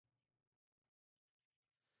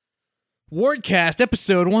Wordcast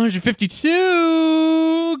episode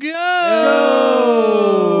 152. Go!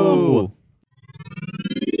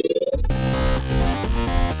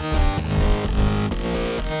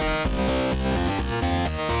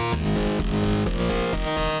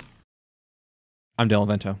 I'm Del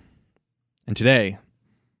Vento, and today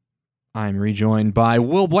I'm rejoined by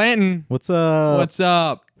Will Blanton. What's up? What's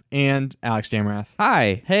up? And Alex Damrath.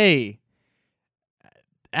 Hi. Hey,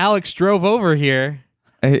 Alex drove over here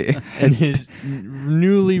in his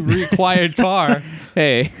newly reacquired car.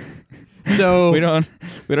 Hey. So We don't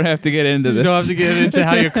have to get into you this. don't have to get into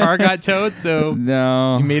how your car got towed. So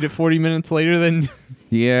No. you made it 40 minutes later than,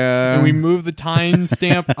 Yeah. and we moved the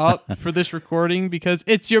timestamp up for this recording because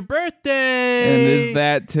it's your birthday. And is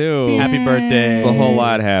that too? Happy birthday? It's a whole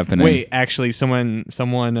lot happening. Wait, actually, someone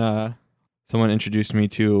introduced me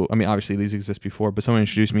to. I mean, obviously these exist before, but someone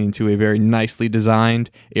introduced me into a very nicely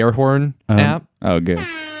designed air horn app. Oh, good.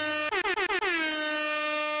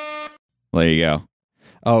 There you go.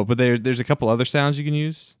 Oh, but there's a couple other sounds you can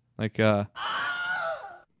use, like Oh,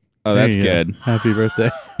 that's There you go. good. Happy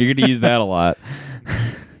birthday. You're going to use that a lot.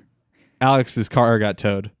 Alex's car got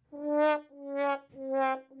towed.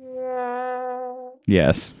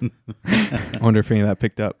 Yes. I wonder if any of that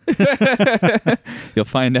picked up. You'll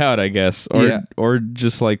find out, I guess. Or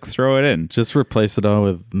just like throw it in. Just replace it all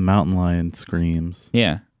with mountain lion screams.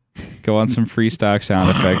 Yeah. Go on some free stock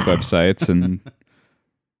sound effect websites and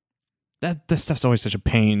That stuff's always such a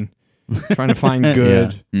pain. Trying to find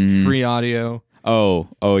good Mhm. free audio.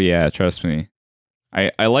 Oh yeah, trust me.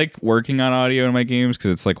 I like working on audio in my games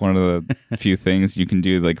because it's like one of the few things you can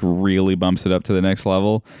do like really bumps it up to the next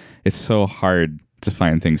level. It's so hard to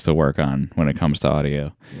find things to work on when it comes to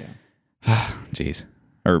audio. Yeah. Jeez.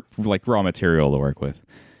 Or like raw material to work with.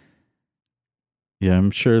 Yeah,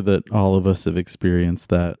 I'm sure that all of us have experienced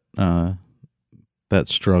that that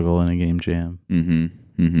struggle in a game jam.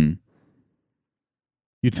 Mm-hmm.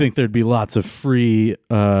 You'd think there'd be lots of free,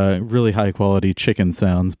 really high quality chicken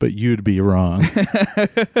sounds, but you'd be wrong.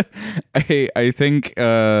 I think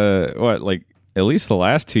like at least the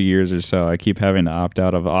last 2 years or so, I keep having to opt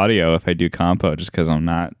out of audio if I do compo just because I'm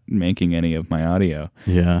not making any of my audio.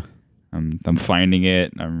 Yeah. I'm finding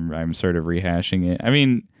it. I'm sort of rehashing it. I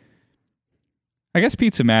mean, I guess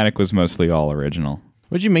Pizza-Matic was mostly all original.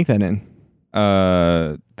 What'd you make that in?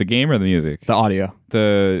 The game or the music? The audio.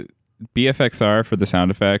 The BFXR for the sound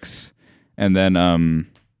effects, and then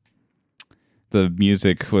the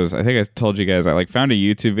music was. I think I told you guys I like found a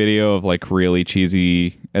YouTube video of like really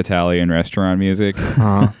cheesy Italian restaurant music.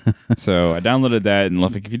 So I downloaded that, and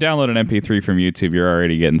like if you download an MP3 from YouTube, you're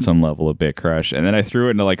already getting some level of bit crush. And then I threw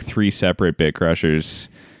it into like 3 separate bit crushers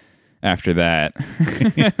after that.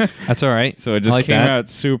 That's all right. So it just like came that. out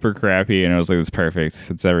super crappy, and I was like, "It's perfect.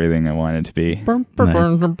 It's everything I want it to be."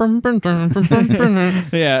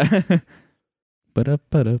 Yeah.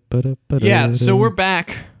 Yeah, so we're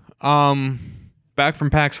back. Back from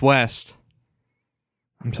PAX West.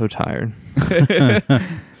 I'm so tired.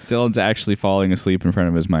 Dylan's actually falling asleep in front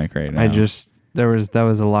of his mic right now. That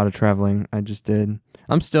was a lot of traveling I just did.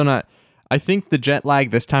 I'm still not. I think the jet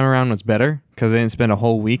lag this time around was better because I didn't spend a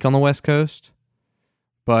whole week on the West Coast.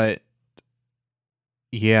 But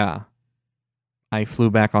yeah, I flew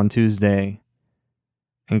back on Tuesday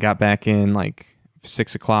and got back in like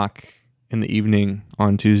 6 o'clock in the evening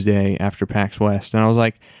on Tuesday after PAX West, and I was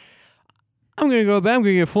like, I'm gonna go to bed. I'm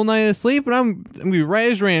gonna get a full night of sleep, and I'm gonna be right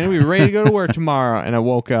as rain. I'm gonna be ready to go to work tomorrow. And I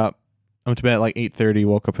woke up. I went to bed at like 8:30.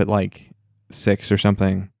 Woke up at like 6 or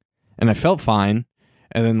something, and I felt fine.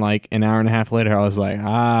 And then like an hour and a half later, I was like,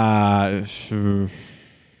 I'm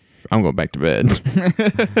going back to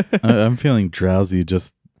bed. I'm feeling drowsy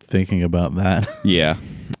just thinking about that. Yeah.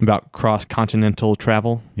 About cross-continental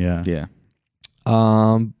travel. Yeah. Yeah.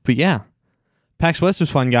 But yeah, PAX West was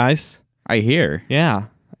fun, guys. I hear. Yeah.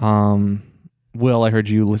 Will, I heard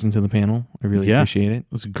you listen to the panel. I really appreciate it. It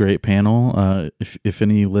was a great panel. If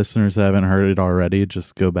any listeners haven't heard it already,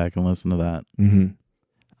 just go back and listen to that.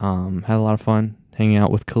 Mm-hmm. Had a lot of fun hanging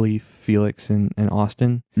out with Khalif, Felix, and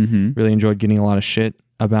Austin. Mm-hmm. Really enjoyed getting a lot of shit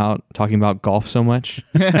about talking about golf so much.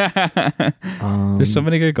 There's so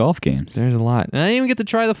many good golf games. There's a lot. And I didn't even get to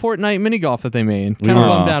try the Fortnite mini golf that they made. Kind of were-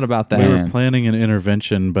 bummed out about that. We were Man. planning an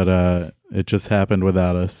intervention, but it just happened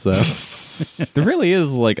without us. So There really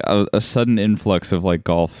is like a sudden influx of like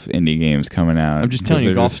golf indie games coming out. I'm just telling you,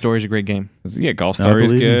 They're Golf just- Story is a great game. Yeah, Golf Story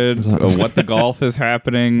is believe good. you. What the golf is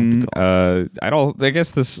happening. I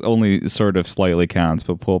guess this only sort of slightly counts,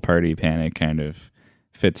 but Pool Party Panic kind of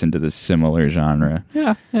fits into this similar genre.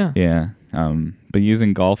 Yeah. Yeah. But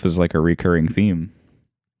using golf as like a recurring theme.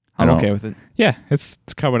 I'm I don't- okay with it. Yeah, it's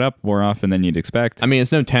coming up more often than you'd expect. I mean,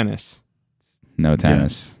 it's no tennis. No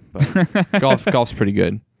tennis. Golf's pretty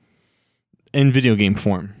good in video game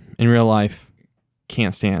form. In real life,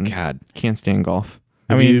 can't stand golf.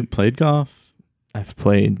 Have you played golf? I've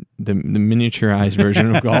played the miniaturized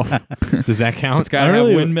version of golf. Does that count? It's got to have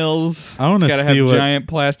windmills. I want to see have what giant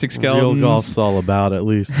plastic skeletons. Real golf's all about at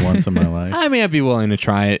least once in my life. I mean, I'd be willing to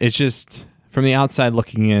try it. It's just from the outside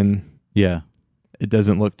looking in, Yeah. it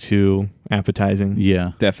doesn't look too appetizing.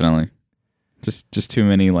 Yeah. Definitely. Just too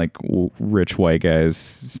many like rich white guys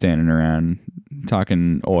standing around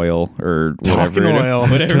talking oil or whatever.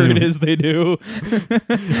 Whatever it is they do.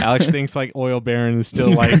 Alex thinks like oil baron is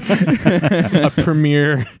still like a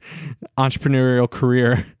premier entrepreneurial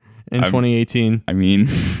career in 2018. I mean,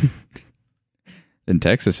 in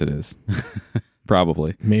Texas it is.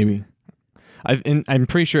 Probably. Maybe. I'm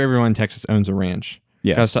pretty sure everyone in Texas owns a ranch.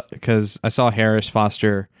 Yes. Because I saw Harris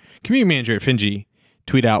Foster, community manager at Finji,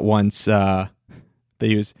 tweet out once that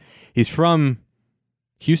he's from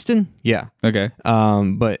Houston. Yeah. Okay.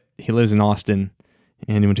 But he lives in Austin,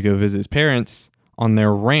 and he went to go visit his parents on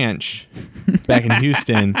their ranch back in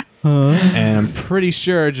Houston. And I'm pretty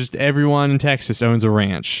sure just everyone in Texas owns a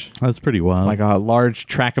ranch. That's pretty wild. Like a large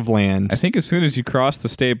tract of land. I think as soon as you cross the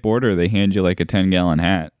state border, they hand you like a 10-gallon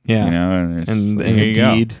hat. Yeah. You know, and a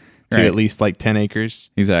deed to at least like 10 acres.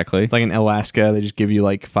 Exactly. It's like in Alaska, they just give you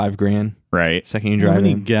like $5,000. Right. Second you drive How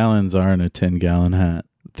many in. gallons are in a 10-gallon hat?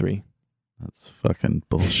 3. That's fucking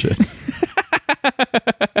bullshit.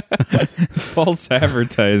 False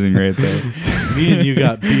advertising right there. Me and you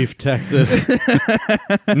got beef, Texas.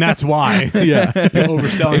 And that's why. Yeah. You're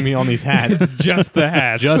overselling me on these hats. It's just the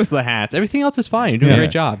hats. Just the hats. Everything else is fine. You're doing a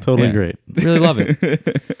great job. Totally great. Really love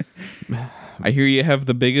it. I hear you have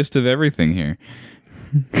the biggest of everything here.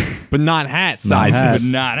 But not hat sizes.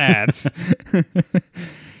 But not hats.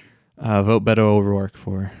 Vote Beto O'Rourke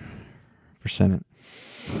for Senate.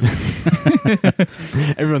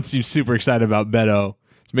 Everyone seems super excited about Beto.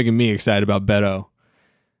 It's making me excited about Beto.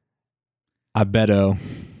 I Beto.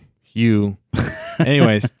 You.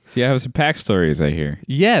 Anyways. So you have some pack stories, I hear.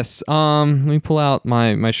 Yes. Let me pull out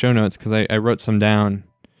my show notes because I wrote some down.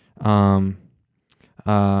 So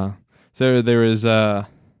there was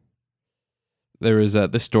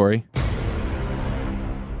this story.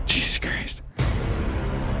 Jesus Christ.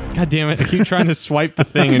 God damn it. I keep trying to swipe the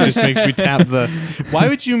thing and it just makes me tap the... Why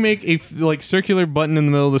would you make a circular button in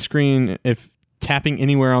the middle of the screen if tapping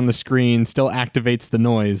anywhere on the screen still activates the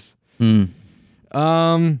noise?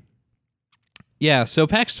 Yeah, so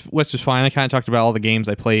PAX West was fine. I kind of talked about all the games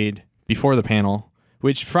I played before the panel,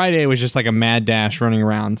 which Friday was just like a mad dash running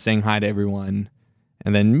around saying hi to everyone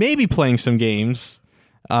and then maybe playing some games.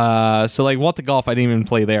 So like What the Golf, I didn't even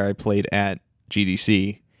play there. I played at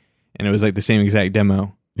GDC, and it was like the same exact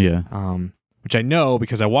demo. Yeah. Which I know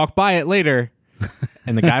because I walked by it later,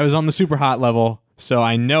 and the guy was on the super hot level, so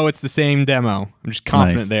I know it's the same demo. I'm just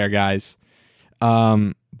confident there, guys.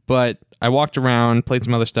 But I walked around, played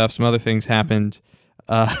some other stuff, some other things happened.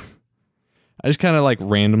 I just kind of like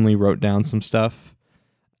randomly wrote down some stuff.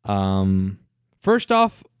 First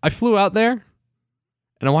off, I flew out there,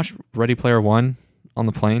 and I watched Ready Player One on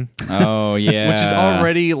the plane. Oh, yeah. Which is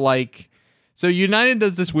already like... So United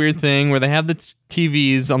does this weird thing where they have the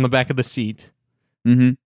TVs on the back of the seat.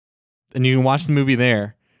 Mm-hmm. And you can watch the movie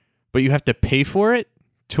there. But you have to pay for it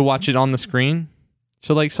to watch it on the screen.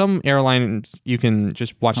 So like some airlines, you can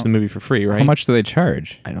just watch the movie for free, right? How much do they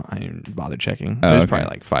charge? I didn't bother checking. Oh, it was okay. probably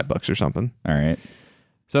like $5 or something. All right.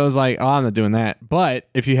 So I was like, oh, I'm not doing that. But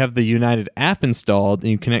if you have the United app installed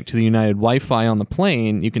and you connect to the United Wi-Fi on the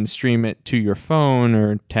plane, you can stream it to your phone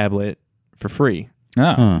or tablet for free.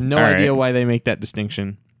 Oh, no idea why they make that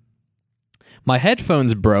distinction. My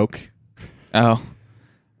headphones broke. Oh.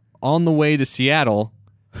 On the way to Seattle.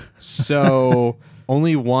 So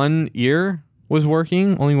only one ear was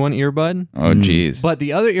working, only one earbud. Oh, geez. But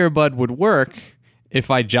the other earbud would work if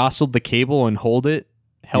I jostled the cable and held it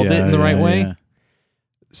in the right way. Yeah.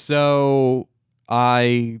 So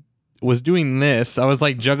I was doing this. I was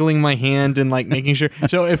like juggling my hand and like making sure.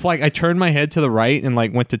 So if like I turned my head to the right and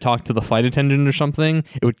like went to talk to the flight attendant or something,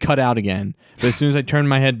 it would cut out again. But as soon as I turned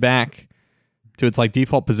my head back to its like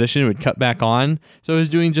default position, it would cut back on. So I was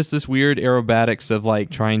doing just this weird aerobatics of like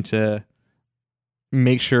trying to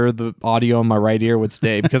make sure the audio in my right ear would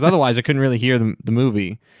stay because otherwise I couldn't really hear the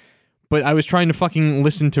movie. But I was trying to fucking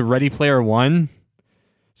listen to Ready Player One.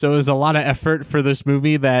 So it was a lot of effort for this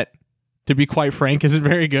movie that, to be quite frank, isn't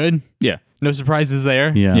very good. Yeah. No surprises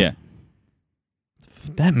there. Yeah.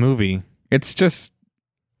 That movie. It's just,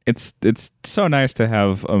 it's so nice to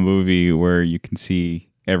have a movie where you can see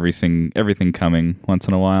everything coming once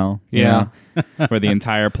in a while. you Yeah. know? Where the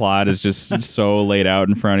entire plot is just so laid out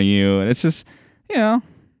in front of you. And it's just, you know,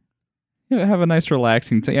 you have a nice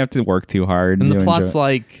relaxing you have to work too hard. And the plot's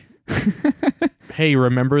like, hey,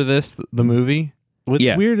 remember this, the movie?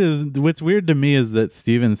 What's weird to me is that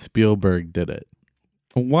Steven Spielberg did it.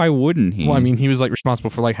 Why wouldn't he? Well, I mean, he was like responsible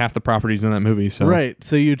for like half the properties in that movie. So Right.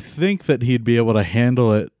 So you'd think that he'd be able to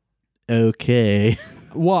handle it okay.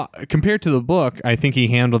 Well, compared to the book, I think he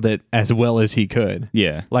handled it as well as he could.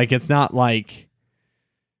 Yeah. Like, it's not like...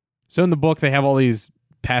 So in the book, they have all these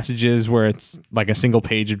passages where it's like a single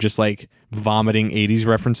page of just like vomiting 80s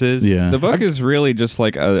references. Yeah. The book is really just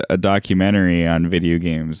like a documentary on video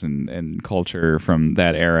games and culture from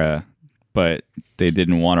that era, but they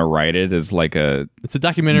didn't want to write it as like a... It's a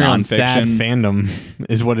documentary on sad nonfiction. fandom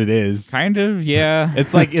is what it is. Kind of, yeah.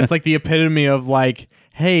 It's like the epitome of like,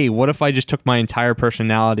 hey, what if I just took my entire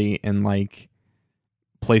personality and like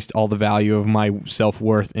placed all the value of my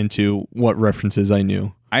self-worth into what references I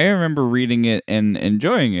knew. I remember reading it and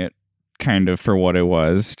enjoying it kind of for what it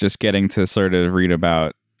was, just getting to sort of read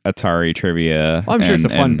about Atari trivia. Well, I'm sure it's a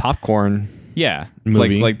fun popcorn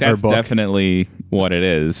movie like that's or book. Definitely what it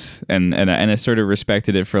is. And I sort of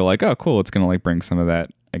respected it for like, oh, cool, it's going to like bring some of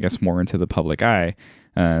that, I guess, more into the public eye.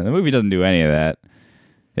 The movie doesn't do any of that.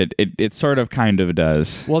 It sort of kind of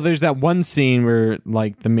does. Well, there's that one scene where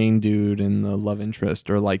like the main dude and the love interest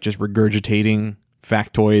are like just regurgitating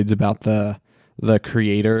factoids about the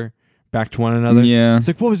creator back to one another. Yeah. It's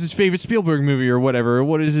like, what was his favorite Spielberg movie or whatever? Or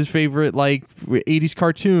what is his favorite like 80s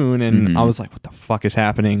cartoon? And I was like, what the fuck is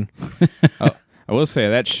happening? I will say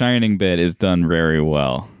that Shining bit is done very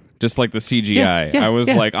well. Just like the CGI. Yeah, I was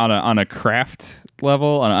like on a craft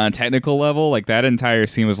level, on a technical level, like that entire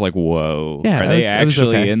scene was like, whoa. Yeah, are they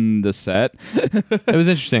actually in the set? It was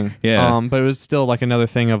interesting. Yeah. But it was still like another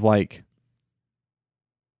thing of like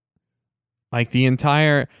the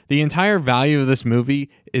entire value of this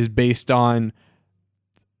movie is based on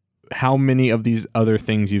how many of these other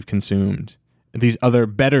things you've consumed, these other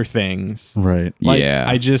better things. Right. Like, yeah.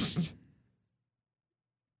 I just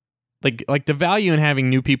like the value in having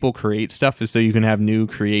new people create stuff is so you can have new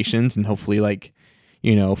creations and hopefully like,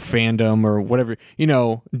 you know, fandom or whatever, you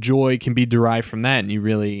know, joy can be derived from that, and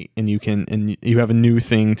you have a new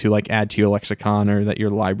thing to like add to your lexicon or that your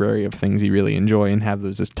library of things you really enjoy and have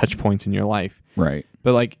those as touch points in your life. Right.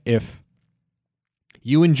 But like if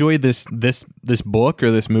you enjoy this book or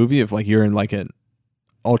this movie, if like you're in like an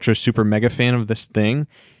ultra super mega fan of this thing,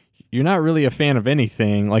 you're not really a fan of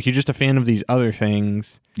anything. Like you're just a fan of these other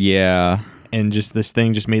things. Yeah. And just this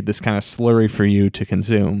thing just made this kind of slurry for you to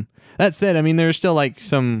consume. That said, I mean, there's still like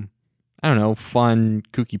some, I don't know, fun,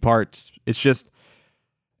 kooky parts. It's just,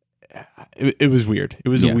 it was weird. It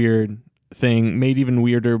was a weird thing, made even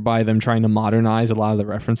weirder by them trying to modernize a lot of the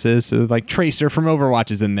references. So like Tracer from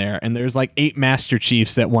Overwatch is in there, and there's like 8 Master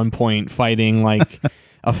Chiefs at one point fighting like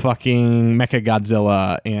a fucking Mecha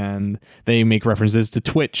Godzilla, and they make references to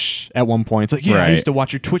Twitch at one point. It's like, I used to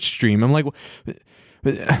watch your Twitch stream. I'm like,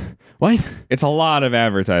 what? It's a lot of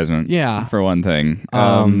advertisement. Yeah. For one thing.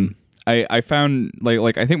 I found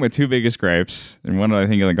like I think my 2 biggest gripes, and one I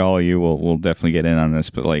think like all of you will definitely get in on this,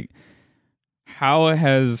 but like, how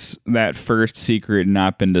has that first secret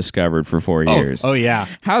not been discovered for 4 years? Oh yeah.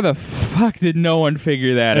 How the fuck did no one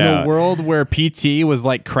figure that out? In a world where PT was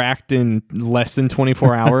like cracked in less than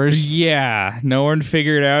 24 hours. Yeah. No one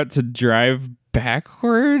figured out to drive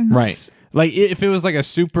backwards. Right. Like if it was like a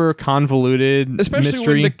super convoluted especially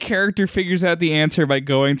mystery. when the character figures out the answer by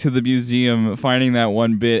going to the museum, finding that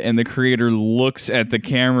one bit, and the creator looks at the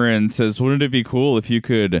camera and says, wouldn't it be cool if you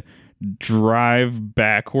could drive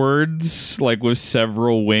backwards, like with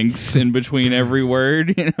several winks in between every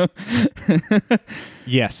word, you know?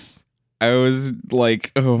 Yes. I was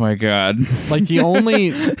like, oh my god. Like the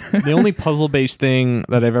only puzzle based thing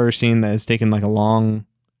that I've ever seen that has taken like a long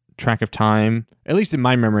track of time, at least in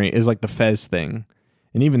my memory, is like the Fez thing.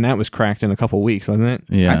 And even that was cracked in a couple weeks, wasn't it?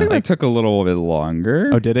 Yeah. I think that took a little bit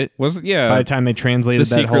longer. Oh, did it? Was it? Yeah. By the time they translated the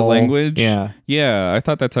that secret whole language? Yeah. Yeah, I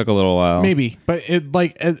thought that took a little while. Maybe. But it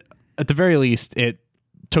like at the very least, it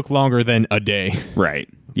took longer than a day. Right.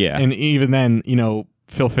 Yeah. And even then, you know,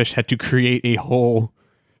 Phil Fish had to create a whole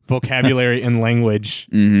vocabulary and language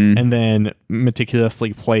and then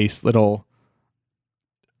meticulously place little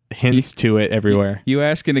hints to it everywhere. You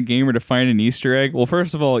asking a gamer to find an Easter egg? Well,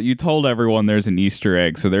 first of all, you told everyone there's an Easter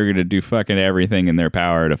egg, so they're going to do fucking everything in their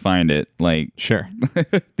power to find it. Like, Sure.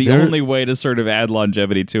 the only way to sort of add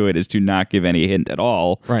longevity to it is to not give any hint at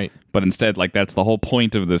all. Right. But instead, like, that's the whole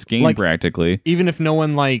point of this game, Like, practically. Even if no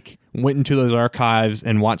one like went into those archives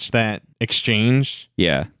and watched that exchange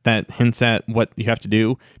Yeah. that hints at what you have to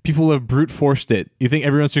do, people have brute forced it. You think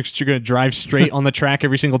everyone's just going to drive straight on the track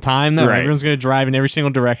every single time? No, Right. everyone's going to drive in every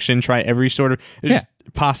single direction, try every sort of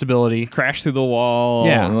possibility. Crash through the wall.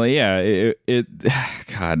 Yeah. Like, yeah. It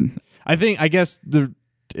God. I guess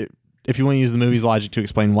if you want to use the movie's logic to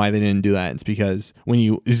explain why they didn't do that, it's because when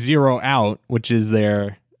you zero out, which is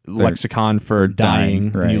their lexicon for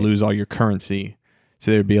dying, right. you lose all your currency. So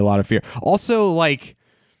there'd be a lot of fear. Also, like,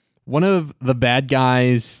 one of the bad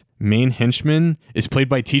guys' main henchmen is played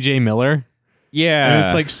by T.J. Miller. Yeah. And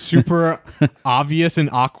it's like super obvious and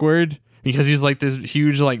awkward because he's like this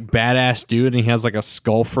huge, like, badass dude and he has like a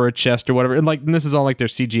skull for a chest or whatever. And like, and this is all like their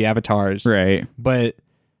CG avatars. right. But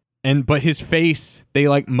his face, they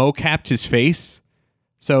like mocapped his face.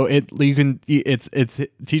 So it's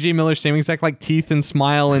TJ Miller's same exact like teeth and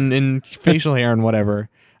smile and facial hair and whatever.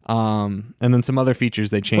 And then some other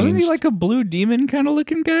features they changed. Wasn't he like a blue demon kind of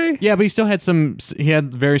looking guy? Yeah, but he still had he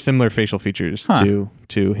had very similar facial features to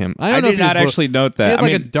him. I don't know did if he was not actually note that. He had I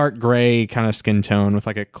like a mean, dark gray kind of skin tone with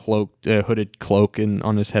like a hooded cloak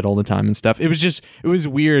on his head all the time and stuff. It was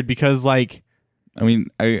weird because like,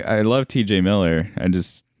 I love T.J. Miller. I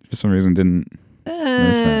just for some reason didn't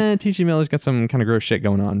notice that. T.J. Miller's got some kind of gross shit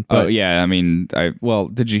going on. But Oh yeah, I mean,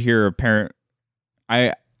 did you hear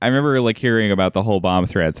I remember like hearing about the whole bomb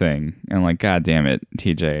threat thing and like, God damn it,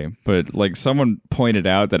 TJ. But like someone pointed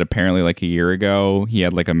out that apparently like a year ago he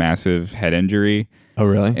had like a massive head injury. Oh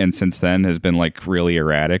really? And since then has been like really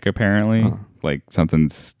erratic apparently. Huh. Like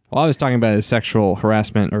something's Well, I was talking about his sexual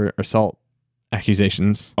harassment or assault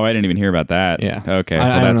accusations. Oh, I didn't even hear about that. Yeah. Okay. I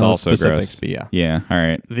Well, don't that's know the also specifics, gross. but yeah. Yeah. All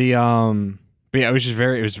right. But yeah, it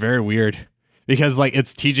was very weird because like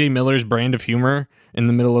it's TJ Miller's brand of humor in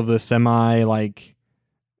the middle of the semi like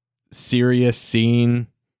serious scene.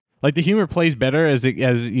 Like the humor plays better as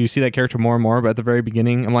you see that character more and more, but at the very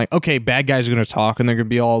beginning I'm like, okay, bad guys are going to talk and they're going to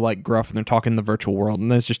be all like gruff and they're talking in the virtual world and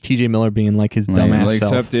then it's just TJ Miller being like his dumbass like,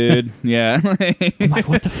 self. Sup, dude. Yeah. I'm like,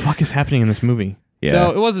 what the fuck is happening in this movie? Yeah.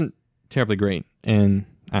 So it wasn't terribly great and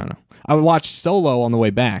I don't know. I watched Solo on the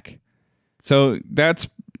way back. So that's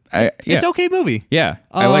It's okay movie. Yeah.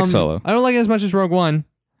 I like Solo. I don't like it as much as Rogue One.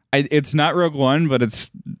 It's not Rogue One, but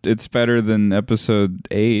it's better than Episode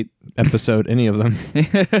 8. Any of them.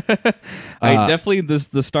 I definitely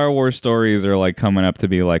the Star Wars stories are like coming up to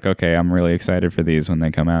be like, okay, I'm really excited for these when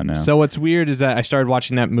they come out now. So what's weird is that I started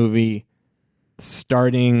watching that movie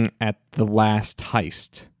starting at the last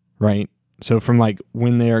heist, right? So from like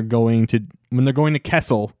when they're going to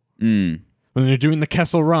Kessel, when they're doing the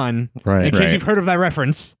Kessel run, Right. in case Right. you've heard of that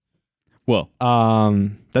reference. Well,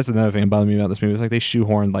 That's another thing that bothered me about this movie. It's like they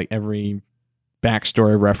shoehorned like every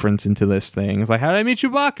backstory reference into this thing. It's like, how did I meet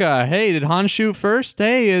Chewbacca? Hey, did Han shoot first?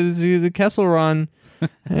 Hey, is the Kessel Run?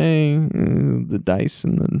 Hey, the dice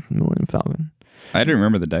and the Millennium Falcon. I didn't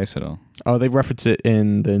remember the dice at all. Oh, they reference it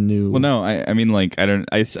in the new. Well, no, I mean like I remember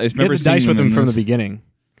He had the seeing dice with him in from the this- beginning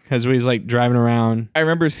because he's like driving around. I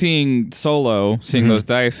remember seeing Solo, seeing those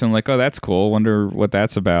dice, and like, oh, that's cool. Wonder what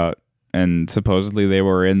that's about. And supposedly they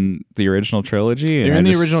were in the original trilogy. They're and in I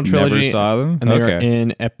the just original never trilogy, saw them. And they were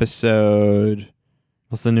in episode.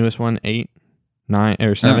 What's the newest one? 8, 9,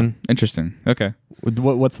 or 7? Interesting. Okay.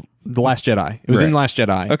 What's the Last Jedi? It was in Right. Last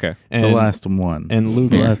Jedi. Okay. And, The last one. And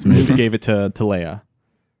Luke, The last Luke movie. gave it to Leia,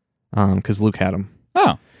 because Luke had him.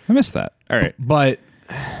 Oh, I missed that. All right. But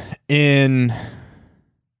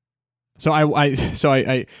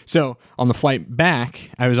so on the flight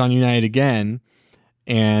back, I was on United again,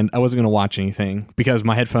 and I wasn't going to watch anything because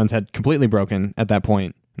my headphones had completely broken at that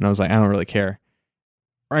point, and I was like, I don't really care.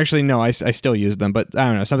 Or actually, no, I still used them, but I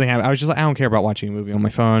don't know, something happened. I was just like, I don't care about watching a movie on my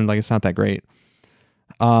phone. Like, it's not that great.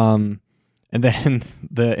 And then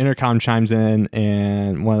the intercom chimes in,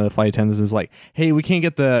 and one of the flight attendants is like, hey, we can't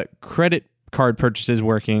get the credit card purchases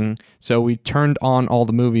working, so we turned on all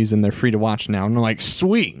the movies and they're free to watch now. And I'm like,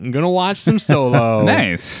 sweet, I'm gonna watch some Solo.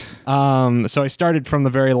 Nice. So I started from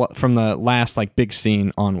the last like big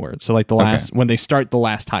scene onward. So like the last when they start the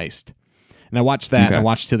last heist, and I watched that. And I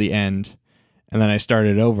watched to the end, and then I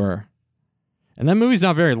started over. And that movie's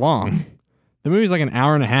not very long. The movie's like an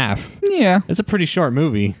hour and a half. Yeah, It's a pretty short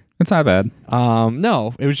movie. it's not bad.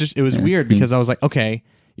 No, it was weird because I was like, okay,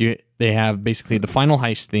 they have basically the final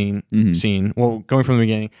heist scene. Well, going from the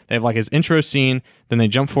beginning, they have like his intro scene, then they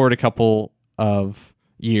jump forward a couple of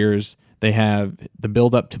years. They have the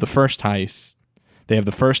build up to the first heist. They have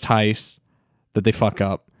the first heist that they fuck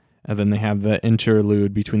up, and then they have the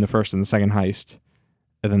interlude between the first and the second heist,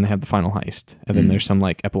 and then they have the final heist, and then there's some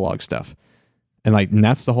like epilogue stuff, and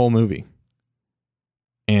that's the whole movie.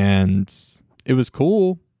 And it was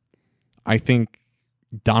cool. I think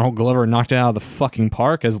Donald Glover knocked it out of the fucking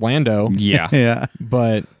park as Lando. Yeah. Yeah.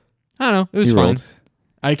 But I don't know. It was He fun. rolled.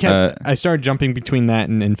 I started jumping between that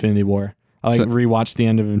and Infinity War. I rewatched the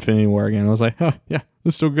end of Infinity War again. I was like, oh, yeah,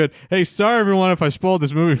 this is still good. Hey, sorry everyone if I spoiled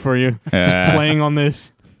this movie for you. Just playing on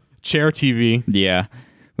this chair TV. Yeah.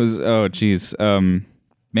 Oh geez.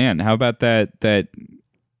 Man, how about that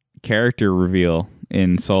character reveal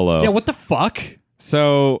in Solo? Yeah, what the fuck?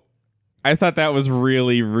 So I thought that was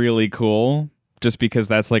really, really cool, just because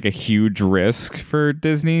that's like a huge risk for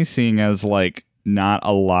Disney, seeing as like not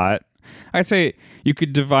a lot. I'd say you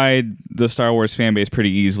could divide the Star Wars fan base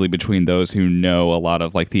pretty easily between those who know a lot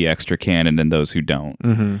of like the extra canon and those who don't.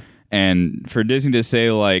 Mm-hmm. And for Disney to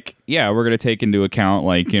say like, yeah, we're going to take into account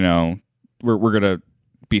like, you know, we're going to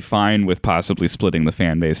be fine with possibly splitting the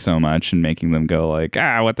fan base so much and making them go like,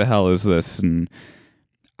 what the hell is this? And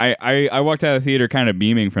I walked out of the theater kind of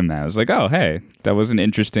beaming from that. I was like, oh, hey, that was an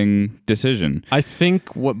interesting decision. I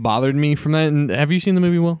think what bothered me from that, and have you seen the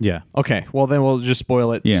movie, Will? Yeah. Okay, well then we'll just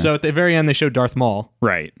spoil it. Yeah. So at the very end they show Darth Maul,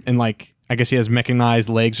 Right. and like I guess he has mechanized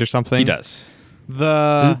legs or something. He does.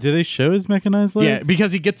 Do they show his mechanized legs? Yeah,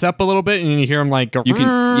 because he gets up a little bit and you hear him like go, You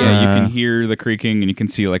can hear the creaking and you can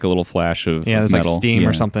see like a little flash of there's metal. like steam Yeah.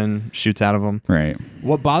 or something shoots out of him. Right.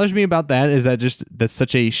 What bothers me about that is that's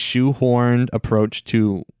such a shoehorned approach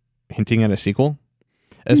to hinting at a sequel,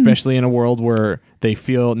 especially in a world where they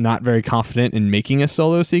feel not very confident in making a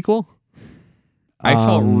Solo sequel. I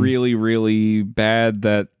felt really, really bad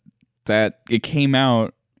that it came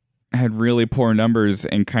out, had really poor numbers,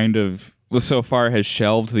 and kind of so far has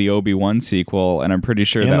shelved the Obi-Wan sequel, and I'm pretty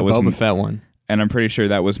sure and that the was Boba Fett one. And I'm pretty sure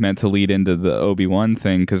that was meant to lead into the Obi-Wan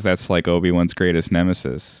thing, because that's like Obi-Wan's greatest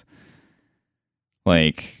nemesis.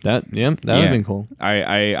 Like That would have been cool.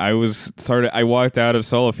 I walked out of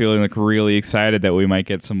Solo feeling like really excited that we might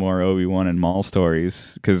get some more Obi-Wan and Maul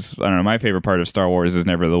stories, because I don't know, my favorite part of Star Wars is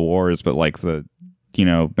never the wars, but like the, you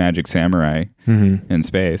know, magic samurai in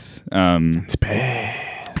space.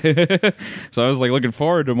 So I was like looking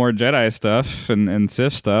forward to more Jedi stuff and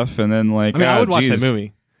Sith stuff, and then like I would watch that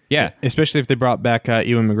movie. Yeah, especially if they brought back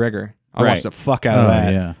Ewan McGregor. I watched the fuck out of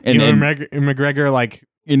that. Yeah. Ewan McGregor like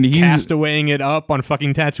castawaying it up on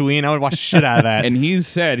fucking Tatooine. I would watch the shit out of that. And he's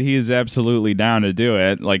said he's absolutely down to do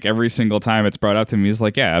it. Like every single time it's brought up to him, he's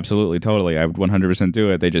like, yeah, absolutely, totally. I would 100%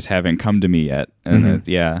 do it. They just haven't come to me yet. And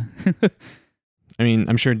yeah. I mean,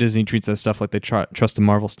 I'm sure Disney treats that stuff like they trust the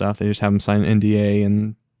Marvel stuff. They just have them sign an NDA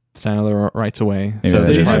and sign all their rights away. Yeah, So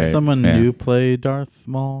that's they have right. someone Yeah. new play Darth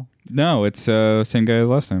Maul? No, it's same guy as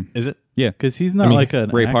last time. Is it? Because he's not like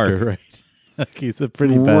an Ray actor, Park. right? Like he's a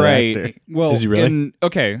pretty bad actor. Well, Is he really?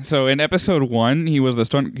 So in episode 1, he was the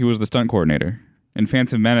stunt coordinator. In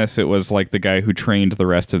Phantom Menace, it was like the guy who trained the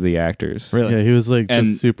rest of the actors. Really? Yeah, he was like And-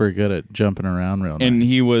 just super good at jumping around real nice. And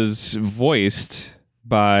he was voiced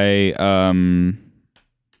by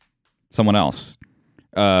someone else.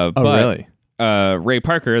 Oh, But really? Ray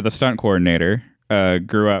Parker, the stunt coordinator,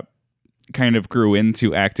 grew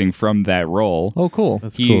into acting from that role. Oh, cool.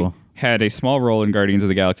 That's He cool. had a small role in Guardians of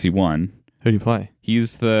the Galaxy 1. Who do you play?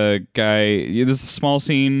 He's the guy. This is a small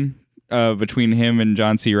scene between him and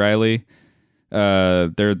John C. Reilly. They're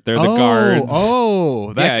the guards.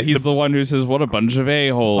 Oh, Yeah, he's the one who says, "What a bunch of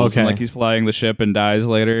a-holes." Okay. And, like he's flying the ship and dies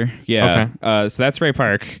later. Yeah. So that's Ray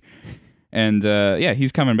Park. And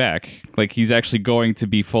he's coming back. Like he's actually going to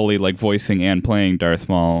be fully like voicing and playing Darth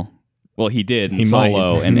Maul. Well, he did in He might.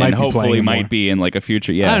 Solo, He and might be hopefully playing might more. be in like a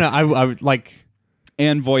future. Yeah, I don't know. I would like.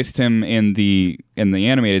 and voiced him in the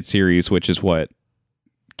animated series, which is what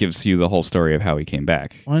gives you the whole story of how he came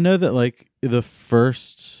back. Well, I know that like the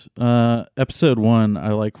first episode 1, I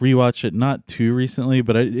like rewatched it not too recently,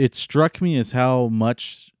 but it struck me as how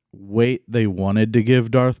much weight they wanted to give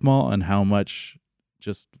Darth Maul and how much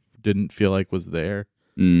just didn't feel like was there.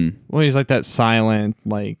 Well, he's like that silent,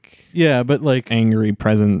 like Yeah, but like angry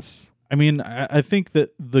presence. I mean, I think that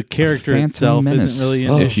the character Phantom itself Menace, isn't really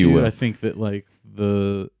an if you issue. will. I think that like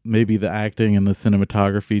maybe the acting and the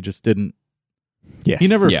cinematography just didn't. Yes. He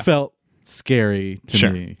never Yeah. felt scary to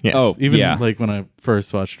Sure. me. Yes. Oh, Even yeah. like when I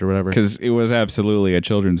first watched it or whatever. Because it was absolutely a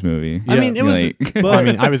children's movie. I mean, it was. Like- Well, I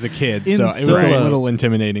mean, I was a kid, In so it was a Solo- little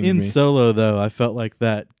intimidating to In me. Solo, though, I felt like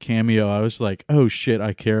that cameo. I was like, "Oh shit,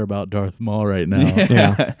 I care about Darth Maul right now."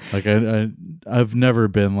 Yeah. Like I've never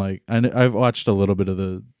been like I've watched a little bit of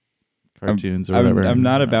the cartoons or whatever. I'm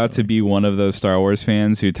not about to be one of those Star Wars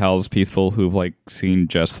fans who tells people who've like seen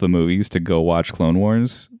just the movies to go watch Clone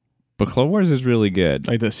Wars. But Clone Wars is really good.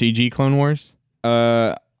 Like the CG Clone Wars.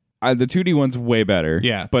 The 2D one's way better.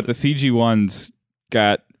 Yeah. But the CG one's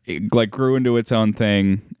got it, like, grew into its own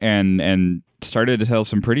thing and started to tell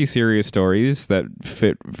some pretty serious stories that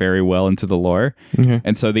fit very well into the lore. Okay.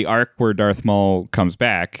 And so the arc where Darth Maul comes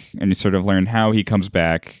back, and you sort of learn how he comes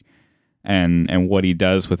back and what he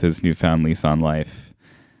does with his newfound lease on life,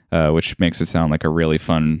 which makes it sound like a really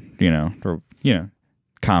fun,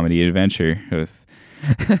 comedy adventure with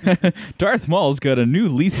Darth Maul's got a new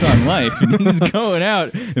lease on life, and he's going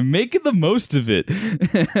out and making the most of it.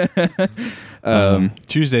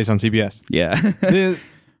 Tuesdays on CBS. Yeah.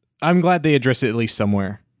 I'm glad they address it at least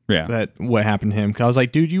somewhere. Yeah. That what happened to him. Cause I was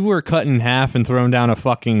like, dude, you were cut in half and thrown down a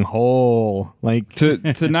fucking hole. Like to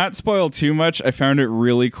not spoil too much, I found it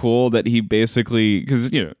really cool that he basically, because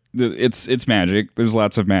it's magic. There's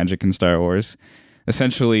lots of magic in Star Wars.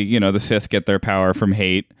 Essentially, the Sith get their power from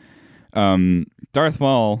hate. Darth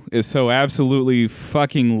Maul is so absolutely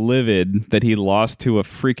fucking livid that he lost to a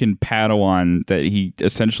freaking Padawan that he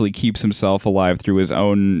essentially keeps himself alive through his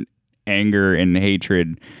own anger and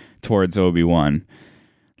hatred towards Obi-Wan.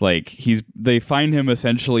 Like they find him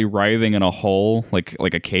essentially writhing in a hole, like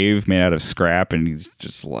a cave made out of scrap, and he's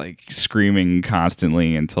just like screaming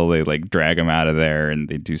constantly until they like drag him out of there, and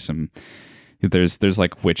they do some. There's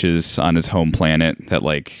like witches on his home planet that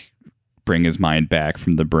like bring his mind back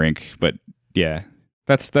from the brink. But yeah,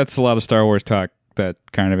 that's a lot of Star Wars talk that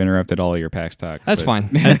kind of interrupted all of your PAX talk. That's fine.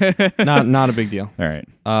 Not a big deal. All right.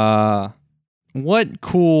 What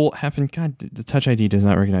cool happened? God, the Touch ID does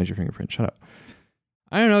not recognize your fingerprint. Shut up.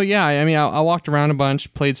 I don't know. Yeah, I mean, I walked around a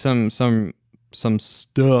bunch, played some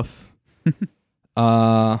stuff. Let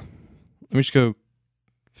me just go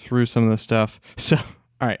through some of the stuff. So,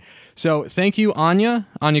 all right. So, thank you, Anya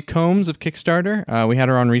Combs of Kickstarter. We had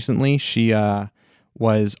her on recently. She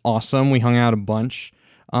was awesome. We hung out a bunch.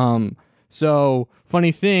 So,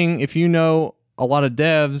 funny thing, if you know a lot of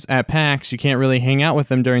devs at PAX, you can't really hang out with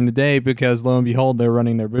them during the day because, lo and behold, they're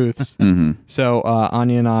running their booths. Mm-hmm. So,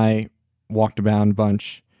 Anya and I walked around a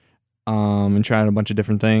bunch and tried a bunch of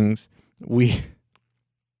different things. We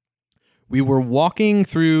were walking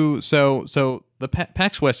through, so the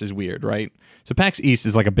PAX West is weird, right? So PAX East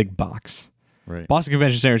is like a big box. Right. Boston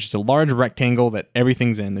Convention Center is just a large rectangle that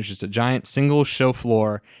everything's in. There's just a giant single show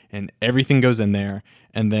floor and everything goes in there.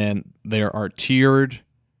 And then there are different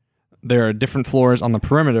floors on the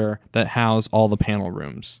perimeter that house all the panel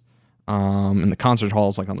rooms. And the concert hall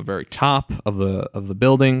is like on the very top of the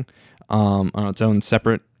building, on its own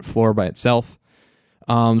separate floor by itself.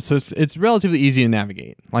 So it's relatively easy to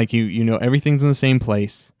navigate. Like you know everything's in the same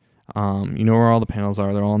place. You know where all the panels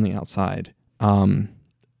are. They're all on the outside.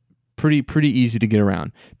 Pretty easy to get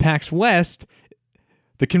around. PAX West,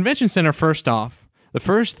 the convention center. First off, the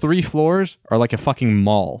first 3 floors are like a fucking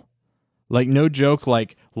mall. Like no joke.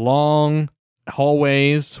 Like long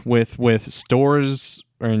hallways with stores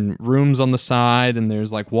and rooms on the side, and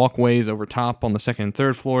there's like walkways over top on the second and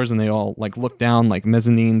third floors, and they all like look down like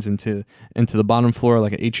mezzanines into the bottom floor,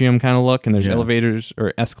 like an atrium kind of look, and there's elevators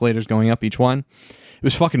or escalators going up each one. It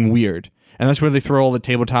was fucking weird. And that's where they throw all the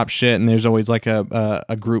tabletop shit, and there's always like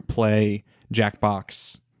a group play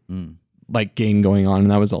Jackbox like game going on,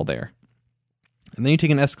 and that was all there. And then you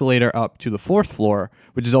take an escalator up to the 4th floor,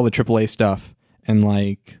 which is all the AAA stuff and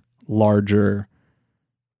like larger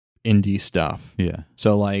indie stuff. Yeah.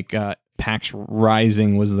 So like PAX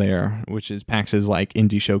Rising was there, which is PAX's like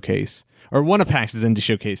indie showcase, or one of PAX's indie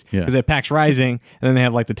showcase. Yeah. Because they have PAX Rising, and then they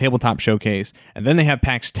have like the tabletop showcase, and then they have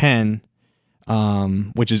PAX 10,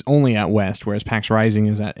 which is only at West, whereas PAX Rising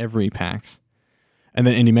is at every PAX. And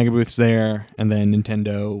then Indie Mega Booth's there, and then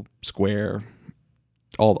Nintendo, Square,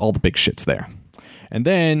 all the big shit's there. And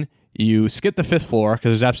then you skip the 5th floor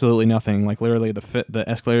because there's absolutely nothing. Like literally the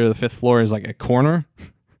escalator to the 5th floor is like a corner.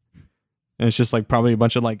 And it's just like probably a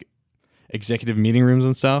bunch of like executive meeting rooms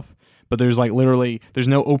and stuff. But there's like literally, there's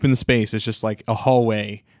no open space. It's just like a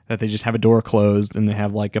hallway that they just have a door closed, and they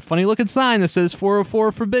have like a funny looking sign that says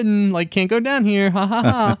 404 forbidden, like can't go down here. Ha ha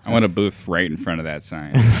ha. I want a booth right in front of that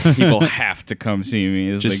sign. People have to come see me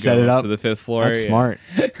as Just they set go it up to the 5th floor. That's smart.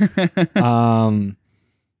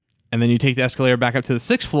 And then you take the escalator back up to the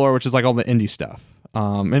 6th floor, which is like all the indie stuff.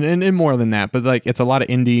 And more than that, but like it's a lot of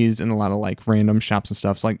indies and a lot of like random shops and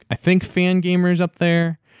stuff. So like I think Fan Gamer's up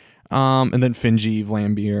there, and then Finji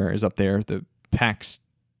Vlambeer is up there. The PAX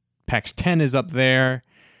 10 is up there.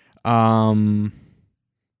 Fellow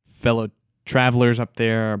Travelers up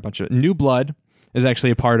there. A bunch of New Blood is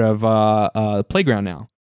actually a part of Playground now.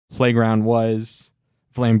 Playground was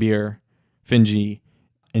Vlambeer, Finji,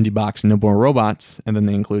 IndieBox, and No More Robots, and then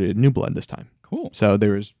they included New Blood this time. Cool. So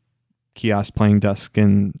there was Kiosk playing Dusk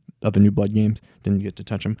and other New Blood games. Didn't get to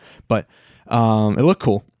touch them, but it looked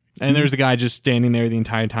cool. And there's a guy just standing there the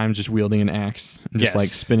entire time, just wielding an axe and just Yes. like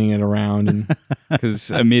spinning it around. And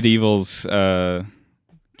Because a medieval's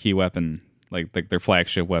key weapon, like their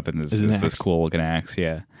flagship weapon, is Is an this axe. cool looking axe.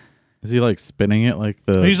 Yeah. Is he like spinning it like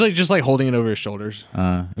the? he's like just like holding it over his shoulders.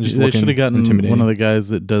 just they looking should have gotten intimidating. one of the guys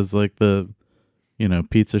that does like the,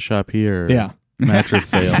 pizza shop here. Or Yeah. mattress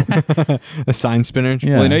sale. A sign spinner.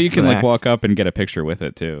 Yeah. Well, I know you can with an like axe. walk up and get a picture with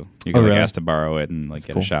it too. You can Oh, like really? ask to borrow it and like That's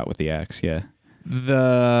get cool. a shot with the axe. Yeah.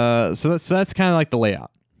 So that's kind of like the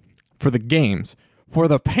layout for the games. For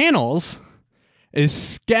the panels is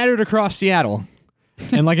scattered across Seattle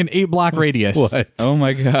in like an 8-block radius. What? Oh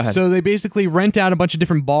my god. So they basically rent out a bunch of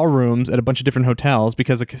different ballrooms at a bunch of different hotels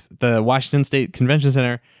because the Washington State Convention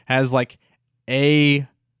Center has like a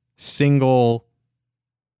single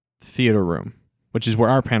theater room, which is where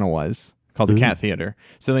our panel was, called the Ooh. Cat Theater.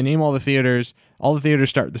 So they name all the theaters. All the theaters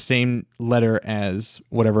start with the same letter as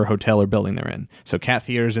whatever hotel or building they're in. So Cat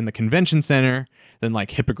Theater's in the Convention Center. Then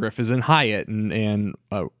like Hippogriff is in Hyatt, and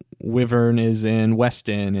Wyvern is in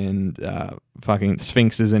Weston, and fucking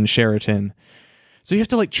Sphinx is in Sheraton. So you have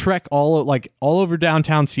to like trek all over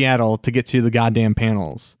downtown Seattle to get to the goddamn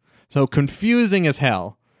panels. So confusing as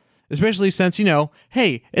hell, especially since,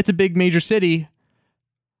 hey, it's a big major city.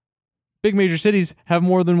 Big major cities have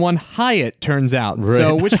more than one Hyatt, turns out. Right.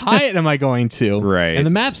 So which Hyatt am I going to? Right. And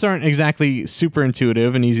the maps aren't exactly super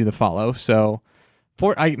intuitive and easy to follow. So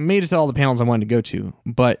I made it to all the panels I wanted to go to,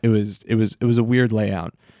 but it was a weird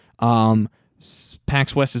layout.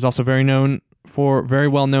 PAX West is also very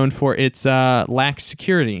well known for its lax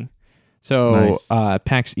security. So Nice.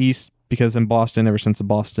 PAX East, because in Boston, ever since the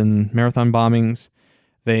Boston Marathon bombings,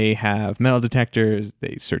 they have metal detectors.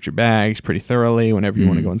 They search your bags pretty thoroughly whenever you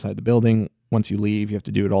want to go inside the building. Once you leave, you have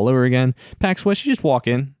to do it all over again. PAX West, you just walk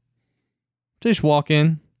in.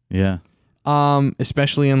 Yeah.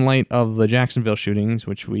 Especially in light of the Jacksonville shootings,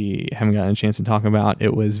 which we haven't gotten a chance to talk about.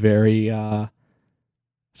 It was very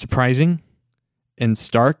surprising and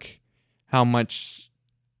stark how much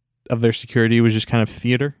of their security was just kind of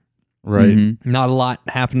theater. Right. Mhm. Not a lot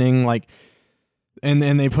happening. And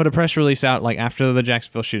they put a press release out after the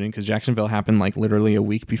Jacksonville shooting, because Jacksonville happened literally a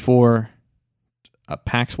week before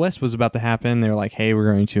PAX West was about to happen. They were like, hey,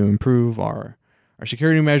 we're going to improve our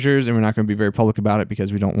security measures, and we're not going to be very public about it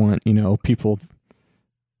because we don't want, people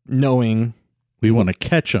knowing. We want to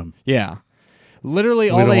catch them. Yeah. Literally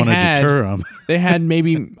We all don't they want to had, deter them. they had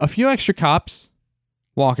maybe a few extra cops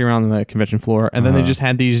walking around the convention floor, and then they just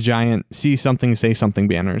had these giant see something, say something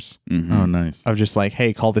banners Mhm. Oh, nice. of just like,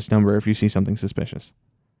 hey, call this number if you see something suspicious.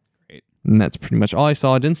 Great. And that's pretty much all I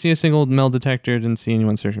saw. I didn't see a single metal detector, didn't see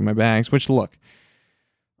anyone searching my bags, which look,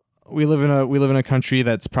 we live in a country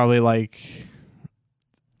that's probably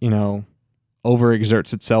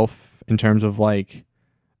overexerts itself in terms of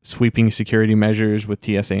sweeping security measures with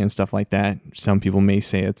TSA and stuff like that. Some people may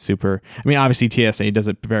say it's super. I mean, obviously TSA does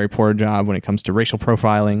a very poor job when it comes to racial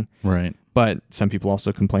profiling, Right. but some people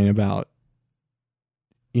also complain about,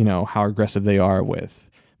 how aggressive they are with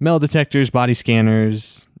metal detectors, body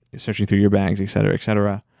scanners, searching through your bags, et cetera, et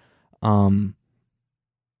cetera.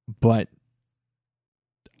 But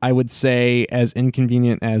I would say, as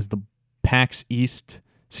inconvenient as the PAX East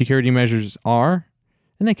security measures are,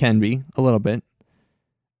 and they can be a little bit,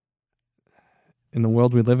 in the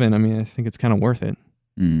world we live in, I mean, I think it's kind of worth it.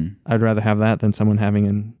 Mhm. I'd rather have that than someone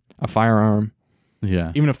having a firearm,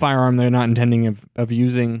 Yeah. even a firearm they're not intending of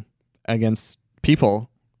using against people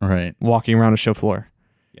Right. walking around a show floor.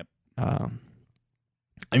 Yep.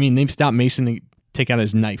 I mean, they've stopped Mason to take out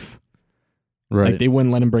his knife. Right. They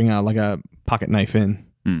wouldn't let him bring a pocket knife in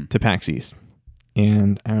to PAX East.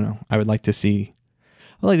 And I don't know. I'd like to see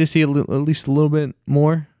at least a little bit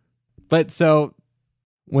more. But so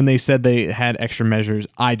when they said they had extra measures,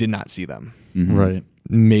 I did not see them. Mhm. Right.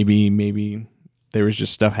 Maybe there was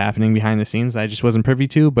just stuff happening behind the scenes I just wasn't privy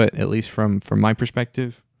to, but at least from my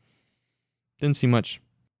perspective, didn't see much.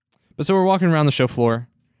 But so we're walking around the show floor.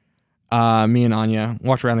 Me and Anya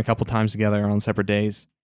walked around a couple times together on separate days.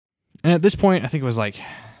 And at this point, I think it was I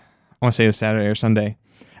want to say it was Saturday or Sunday.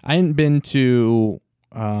 I hadn't played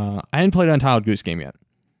Untitled Goose Game yet,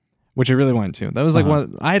 which I really wanted to. That was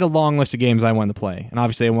I had a long list of games I wanted to play, and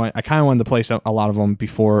obviously I kind of wanted to play a lot of them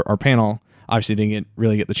before our panel. Obviously, didn't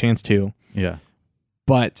really get the chance to, Yeah.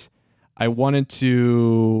 but I wanted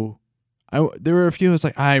to. There were a few. It's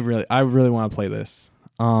I really want to play this.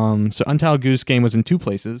 So Untitled Goose Game was in two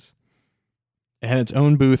places. It had its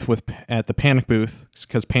own booth at the Panic booth,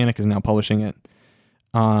 because Panic is now publishing it.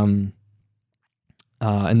 And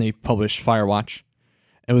they published Firewatch.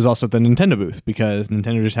 It was also at the Nintendo booth, because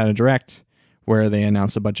Nintendo just had a Direct where they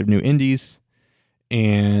announced a bunch of new indies,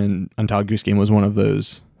 and Untitled Goose Game was one of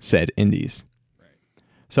those said indies.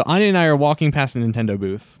 So Anya and I are walking past the Nintendo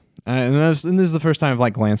booth, and this is the first time I've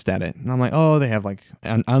like glanced at it, and I'm like, oh, they have like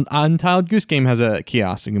Untitled Goose Game has a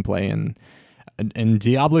kiosk you can play, and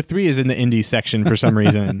Diablo 3 is in the indie section for some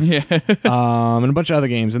reason. Yeah. And a bunch of other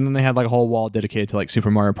games, and then they had like a whole wall dedicated to like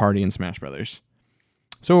Super Mario Party and Smash Brothers.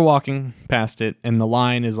 So we're walking past it, and the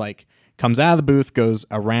line is like comes out of the booth, goes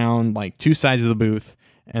around like two sides of the booth,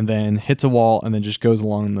 and then hits a wall, and then just goes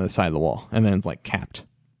along the side of the wall, and then it's like capped.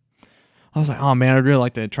 I was like, oh man, I'd really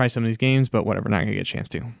like to try some of these games, but whatever, not gonna get a chance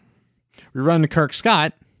to. We run to Kirk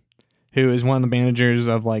Scott, who is one of the managers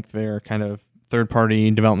of like their kind of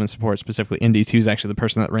third-party development support, specifically indies. He was actually the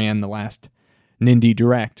person that ran the last Nindy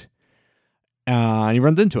Direct. And he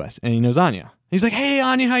runs into us, and he knows Anya. He's like, hey,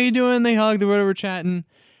 Anya, how you doing? They hugged or whatever, we're chatting.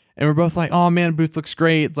 And we're both like, oh man, booth looks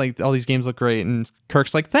great. It's like all these games look great. And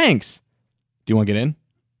Kirk's like, thanks. Do you want to get in?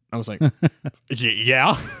 I was like,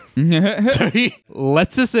 yeah. So he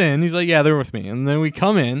lets us in. He's like, yeah, they're with me. And then we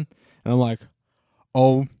come in, and I'm like,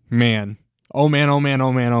 oh man. Oh man, oh man,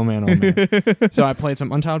 oh man, oh man, oh man. So I played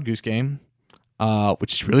some Untitled Goose Game,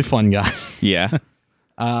 which is really fun, guys. Yeah.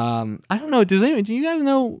 I don't know. Do you guys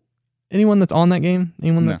know anyone that's on that game?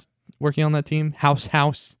 Anyone No. that's working on that team?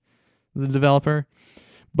 House, the developer.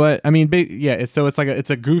 But I mean, it's like it's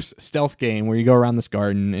a goose stealth game where you go around this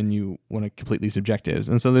garden and you want to complete these objectives.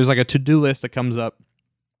 And so there's like a to-do list that comes up,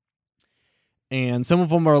 and some of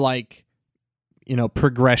them are like,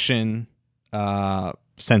 progression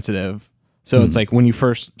sensitive. So it's like when you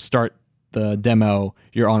first start the demo,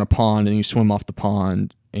 you're on a pond and you swim off the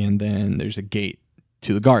pond, and then there's a gate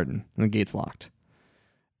to the garden, and the gate's locked.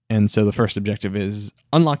 And so the first objective is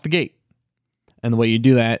unlock the gate. And the way you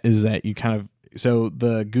do that is that you so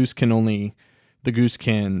the goose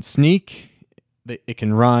can sneak, it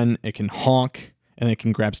can run, it can honk, and it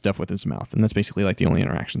can grab stuff with its mouth. And that's basically like the only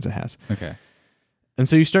interactions it has. Okay. And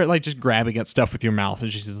so you start like just grabbing at stuff with your mouth and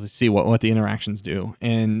just see what the interactions do.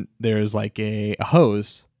 And there's like a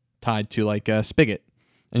hose tied to like a spigot.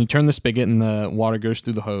 And you turn the spigot and the water goes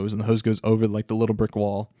through the hose, and the hose goes over like the little brick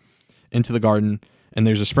wall into the garden. And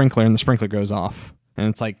there's a sprinkler, and the sprinkler goes off. And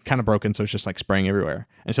it's like kind of broken, so it's just like spraying everywhere.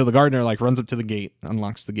 And so the gardener like runs up to the gate,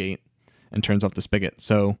 unlocks the gate, and turns off the spigot.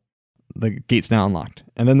 So the gate's now unlocked.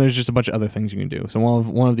 And then there's just a bunch of other things you can do. So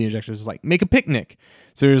one of the objectives is like make a picnic.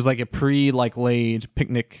 So there's like a laid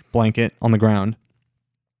picnic blanket on the ground,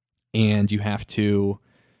 and you have to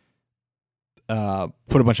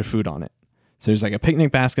put a bunch of food on it. So there's like a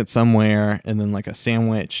picnic basket somewhere, and then like a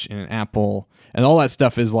sandwich and an apple, and all that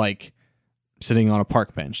stuff is like sitting on a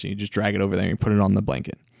park bench. So you just drag it over there and you put it on the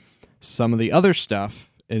blanket. Some of the other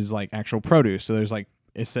stuff is like actual produce. So there's like,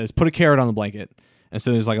 it says put a carrot on the blanket. And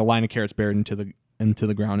so there's like a line of carrots buried into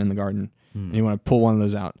the ground in the garden. And you want to pull one of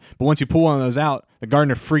those out. But once you pull one of those out, the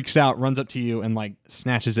gardener freaks out, runs up to you, and like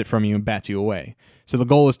snatches it from you and bats you away. So the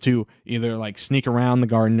goal is to either like sneak around the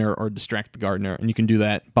gardener or distract the gardener. And you can do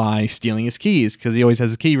that by stealing his keys, because he always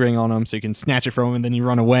has a key ring on him. So you can snatch it from him, and then you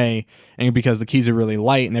run away. And because the keys are really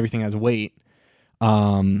light and everything has weight,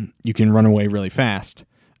 you can run away really fast,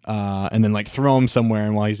 and then like throw him somewhere,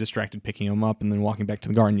 and while he's distracted picking him up and then walking back to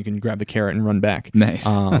the garden, you can grab the carrot and run back. Nice.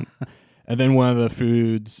 And then one of the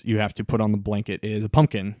foods you have to put on the blanket is a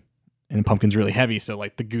pumpkin, and the pumpkin's really heavy, so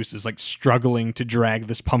like the goose is like struggling to drag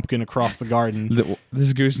this pumpkin across the garden.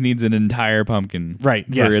 This goose needs an entire pumpkin for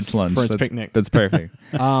its lunch. For its picnic. That's perfect.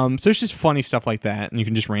 So it's just funny stuff like that, and you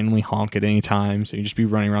can just randomly honk at any time, so you just be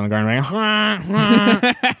running around the garden like,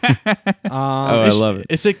 I love it.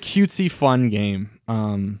 It's a cutesy, fun game.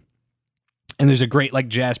 And there's a great like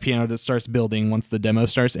jazz piano that starts building once the demo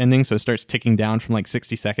starts ending, so it starts ticking down from like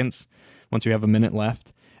 60 seconds once you have a minute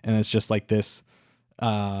left, and it's just like this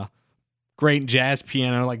great jazz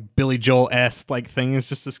piano, like Billy Joel-esque like thing. It's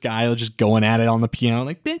just this guy just going at it on the piano,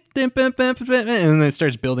 like, and then it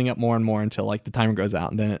starts building up more and more until like the timer goes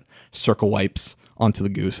out, and then it circle wipes onto the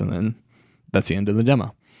goose, and then that's the end of the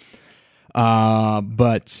demo.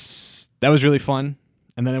 But that was really fun.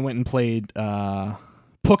 And then I went and played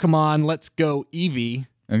Pokemon Let's Go Eevee.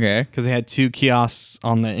 Okay. Because they had two kiosks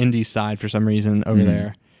on the indie side for some reason over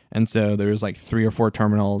there. And so there was like 3 or 4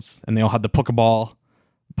 terminals, and they all had the Pokeball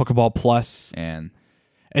Plus. And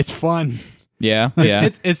it's fun. Yeah.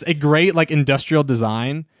 It's a great like industrial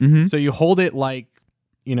design. Mm-hmm. So you hold it like,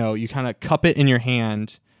 you kind of cup it in your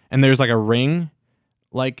hand, and there's like a ring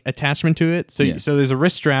like attachment to it. So so there's a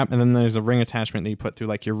wrist strap, and then there's a ring attachment that you put through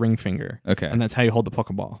like your ring finger. Okay. And that's how you hold the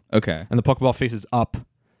Pokeball. Okay. And the Pokeball faces up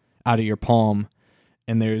out of your palm,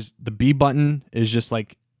 and there's the B button is just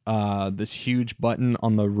like this huge button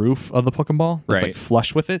on the roof of the Pokeball that's like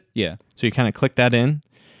flush with it. Yeah. So you kind of click that in,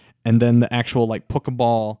 and then the actual like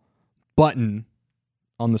Pokeball button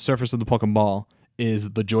on the surface of the Pokeball is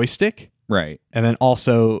the joystick, Right. and then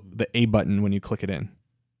also the A button when you click it in.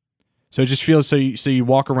 So it just feels so you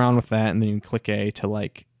walk around with that, and then you click A to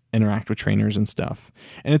like interact with trainers and stuff.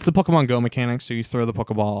 And it's the Pokemon Go mechanic, so you throw the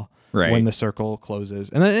Pokeball when the circle closes.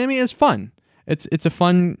 And I mean, it's fun. It's a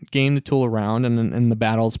fun game to tool around, and the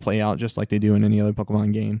battles play out just like they do in any other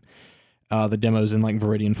Pokemon game. The demo's in like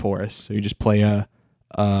Viridian Forest, so you just play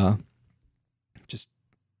just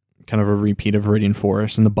kind of a repeat of Viridian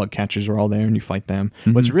Forest, and the bug catchers are all there, and you fight them.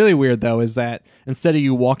 Mm-hmm. What's really weird though is that instead of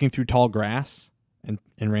you walking through tall grass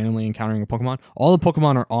and randomly encountering a Pokemon, all the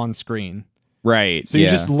Pokemon are on screen. Right. So you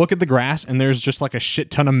just look at the grass, and there's just like a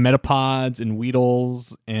shit ton of Metapods and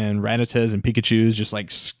Weedles and Rattatas and Pikachus just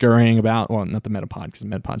like scurrying about. Well, not the Metapod, because the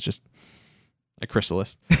Metapod's just a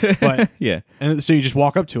Chrysalis. But yeah. and so you just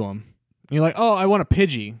walk up to them. And you're like, oh, I want a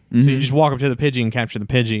Pidgey. So you just walk up to the Pidgey and capture the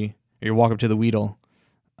Pidgey. Or you walk up to the Weedle.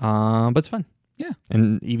 But it's fun. Yeah.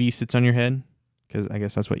 And Eevee sits on your head, because I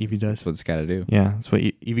guess that's what Eevee does. That's what it's got to do. Yeah, that's what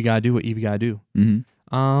Eevee gotta do. What Eevee gotta do.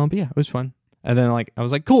 Mm-hmm. But yeah, it was fun. And then like I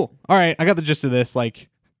was like, cool. All right, I got the gist of this. Like,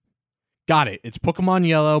 got it. It's Pokemon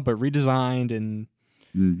Yellow, but redesigned and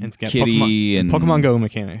it's got Kitty and Pokemon Go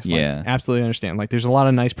mechanics. Like, Yeah. absolutely understand. Like, there's a lot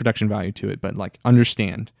of nice production value to it, but like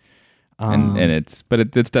understand. and it's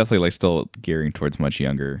definitely like still gearing towards much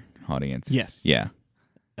younger audience. Yes. Yeah.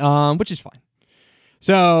 Which is fine.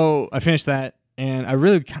 So I finished that, and I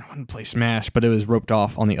really kind of wanted to play Smash, but it was roped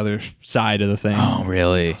off on the other side of the thing. Oh, So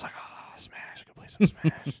really? I was like, oh, Smash, I could play some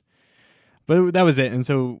Smash. But that was it. And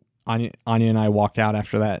so Anya and I walked out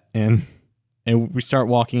after that, and we start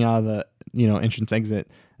walking out of the entrance exit,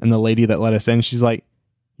 and the lady that let us in, she's like,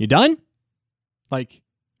 "You done? Like,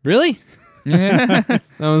 really?" And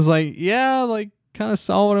I was like, "Yeah, like kind of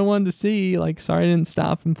saw what I wanted to see. Like, sorry I didn't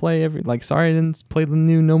stop and play sorry I didn't play the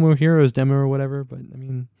new No More Heroes demo or whatever, but I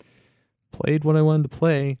mean, played what I wanted to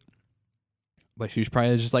play." But she was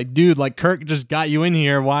probably just like, "Dude, like Kirk just got you in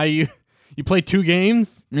here. Why you play 2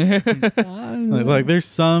 games?" Like there's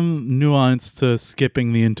some nuance to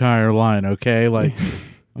skipping the entire line, okay? Like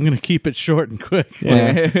I'm gonna keep it short and quick.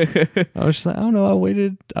 Yeah. I was just like, I don't know. I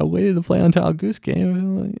waited to play Untitled Goose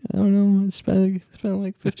Game. Like, I don't know. I spent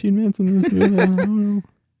like 15 minutes in this booth. I don't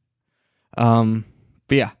know.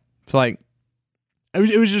 But yeah, so like,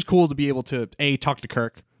 it was just cool to be able to A, talk to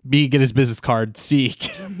Kirk, B, get his business card, C,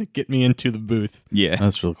 get me into the booth. Yeah.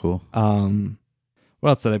 That's real cool. What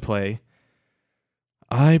else did I play?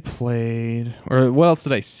 Or what else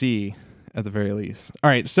did I see at the very least? All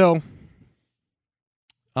right, so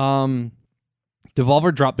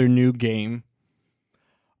Devolver dropped their new game.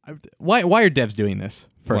 Why are devs doing this?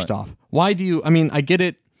 First off, why do you? I mean, I get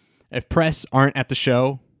it. If press aren't at the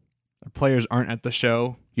show, or players aren't at the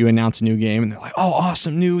show, you announce a new game, and they're like, "Oh,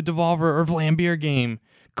 awesome, new Devolver or Vlambeer game,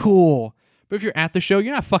 cool." But if you're at the show,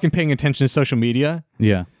 you're not fucking paying attention to social media.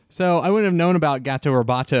 Yeah. So I wouldn't have known about Gato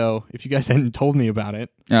Roboto if you guys hadn't told me about it.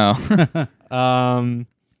 Oh.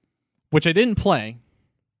 Which I didn't play.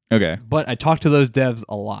 Okay. But I talked to those devs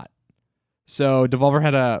a lot. So Devolver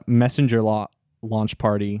had a Messenger launch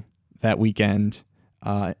party that weekend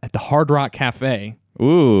at the Hard Rock Cafe.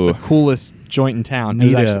 Ooh. The coolest joint in town.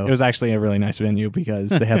 It was actually a really nice venue because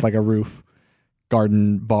they had like a roof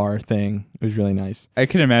garden bar thing. It was really nice. I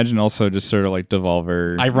can imagine also just sort of like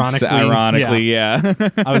Devolver. Ironically, yeah.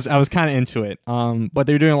 I was kind of into it. But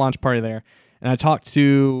they were doing a launch party there. And I talked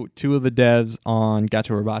to 2 of the devs on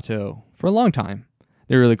Gato Roboto for a long time.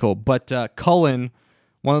 They're really cool. But Cullen,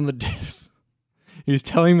 one of the devs, he was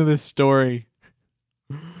telling me this story.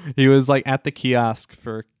 He was like at the kiosk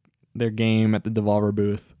for their game at the Devolver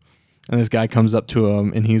booth. And this guy comes up to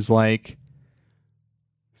him and he's like,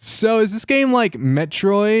 "So is this game like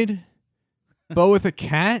Metroid, but with a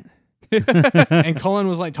cat?" And Cullen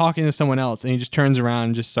was like talking to someone else, and he just turns around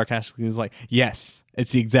and just sarcastically is like, "Yes,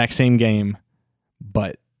 it's the exact same game,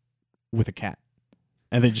 but with a cat."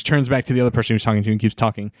 And then just turns back to the other person he was talking to and keeps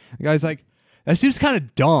talking. The guy's like, "That seems kind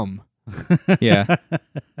of dumb. Yeah.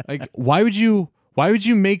 Like, why would you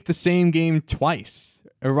make the same game twice?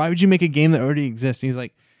 Or why would you make a game that already exists?" And he's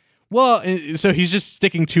like, well, so he's just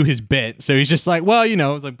sticking to his bit. So he's just like, well,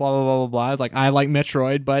 it's like blah, blah, blah, blah, blah. It's like, I like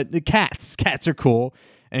Metroid, but the cats are cool.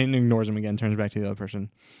 And ignores him again, turns back to the other person. And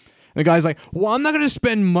the guy's like, well, I'm not going to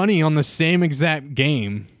spend money on the same exact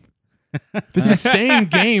game. If it's the same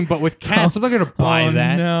game, but with cats, I'm not going to buy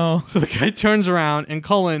that. No. So the guy turns around, and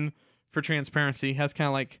Cullen, for transparency, has kind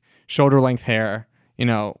of like shoulder-length hair,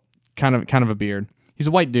 kind of a beard. He's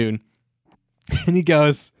a white dude. And he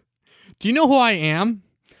goes, "Do you know who I am?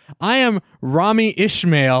 I am Rami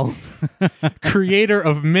Ishmael, creator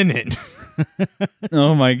of Minute."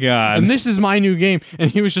 Oh my god. and this is my new game. And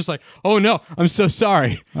he was just like, oh no, I'm so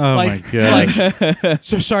sorry. Oh like, my gosh. Like,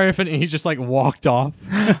 so sorry if he just like walked off.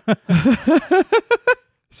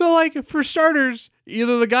 So like for starters,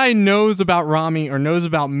 either the guy knows about Rami or knows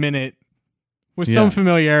about Minute with some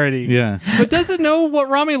familiarity. Yeah. But doesn't know what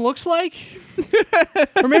Rami looks like.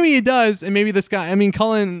 Or maybe he does, and maybe this guy, I mean,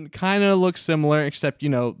 Cullen kind of looks similar, except, you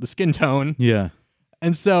know, the skin tone. Yeah.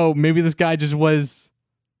 And so maybe this guy just was...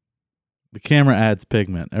 The camera adds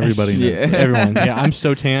pigment. Everybody knows Yeah. that. Everyone. Yeah, I'm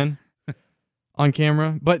so tan on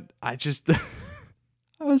camera. But I just...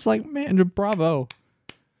 I was like, man, bravo.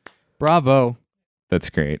 Bravo. That's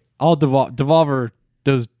great. All Devolver,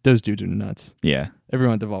 those dudes are nuts. Yeah.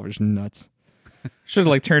 Everyone at Devolver's nuts. Should have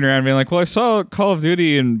like turned around and been like, well, I saw Call of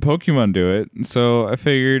Duty and Pokemon do it, so I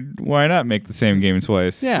figured why not make the same game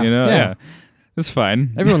twice? Yeah, You know? yeah. Yeah. It's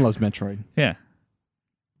fine. Everyone loves Metroid. Yeah.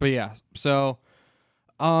 But yeah, so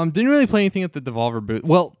didn't really play anything at the Devolver booth.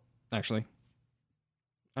 Well, actually,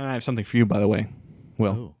 and I have something for you, by the way,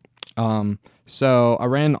 Will. Oh. So I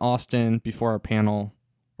ran Austin before our panel,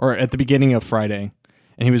 or at the beginning of Friday,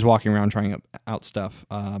 and he was walking around trying out stuff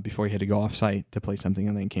before he had to go off site to play something,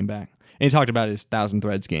 and then he came back. And he talked about his Thousand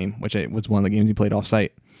Threads game, which was one of the games he played off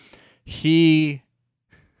site. We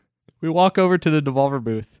walk over to the Devolver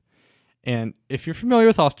booth, and if you're familiar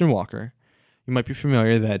with Austin Walker, you might be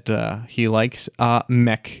familiar that he likes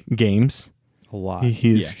mech games. A lot.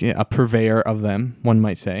 He's a purveyor of them, one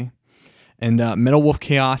might say. And Metal Wolf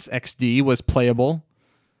Chaos XD was playable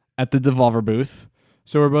at the Devolver booth.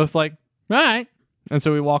 So we're both like, all right. And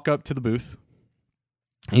so we walk up to the booth.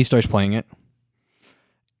 And he starts playing it.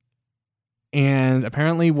 And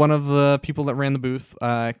apparently one of the people that ran the booth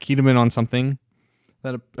keyed him in on something.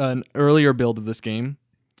 That an earlier build of this game,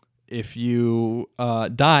 if you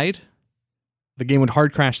died, the game would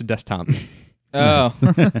hard crash the desktop. Oh.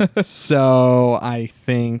 So I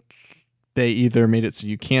think they either made it so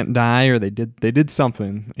you can't die, or they did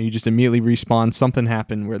something. And you just immediately respawn. Something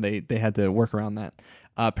happened where they had to work around that.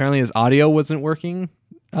 Apparently his audio wasn't working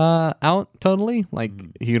out totally. Like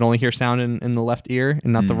he could only hear sound in the left ear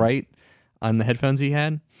and not the right on the headphones he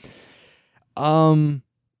had. But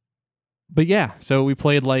yeah, so we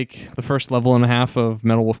played like the first level and a half of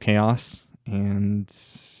Metal Wolf Chaos, and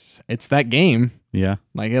it's that game. Yeah.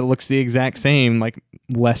 Like it looks the exact same, like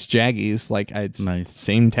less jaggies. Like it's Nice.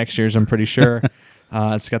 same textures, I'm pretty sure.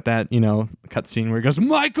 It's got that, you know, cutscene where he goes,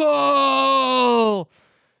 Michael!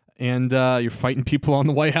 And you're fighting people on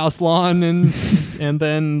the White House lawn and and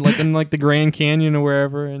then like in like the Grand Canyon or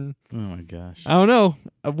wherever. And Oh my gosh. I don't know,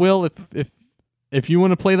 Will, if you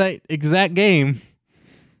want to play that exact game,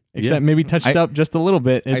 except maybe touched up just a little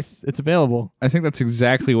bit, it's available. I think that's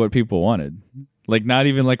exactly what people wanted. Like not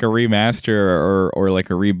even like a remaster or like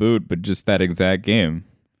a reboot, but just that exact game.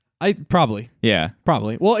 Probably. Yeah.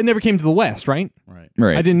 Well, it never came to the West, right? Right.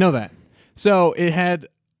 Right. I didn't know that. So it had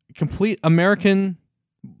complete American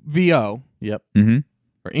VO Yep. Mm-hmm.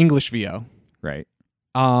 or English VO. Right.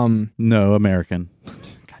 No, American.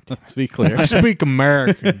 Let's be clear. I speak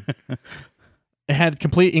American. It had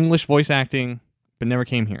complete English voice acting, but never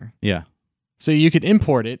came here. Yeah. So you could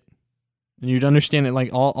import it, and you'd understand it. Like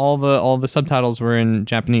all the subtitles were in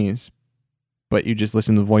Japanese, but you just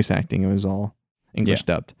listen to the voice acting. It was all English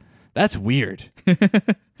dubbed. That's weird.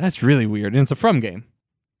 That's really weird. And it's a From game.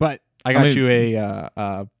 But I got you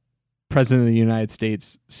a President of the United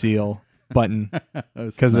States seal button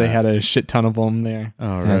because they had a shit ton of them there.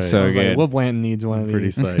 All right. That's so I was like, good. Will Blanton needs one of Pretty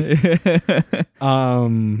these. psyched.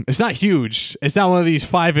 It's not huge. It's not one of these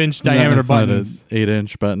 5-inch diameter It's not buttons. an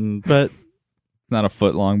 8-inch button, but Not a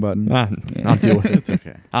foot long button. I'll deal with it. it's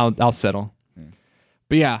okay. I'll settle.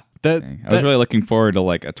 But yeah, I was really looking forward to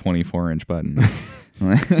like a 24-inch button.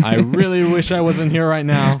 I really wish I wasn't here right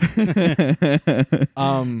now.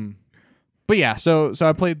 But yeah, so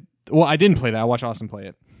I played. Well, I didn't play that. I watched Austin play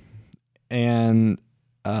it, and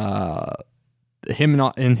him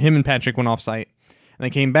and Patrick went off site, and they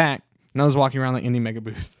came back, and I was walking around the Indie Mega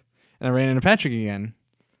booth, and I ran into Patrick again,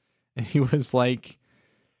 and he was like,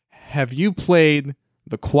 "Have you played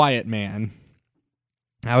The Quiet Man?"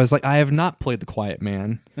 I was like, "I have not played The Quiet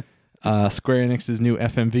Man." Square Enix's new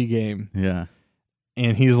FMV game. Yeah.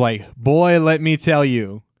 And he's like, boy, let me tell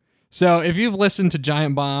you. So if you've listened to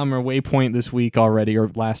Giant Bomb or Waypoint this week already or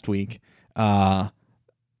last week,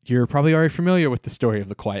 you're probably already familiar with the story of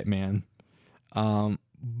The Quiet Man.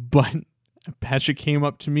 But Patrick came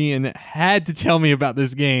up to me and had to tell me about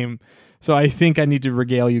this game. So I think I need to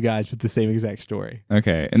regale you guys with the same exact story.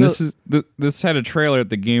 Okay, and this had a trailer at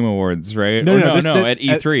the Game Awards, right? No, at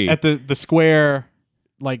E3. At the Square,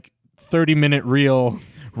 like 30-minute reel.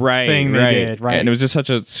 thing they did, right? And it was just such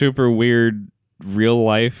a super weird real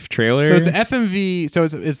life trailer. So it's FMV. So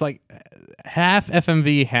it's like half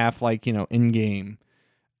FMV, half like in game.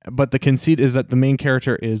 But the conceit is that the main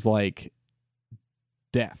character is like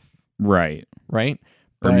deaf, right?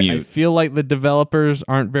 But mute. I feel like the developers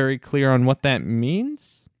aren't very clear on what that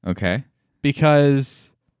means. Okay.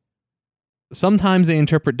 Because sometimes they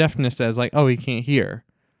interpret deafness as like, oh, he can't hear.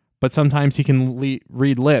 But sometimes he can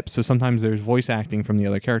read lips, so sometimes there's voice acting from the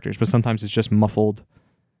other characters, but sometimes it's just muffled,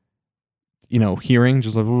 hearing,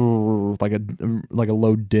 just like a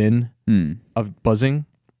low din of buzzing.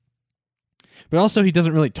 But also he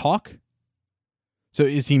doesn't really talk. So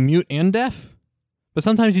is he mute and deaf? But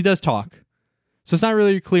sometimes he does talk. So it's not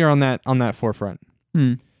really clear on that forefront.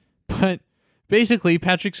 But basically,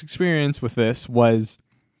 Patrick's experience with this was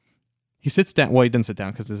he sits down. Well, he doesn't sit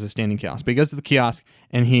down because there's a standing kiosk. But he goes to the kiosk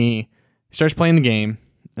and he starts playing the game.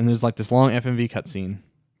 And there's like this long FMV cutscene.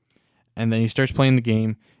 And then he starts playing the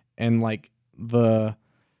game. And like the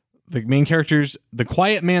main character's, the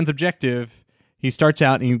quiet man's objective, he starts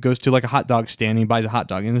out and he goes to like a hot dog stand and he buys a hot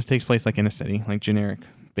dog. And this takes place like in a city, like generic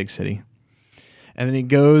big city. And then he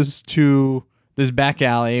goes to this back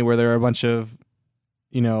alley where there are a bunch of,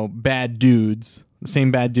 bad dudes, the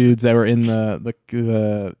same bad dudes that were in the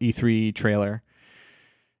E3 trailer.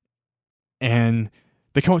 And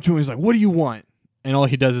they come up to him and he's like, "What do you want?" And all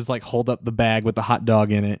he does is like hold up the bag with the hot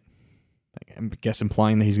dog in it. I guess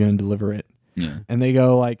implying that he's going to deliver it. Yeah. And they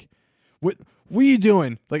go like, What are you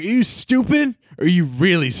doing? Like, are you stupid? Or are you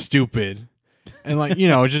really stupid?" And like,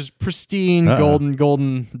 just pristine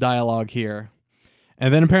golden dialogue here.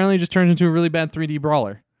 And then apparently it just turns into a really bad 3D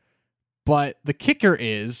brawler. But the kicker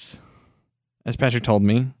is, as Patrick told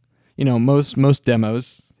me, most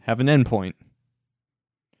demos have an endpoint.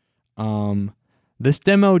 This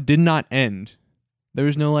demo did not end. There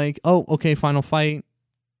was no like, oh, okay, final fight,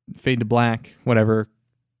 fade to black, whatever.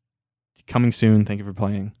 Coming soon, thank you for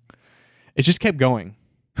playing. It just kept going.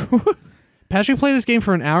 Patrick played this game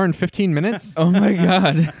for an hour and 15 minutes. Oh my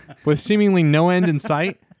God. With seemingly no end in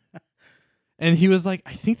sight. And he was like,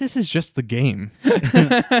 "I think this is just the game.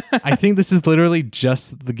 I think this is literally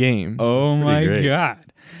just the game." Oh my God.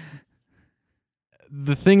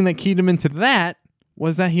 The thing that keyed him into that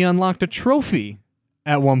was that he unlocked a trophy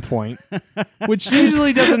at one point, which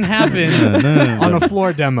usually doesn't happen on a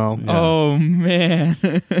floor demo. Yeah. Oh,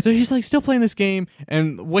 man. So he's like still playing this game.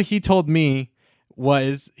 And what he told me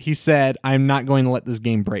was, he said, "I'm not going to let this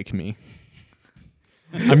game break me.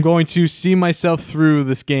 I'm going to see myself through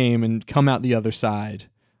this game and come out the other side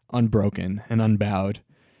unbroken and unbowed."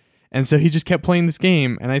 And so he just kept playing this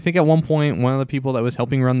game. And I think at one point, one of the people that was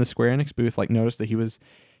helping run the Square Enix booth noticed that he was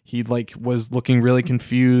looking really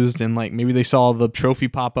confused, and like maybe they saw the trophy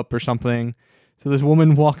pop up or something. So this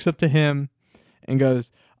woman walks up to him and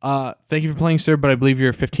goes, "Thank you for playing, sir, but I believe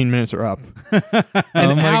your 15 minutes are up."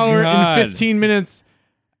 An hour and 15 minutes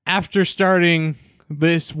after starting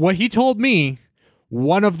this, what he told me,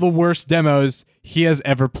 one of the worst demos he has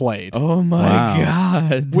ever played. Oh my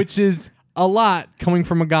God. Which is a lot coming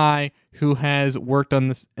from a guy who has worked on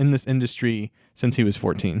this in this industry since he was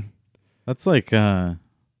 14. That's like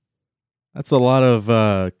that's a lot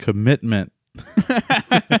of commitment.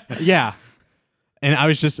 Yeah.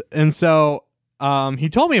 And so he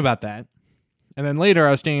told me about that. And then later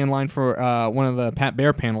I was staying in line for one of the Pat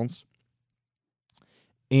Bear panels.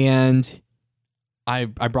 And I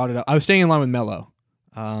brought it up. I was staying in line with Mello,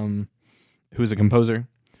 who's a composer,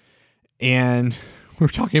 and we were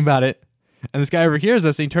talking about it. And this guy overhears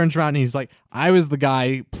us, and he turns around and he's like, "I was the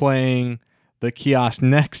guy playing the kiosk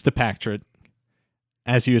next to Patrick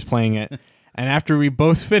as he was playing it." And after we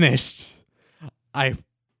both finished, I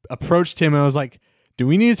approached him and I was like, "Do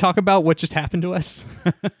we need to talk about what just happened to us?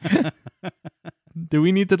 Do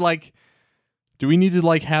we need to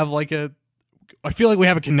have like a, I feel like we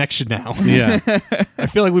have a connection now." Yeah. I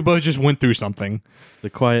feel like we both just went through something. The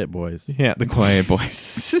Quiet Boys. Yeah, the Quiet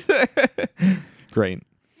Boys. Great.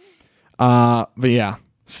 But yeah.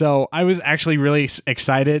 So I was actually really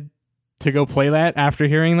excited to go play that after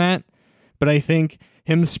hearing that. But I think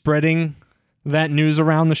him spreading that news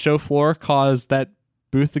around the show floor caused that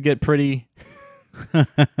booth to get pretty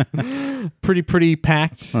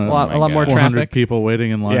packed. A lot more 400 traffic. people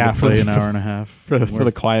waiting in line to play an hour and a half for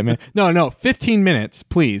the Quiet Man. No, 15 minutes,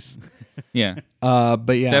 please. Yeah. But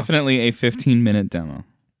yeah, it's definitely a 15-minute demo.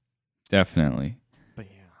 Definitely. But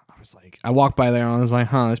yeah, I walked by there and I was like,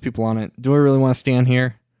 "Huh, there's people on it. Do I really want to stand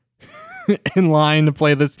here in line to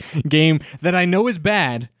play this game that I know is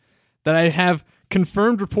bad, that I have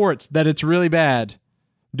confirmed reports that it's really bad?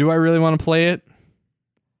 Do I really want to play it?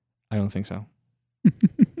 I don't think so."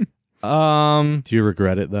 Do you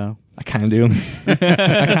regret it though? I kind of do. I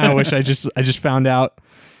kind of wish I just found out.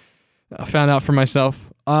 I found out for myself.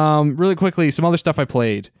 Really quickly, some other stuff I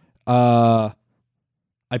played. I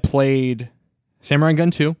played Samurai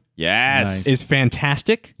Gun 2. Yes. Nice. Is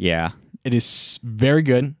fantastic. Yeah. It is very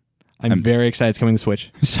good. I'm very excited it's coming to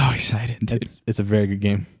Switch. I'm so excited, dude. It's a very good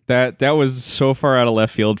game. That was so far out of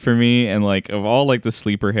left field for me, and like of all like the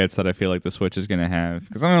sleeper hits that I feel like the Switch is gonna have,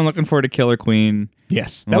 because I'm looking forward to Killer Queen.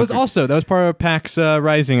 Yes, that was part of PAX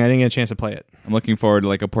Rising. I didn't get a chance to play it. I'm looking forward to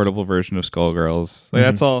like a portable version of Skullgirls. Like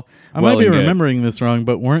that's all. I might be remembering this wrong,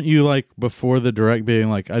 but weren't you like before the direct being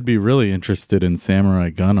like, I'd be really interested in Samurai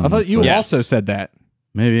Gun on I thought the you Switch? also said that.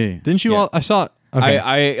 Maybe. Didn't you Yeah. all? I saw it. Okay.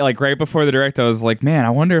 I like right before the direct, I was like, man, I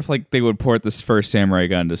wonder if like they would port this first Samurai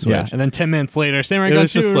Gun to Switch. Yeah, and then 10 minutes later, Samurai It Gun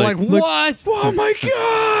was 2, just we're like, like, look- what? Oh my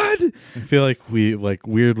god! I feel like we like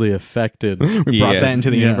weirdly affected. We brought Yeah. that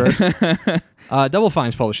into the Yeah. universe. Double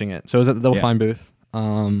Fine's publishing it, so it was at the Double Yeah. Fine booth.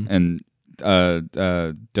 And Dose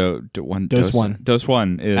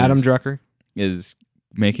One is Adam Drucker. is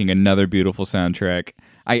making another beautiful soundtrack.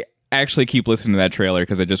 I actually keep listening to that trailer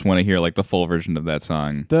because I just want to hear like the full version of that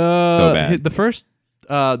song. So bad. The first,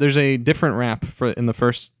 there's a different rap in the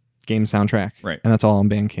first game soundtrack, Right. And that's all on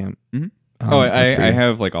Bandcamp. Mhm. That's I pretty-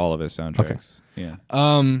 have like all of his soundtracks. Yeah.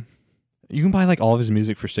 You can buy like all of his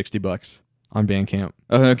music for $60 on Bandcamp.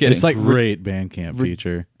 Oh, no kidding. It's like Great Bandcamp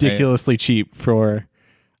feature. ridiculously cheap for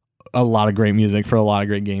a lot of great music for a lot of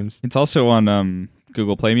great games. It's also on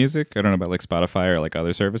Google Play Music. I don't know about like Spotify or like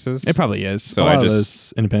other services. It probably is. So a lot I of just-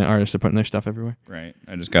 those independent artists are putting their stuff everywhere. Right.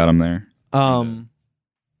 I just got them there. Adam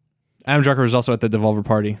Drucker was also at the Devolver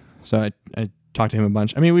party, so I talked to him a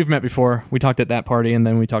bunch. I mean, we've met before. We talked at that party, and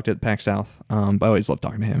then we talked at PAX South. But I always love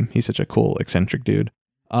talking to him. He's such a cool, eccentric dude.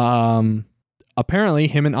 Apparently,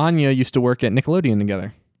 him and Anya used to work at Nickelodeon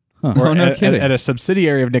together. Huh. Or Oh, no at, kidding. at a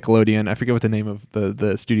subsidiary of Nickelodeon. I forget what the name of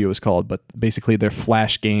the studio was called, but basically their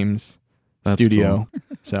Flash Games That's studio.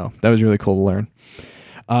 So that was really cool to learn.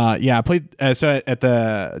 Yeah, I played so at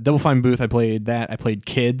the Double Fine booth. I played that. I played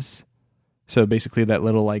Kids. So basically that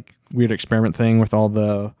little like weird experiment thing with all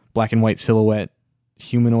the black and white silhouette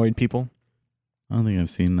humanoid people. I don't think I've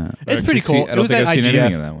seen that. It's pretty cool. I don't think I've seen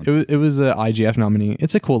anything of that one. It was a IGF nominee.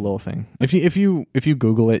 It's a cool little thing. If you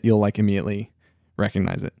Google it, you'll like immediately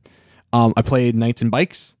recognize it. I played Knights and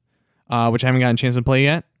Bikes, which I haven't gotten a chance to play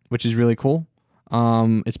yet, which is really cool.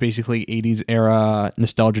 It's basically 80s era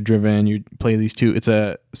nostalgia driven. You play these two. It's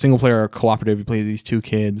a single player cooperative. You play these two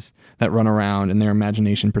kids that run around, and their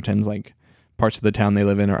imagination pretends like parts of the town they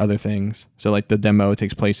live in are other things. So like the demo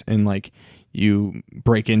takes place in like you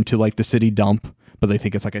break into like the city dump, but they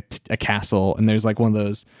think it's like a castle, and there's like one of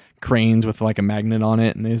those cranes with like a magnet on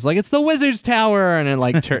it, and it's like it's the wizard's tower, and it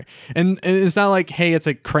like and it's not like, hey, it's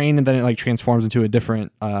a crane and then it like transforms into a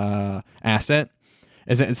different asset.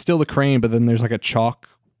 It's still the crane, but then there's like a chalk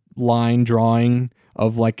line drawing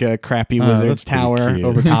of like a crappy wizard's that's pretty tower cute.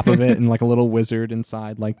 over top of it, and like a little wizard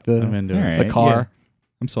inside like I'm the into All it. right. the car. Yeah.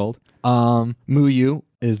 I'm sold. Muyu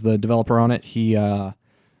is the developer on it. He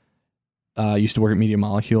used to work at Media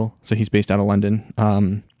Molecule, so he's based out of London.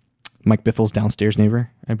 Mike Bithel's downstairs neighbor,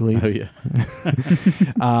 I believe. Oh yeah.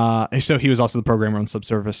 So he was also the programmer on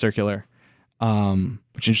Subsurface Circular.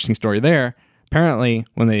 Which interesting story there. Apparently,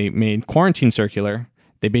 when they made Quarantine Circular,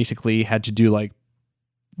 they basically had to do like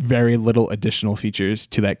very little additional features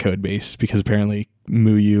to that code base because apparently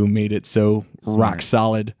Muyu made it so rock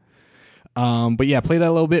solid. But yeah, play that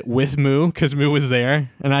a little bit with Moo because Moo was there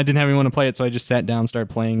and I didn't have anyone to play it, so I just sat down, started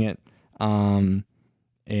playing it. And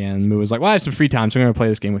Moo was like, well, I have some free time, so I'm going to play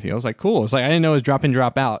this game with you. I was like, cool. It's like, I didn't know it was drop in,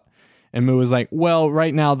 drop out. And Moo was like, well,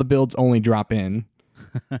 right now the builds only drop in.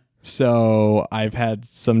 So I've had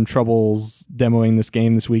some troubles demoing this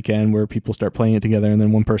game this weekend where people start playing it together and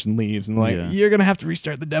then one person leaves and like, Yeah. you're going to have to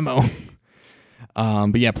restart the demo.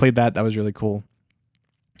 But yeah, played that. That was really cool.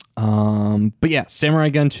 But yeah, Samurai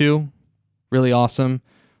Gun 2, really awesome.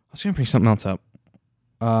 I was going to bring something else up.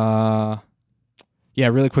 Yeah,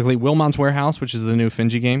 really quickly, Wilmot's Warehouse, which is the new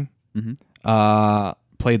Finji game. Mhm.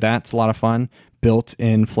 Played that. It's a lot of fun. Built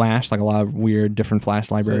in Flash, like a lot of weird different Flash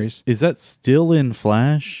libraries. So, is that still in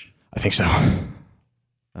Flash? I think so.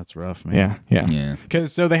 That's rough, man. Yeah. Yeah.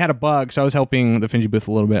 Because so they had a bug. So I was helping the Finji booth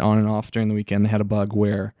a little bit on and off during the weekend. They had a bug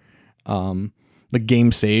where the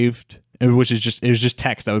game saved, which is it was just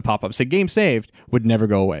text that would pop up. Say game saved, would never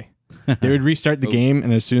go away. They would restart the game,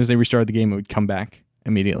 and as soon as they restarted the game, it would come back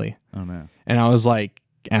immediately. Oh no. And I was like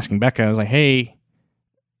asking Becca, I was like, hey,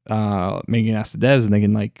 maybe you can ask the devs and they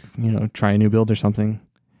can like, try a new build or something.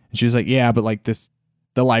 And she was like, yeah, but like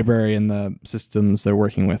the library and the systems they're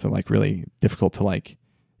working with are like really difficult to like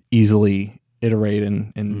easily iterate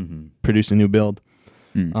and produce a new build.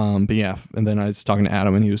 But yeah, and then I was talking to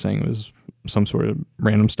Adam, and he was saying it was some sort of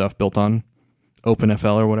random stuff built on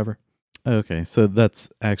OpenFL or whatever. Okay, so that's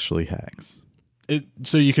actually hacks.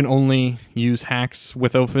 So you can only use hacks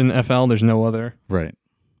with OpenFL. There's no other. Right.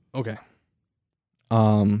 Okay.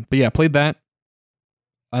 But yeah, I played that,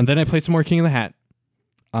 and then I played some more King of the Hat.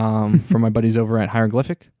 For my buddies over at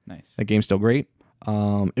Hieroglyphic. Nice. That game's still great.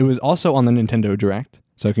 It was also on the Nintendo Direct,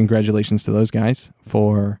 so congratulations to those guys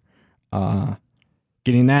for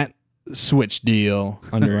getting that Switch deal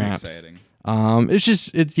under wraps. Exciting.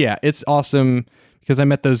 It's awesome because I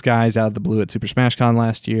met those guys out of the blue at Super Smash Con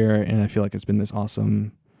last year, and I feel like it's been this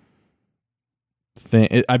awesome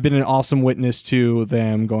thing. I've been an awesome witness to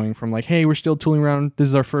them going from like, hey, we're still tooling around. This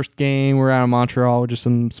is our first game. We're out of Montreal with just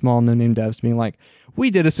some small no-name devs, being like, we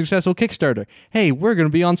did a successful Kickstarter. Hey, we're going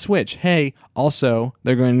to be on Switch. Hey, also,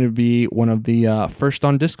 they're going to be one of the first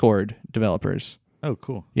on Discord developers. Oh,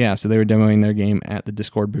 cool. Yeah, so they were demoing their game at the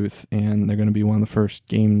Discord booth, and they're going to be one of the first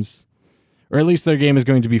games, or at least their game is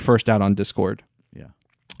going to be first out on Discord. Yeah.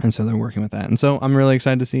 And so they're working with that. And so I'm really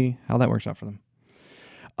excited to see how that works out for them.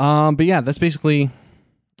 But yeah, that's basically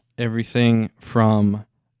everything from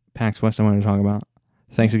PAX West I wanted to talk about.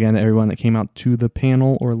 Thanks again to everyone that came out to the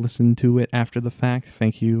panel or listened to it after the fact.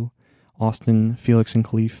 Thank you, Austin, Felix, and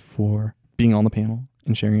Khalif for being on the panel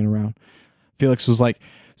and sharing it around. Felix was like,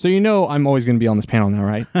 so I'm always going to be on this panel now,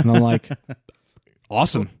 right? And I'm like,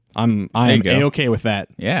 awesome. I'm A-okay with that.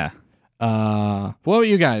 Yeah. What about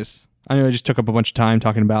you guys? I know I just took up a bunch of time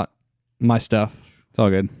talking about my stuff. It's all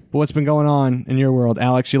good. But what's been going on in your world?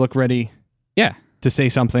 Alex, you look ready Yeah. to say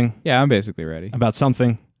something Yeah, I'm basically ready. about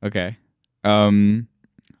something. Okay. I'm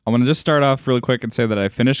going to just start off really quick and say that I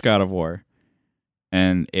finished God of War,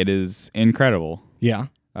 and it is incredible. Yeah.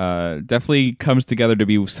 Definitely comes together to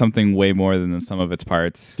be something way more than the sum of its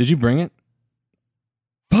parts. Did you bring it?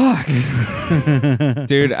 Fuck.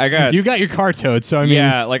 Dude, You got your car towed, so I mean...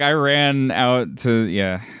 Yeah, like I ran out to...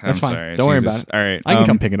 Yeah, That's I'm fine. sorry. Don't worry Jesus. about it. All right. I can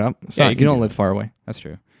come pick it up. yeah, You don't live far away. That's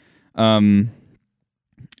true.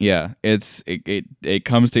 Yeah, it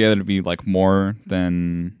comes together to be like more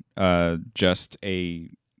than just a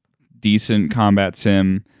decent combat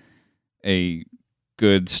sim, a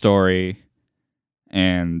good story,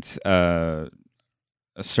 and a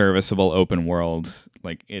serviceable open world.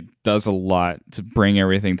 Like, it does a lot to bring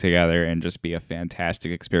everything together and just be a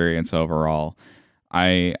fantastic experience overall.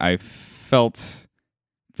 I felt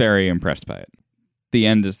very impressed by it. The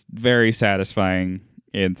end is very satisfying.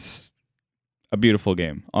 It's a beautiful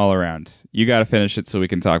game all around. You got to finish it so we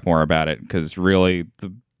can talk more about it, because really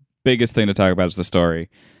the biggest thing to talk about is the story.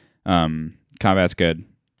 Combat's good,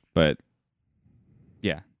 but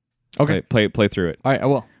yeah. Okay. Play through it. All right, I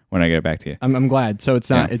will. When I get it back to you. I'm glad. So it's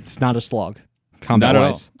not a slog. Combat Not at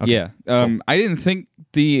all. wise. Okay. Yeah. Cool. I didn't think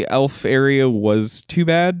the elf area was too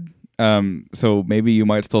bad. So maybe you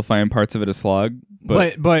might still find parts of it a slog.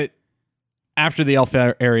 But after the elf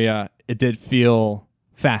area, it did feel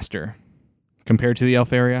faster compared to the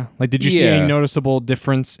elf area. Like, did you see any noticeable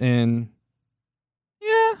difference in?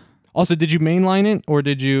 Yeah. Also, did you mainline it, or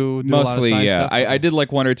did you do Mostly, a lot of side yeah. stuff? I did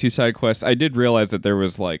like one or two side quests. I did realize that there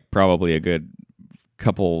was like probably a good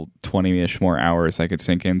couple 20-ish more hours I could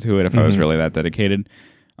sink into it if I was really that dedicated.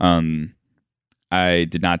 I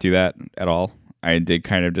did not do that at all. I did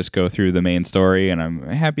kind of just go through the main story, and I'm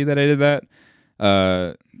happy that I did that.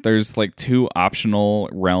 There's like 2 optional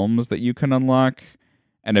realms that you can unlock,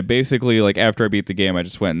 and it basically, like, after I beat the game, I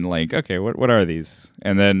just went and like, okay, what are these?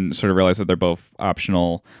 And then sort of realized that they're both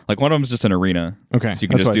optional. Like, one of them is just an arena. Okay. So you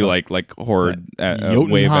can just do like horde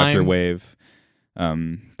wave after wave.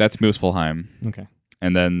 That's Muspelheim. Okay.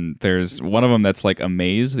 And then there's one of them that's like a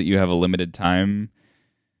maze that you have a limited time.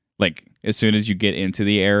 Like, as soon as you get into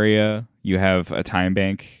the area, you have a time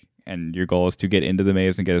bank, and your goal is to get into the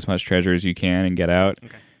maze and get as much treasure as you can and get out.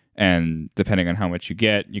 Okay. And depending on how much you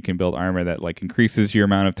get, you can build armor that like increases your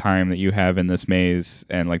amount of time that you have in this maze.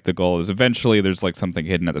 And like the goal is eventually there's like something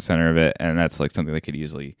hidden at the center of it, and that's like something that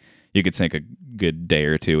you could sink a good day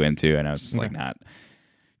or 2 into. And I was just like, not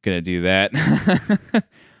gonna do that.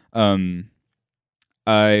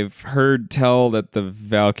 I've heard tell that the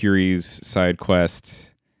Valkyries side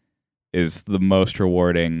quest is the most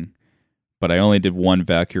rewarding, but I only did 1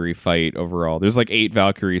 Valkyrie fight overall. There's like 8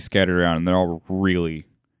 Valkyries scattered around, and they're all really,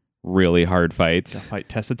 really hard fights. Fight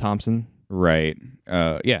Tessa Thompson. Right.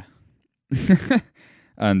 Yeah.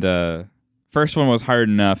 And first one was hard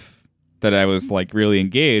enough that I was like really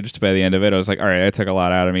engaged by the end of it. I was like, all right, that took a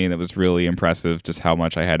lot out of me, and it was really impressive just how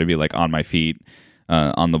much I had to be like on my feet.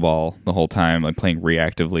 On the ball the whole time, like playing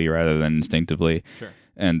reactively rather than instinctively. Sure.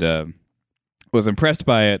 And was impressed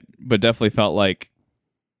by it, but definitely felt like,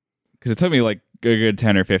 because it took me like a good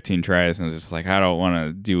 10 or 15 tries, and I was just like, I don't want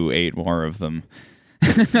to do 8 more of them.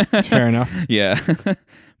 Fair enough. Yeah.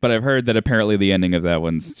 But I've heard that apparently the ending of that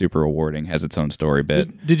one's super rewarding, has its own story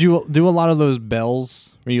bit. Did you do a lot of those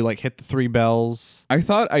bells where you like hit the 3 bells? I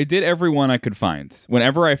thought I did every one I could find.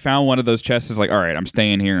 Whenever I found one of those chests, it's like, all right, I'm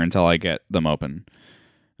staying here until I get them open.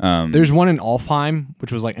 There's one in Alfheim,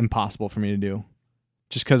 which was like impossible for me to do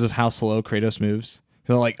just because of how slow Kratos moves.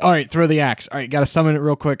 So like, all right, throw the axe. All right, got to summon it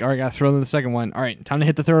real quick. All right, got to throw in the second one. All right, time to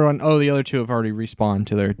hit the third one. Oh, the other 2 have already respawned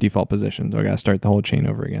to their default position. So I got to start the whole chain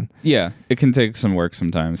over again. Yeah, it can take some work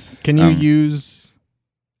sometimes. Can you use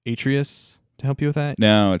Atreus to help you with that?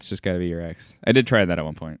 No, it's just got to be your ex. I did try that at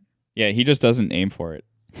one point. Yeah, he just doesn't aim for it.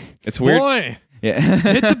 It's weird. Boy, Yeah.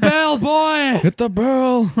 hit the bell, boy. Hit the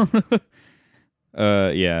bell.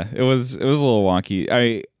 Yeah, it was a little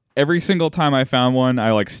wonky. Every single time I found one,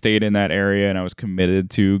 I like stayed in that area and I was committed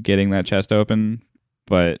to getting that chest open,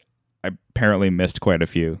 but I apparently missed quite a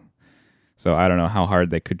few. So I don't know how hard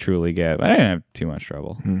they could truly get, but I didn't have too much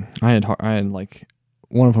trouble. I had like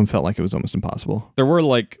one of them felt like it was almost impossible. There were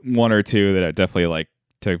like 1 or 2 that definitely like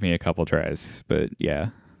took me a couple tries, but yeah.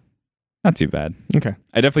 Not too bad. Okay.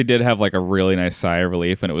 I definitely did have like a really nice sigh of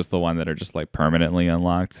relief, and it was the one that are just like permanently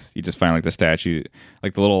unlocked. You just find like the statue,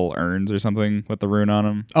 like the little urns or something with the rune on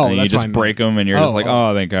them. Oh, and that's you just break them, and you're just like,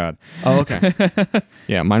 oh, thank God. Oh, okay.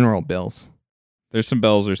 Yeah, mine were all bells. There's some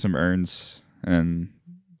bells or some urns, and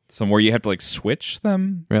some where you have to like switch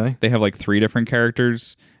them. Really? They have like 3 different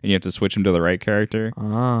characters, and you have to switch them to the right character.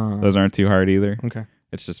 Ah. Those aren't too hard either. Okay.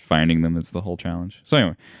 It's just finding them is the whole challenge. So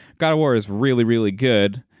anyway, God of War is really, really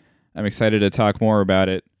good. I'm excited to talk more about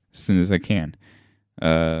it as soon as I can.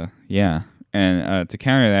 Yeah. And to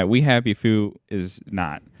counter that, We Happy Few is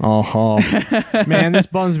not. Oh, man, this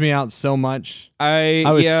bums me out so much. I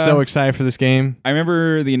was so excited for this game. I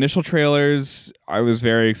remember the initial trailers I was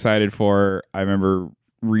very excited for. I remember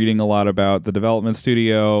reading a lot about the development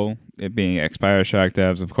studio, it being ex-BioShock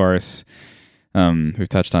devs, of course. We've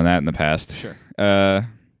touched on that in the past. Sure.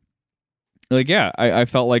 I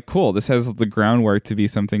felt like, cool, this has the groundwork to be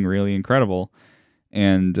something really incredible.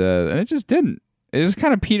 And it just didn't. It just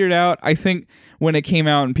kind of petered out. I think when it came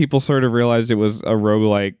out and people sort of realized it was a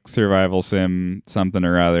roguelike survival sim something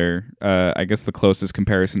or other, I guess the closest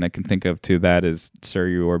comparison I can think of to that is Sir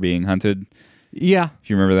You Are Being Hunted. Yeah. If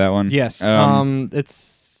you remember that one. Yes.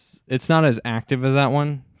 It's not as active as that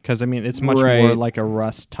one because, I mean, it's much more like a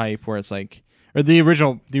Rust type where it's like, or the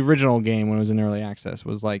original game when it was in early access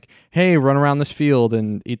was like, hey, run around this field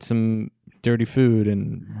and eat some dirty food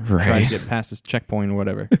and try to get past this checkpoint or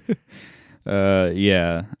whatever.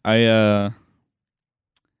 Yeah. I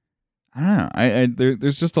don't know.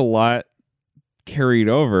 There's just a lot carried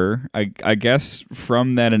over. I guess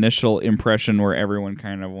from that initial impression where everyone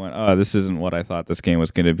kind of went, oh, this isn't what I thought this game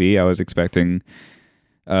was going to be. I was expecting,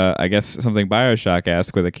 I guess, something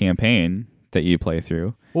BioShock-esque with a campaign that you play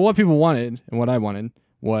through. Well, what people wanted and what I wanted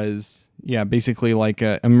was, basically like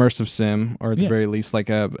a immersive sim, or at the very least like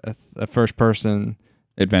a first-person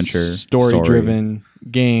adventure, story-driven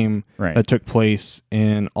game right, that took place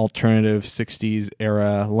in alternative 60s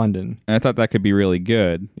era London. And I thought that could be really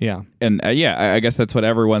good. Yeah. And I guess that's what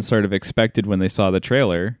everyone sort of expected when they saw the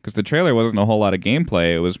trailer, because the trailer wasn't a whole lot of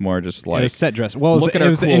gameplay. It was more just like, it was set dress. Well, look at our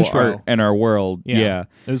cool the intro art and our world. Yeah.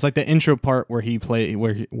 It was like the intro part where he played,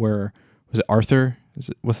 where was it Arthur?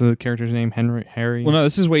 What's the character's name? Harry? Well, no,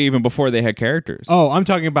 this is way even before they had characters. Oh, I'm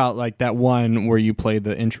talking about like that one where you play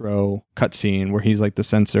the intro cutscene where he's like the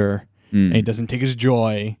censor and he doesn't take his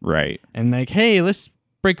joy. Right. And like, hey, let's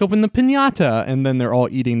break open the piñata. And then they're all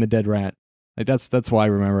eating the dead rat. Like that's why I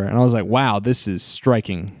remember it. And I was like, wow, this is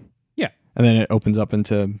striking. Yeah. And then it opens up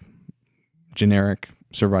into generic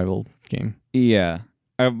survival game. Yeah.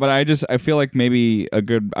 But I feel like maybe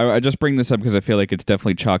I just bring this up because I feel like it's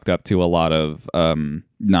definitely chalked up to a lot of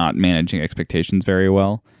not managing expectations very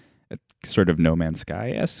well. A sort of No Man's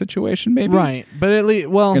Sky-esque situation, maybe. Right. But at least,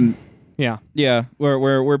 yeah. Yeah,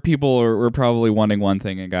 where people were probably wanting one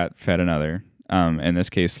thing and got fed another. In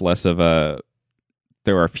this case, less of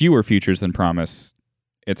there are fewer features than promise.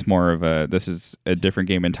 It's more of this is a different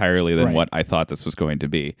game entirely than what I thought this was going to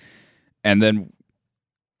be. And then,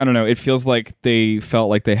 I don't know, it feels like they felt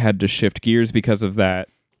like they had to shift gears because of that,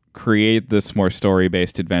 create this more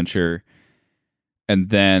story-based adventure, and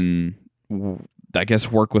then I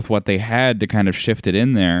guess work with what they had to kind of shift it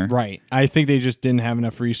in there. Right. I think they just didn't have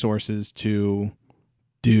enough resources to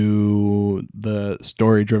do the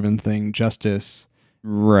story-driven thing justice.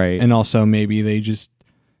 Right. And also maybe they just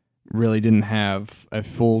really didn't have a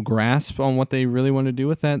full grasp on what they really want to do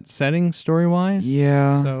with that setting story-wise.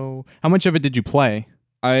 Yeah. So how much of it did you play?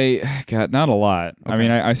 I got not a lot. Okay. I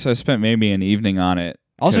mean, I spent maybe an evening on it.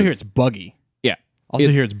 Also hear it's buggy. Yeah. Also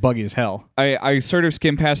hear it's buggy as hell. I sort of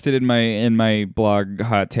skimmed past it in my blog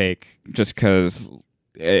hot take just because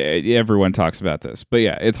everyone talks about this. But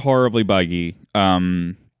yeah, it's horribly buggy.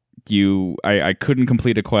 I couldn't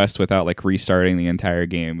complete a quest without like restarting the entire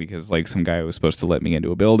game because like some guy was supposed to let me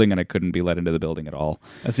into a building and I couldn't be let into the building at all.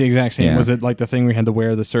 That's the exact same. Yeah. Was it like the thing where you had to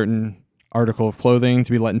wear the certain article of clothing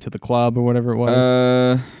to be let into the club or whatever it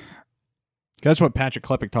was? That's what Patrick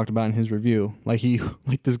Klepek talked about in his review. Like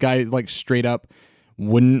this guy like straight up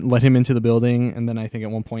wouldn't let him into the building, and then I think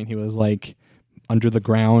at one point he was like under the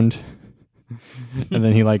ground, and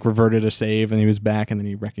then he like reverted a save and he was back, and then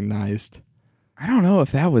he recognized. I don't know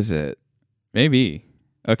if that was it. Maybe.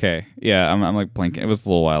 Okay. Yeah, I'm like blanking. It was a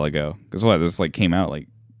little while ago. Because this like came out like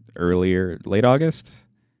late August?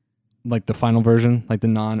 Like the final version, like the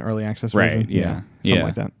non-early access version? Right, yeah. Something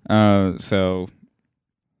like that. So,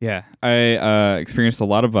 yeah. I experienced a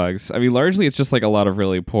lot of bugs. I mean, largely it's just like a lot of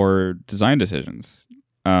really poor design decisions.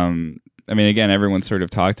 I mean, again, everyone sort of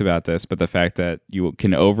talked about this, but the fact that you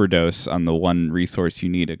can overdose on the one resource you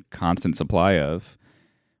need a constant supply of,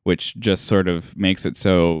 which just sort of makes it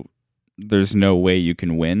so there's no way you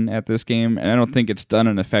can win at this game. And I don't think it's done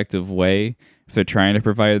an effective way if they're trying to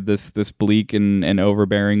provide this bleak and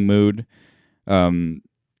overbearing mood.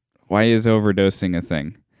 Why is overdosing a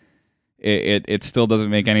thing? It still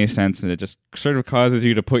doesn't make any sense, and it just sort of causes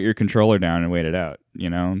you to put your controller down and wait it out.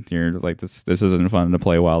 You know, you're like, this isn't fun to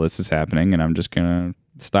play while this is happening, and I'm just gonna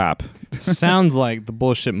stop. Sounds like the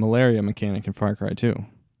bullshit malaria mechanic in Far Cry 2.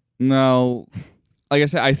 No, like I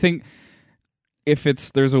said, I think if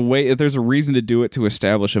there's a reason to do it to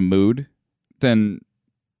establish a mood, then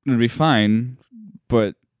it'd be fine.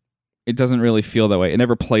 But it doesn't really feel that way. It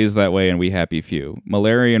never plays that way in We Happy Few.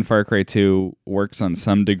 Malaria in Far Cry 2 works on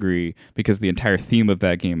some degree because the entire theme of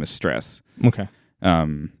that game is stress. Okay.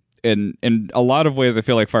 In a lot of ways, I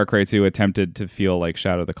feel like Far Cry 2 attempted to feel like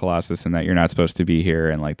Shadow of the Colossus and that you're not supposed to be here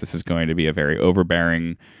and like this is going to be a very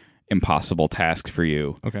overbearing, impossible task for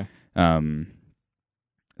you. Okay.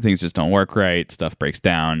 Things just don't work right. Stuff breaks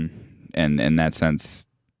down. And in that sense,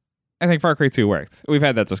 I think Far Cry 2 worked. We've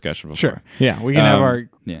had that discussion before. Sure. Yeah, we can have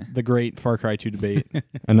the great Far Cry 2 debate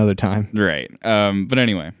another time. Right. But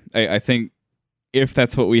anyway, I think if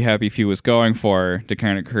that's what We Happy Few was going for, to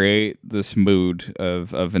kind of create this mood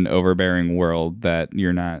of an overbearing world that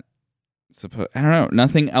you're not supposed... I don't know.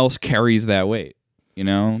 Nothing else carries that weight. You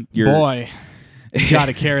know? Boy, you got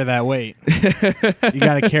to carry that weight. You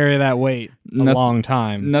got to carry that weight a long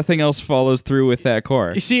time. Nothing else follows through with that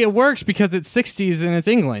core. You see, it works because it's 60s and it's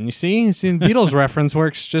England. You see the Beatles reference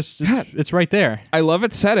works it's right there. I love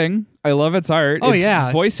its setting. I love its art. Oh,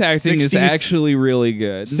 yeah. Voice acting is actually really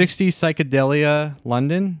good. 60s psychedelia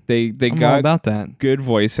London. They I'm got all about that. Good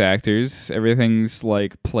voice actors. Everything's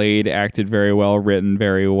like acted very well, written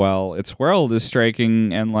very well. Its world is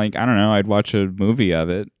striking, and like, I don't know, I'd watch a movie of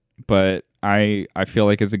it, but I feel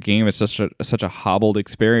like as a game, it's just such a hobbled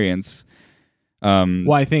experience.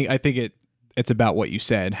 Well, I think it's about what you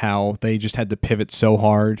said, how they just had to pivot so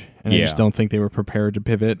hard, and I just don't think they were prepared to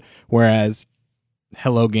pivot. Whereas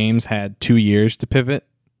Hello Games had 2 years to pivot.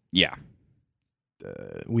 Yeah.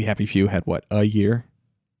 We Happy Few had what, a year?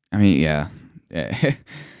 I mean, yeah.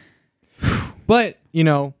 But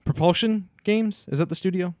Propulsion Games, is that the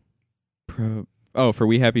studio? For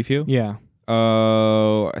We Happy Few? Yeah.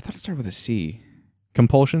 I thought it started with a C.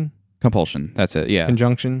 Compulsion. That's it. Yeah.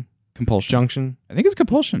 Conjunction. Compulsion. Junction. I think it's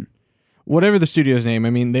Compulsion. Whatever the studio's name. I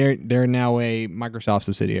mean, they're now a Microsoft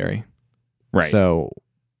subsidiary. Right. So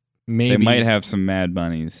maybe they might have some Mad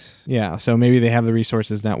Bunnies. Yeah. So maybe they have the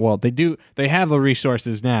resources now. Well, they do. They have the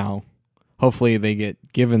resources now. Hopefully, they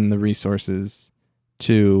get given the resources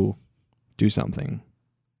to do something.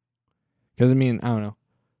 Because I mean, I don't know.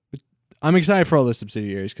 I'm excited for all those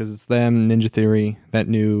subsidiaries because it's them, Ninja Theory, that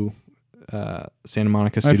new Santa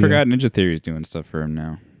Monica studio. I forgot Ninja Theory's doing stuff for him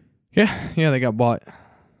now. Yeah, they got bought,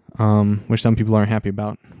 which some people aren't happy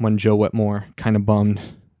about. When Joe Wetmore kind of bummed.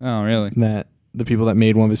 Oh, really? That the people that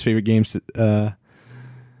made one of his favorite games, what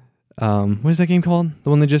is that game called?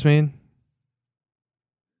 The one they just made?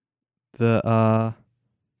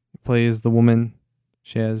 Plays the woman.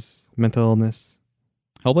 She has mental illness.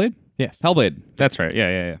 Hellblade? Yes. Hellblade. That's right.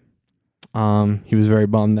 Yeah. He was very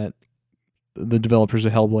bummed that the developers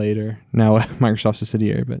of Hellblade are now a Microsoft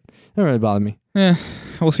subsidiary, but that don't really bother me. Yeah,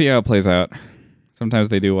 we'll see how it plays out. Sometimes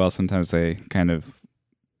they do well, sometimes they kind of,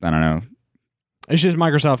 I don't know. It's just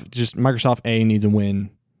Microsoft A needs a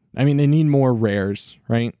win I mean, they need more rares,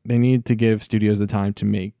 right? They need to give studios the time to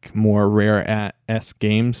make more rare-esque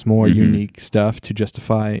games, more unique stuff to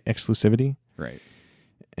justify exclusivity. Right.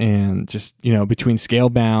 And just, between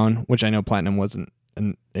Scalebound, which I know Platinum wasn't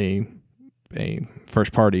a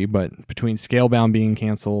first party, but between Scalebound being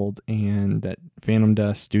canceled and that Phantom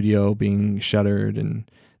Dust studio being shuttered and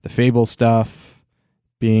the Fable stuff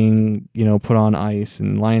being, put on ice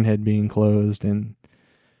and Lionhead being closed, and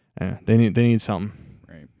they need something.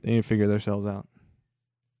 Right. They need to figure themselves out.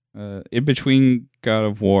 In between God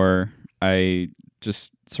of War, I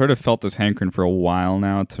just sort of felt this hankering for a while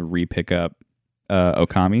now to re-pick up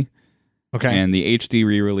Okami. Okay. And the HD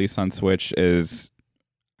re-release on Switch is,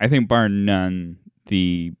 I think, bar none,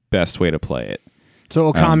 the best way to play it.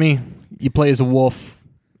 So Okami, you play as a wolf.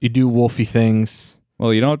 You do wolfy things.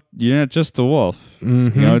 Well, you're not just a wolf.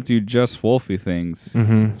 Mm-hmm. You don't do just wolfy things.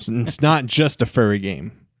 Mm-hmm. It's not just a furry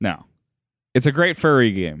game. No. It's a great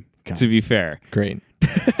furry game, to be fair. Great.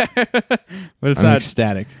 But it's I'm not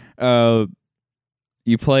ecstatic.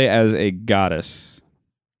 You play as a goddess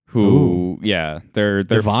who, their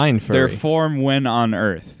Divine furry. Their form when on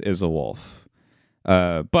Earth is a wolf.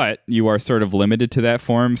 But you are sort of limited to that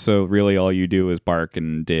form, so really all you do is bark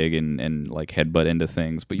and dig and like headbutt into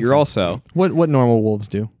things. But you're also what normal wolves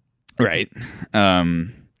do. Right. But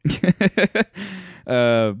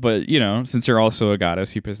since you're also a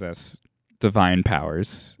goddess, you possess divine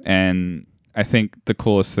powers, and I think the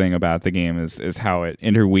coolest thing about the game is how it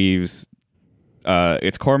interweaves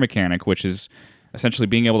its core mechanic, which is essentially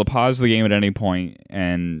being able to pause the game at any point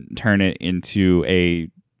and turn it into a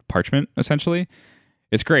parchment, essentially.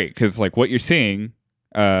 It's great because like what you're seeing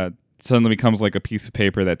suddenly becomes like a piece of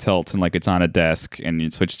paper that tilts and like it's on a desk, and you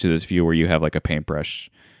switch to this view where you have like a paintbrush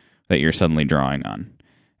that you're suddenly drawing on.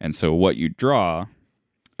 And so what you draw,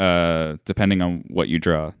 depending on what you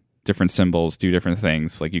draw, different symbols do different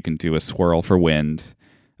things. Like you can do a swirl for wind,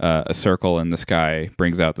 a circle in the sky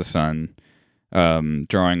brings out the sun.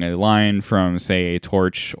 Drawing a line from, say, a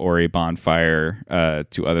torch or a bonfire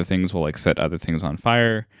to other things will like set other things on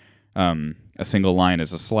fire. A single line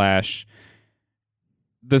is a slash.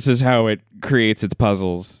 This is how it creates its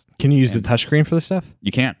puzzles. Can you use the touchscreen for this stuff?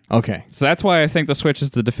 You can. Okay. So that's why I think the Switch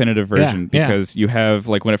is the definitive version, because you have,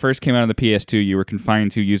 like, when it first came out on the PS2, you were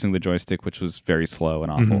confined to using the joystick, which was very slow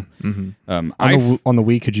and awful. On the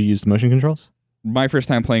Wii, could you use the motion controls? My first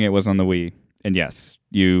time playing it was on the Wii, and yes,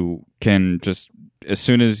 you can just, as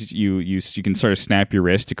soon as you can sort of snap your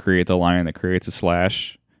wrist to create the line that creates a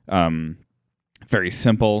slash. Very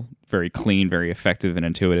simple, very clean, very effective and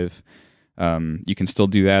intuitive. You can still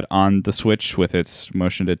do that on the Switch with its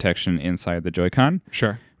motion detection inside the Joy-Con.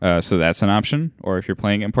 Sure. So that's an option. Or if you're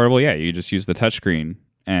playing it in portable, you just use the touchscreen.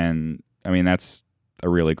 And, I mean, that's a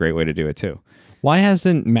really great way to do it, too. Why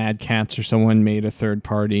hasn't Mad Catz or someone made a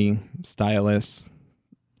third-party stylus,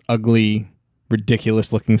 ugly,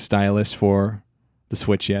 ridiculous-looking stylus for the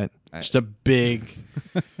Switch yet? Just a big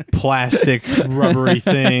plastic rubbery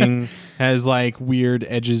thing, has like weird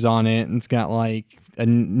edges on it, and it's got like a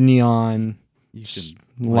neon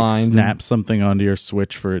line. Snap something onto your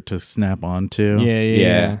Switch for it to snap onto.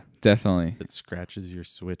 Yeah, definitely. It scratches your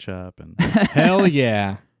Switch up and hell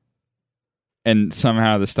yeah. And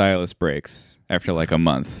somehow the stylus breaks after like a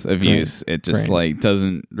month of use. It just like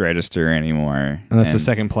doesn't register anymore. And that's the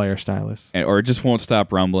second player stylus. Or it just won't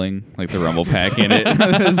stop rumbling, like the rumble pack in it.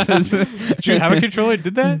 Did you have a controller that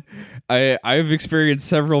did that? I've experienced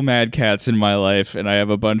several Mad Catz in my life, and I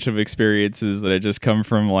have a bunch of experiences that I just come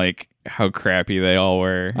from like how crappy they all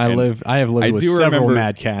were. I have lived with several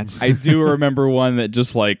Mad Catz. I do remember one that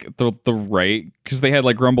just like the right, because they had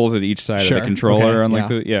like rumbles at each side of the controller, and like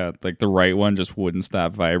the right one just wouldn't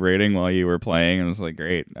stop vibrating while you were playing, and it was like,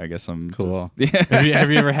 great, I guess I'm cool. Have you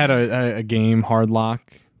ever had a game hard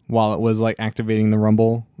lock while it was like activating the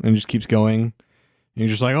rumble and it just keeps going? And you're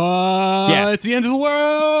just like, it's the end of the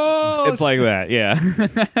world. It's like that, yeah.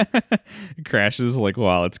 It crashes like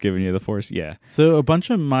while it's giving you the force, yeah. So a bunch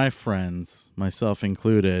of my friends, myself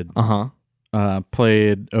included,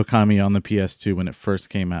 played Okami on the PS2 when it first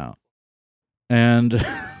came out. And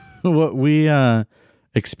what we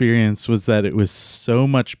experienced was that it was so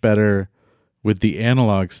much better with the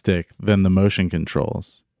analog stick than the motion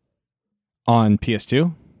controls. On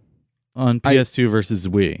PS2? On PS2 versus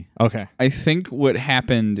Wii. Okay. I think what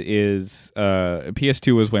happened is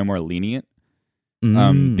PS2 was way more lenient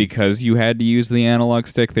because you had to use the analog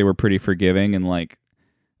stick. They were pretty forgiving, and like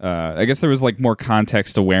I guess there was like more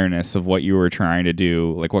context awareness of what you were trying to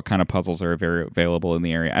do, like what kind of puzzles are available in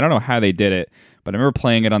the area. I don't know how they did it, but I remember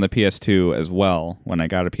playing it on the PS2 as well when I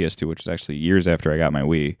got a PS2, which is actually years after I got my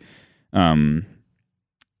Wii.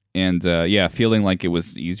 and feeling like it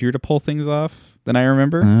was easier to pull things off than I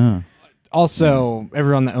remember. Oh. Also,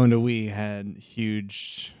 everyone that owned a Wii had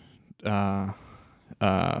huge,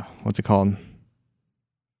 what's it called?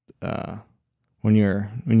 When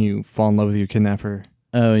you fall in love with your kidnapper,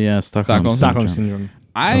 Oh yeah, Stockholm syndrome.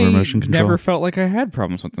 I motion control. never felt like I had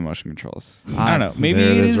problems with the motion controls. I don't know. Maybe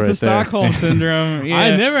There it it is is the right there. Stockholm syndrome. Yeah.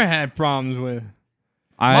 I never had problems with.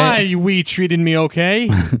 My Wii treated me okay.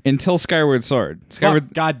 Until Skyward Sword.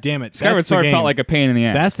 God damn it! Skyward That's the Sword game. felt like a pain in the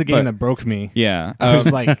ass. That's the game but, that broke me. Yeah. I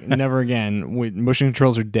was like, never again. Motion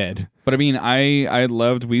controls are dead. But I mean, I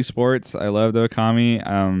loved Wii Sports. I loved Okami.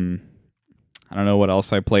 I don't know what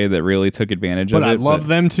else I played that really took advantage But of it. I love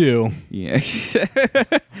them too. Yeah.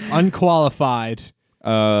 Unqualified.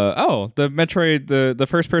 The Metroid, the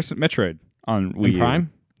first person Metroid on Wii And U.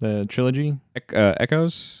 Prime, the trilogy.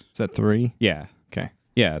 Echoes. Is that 3? Yeah. Okay.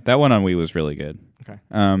 Yeah, that one on Wii was really good. Okay.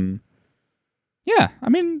 Yeah, I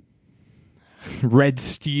mean, Red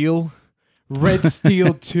Steel 2.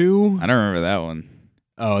 I don't remember that one.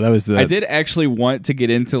 Oh, that was the. I did actually want to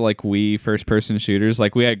get into like Wii first-person shooters.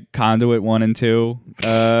 Like we had Conduit 1 and 2.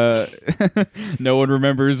 No one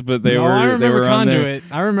remembers, but they were. I remember they were on there. Conduit.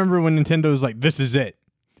 I remember when Nintendo was like, "This is it.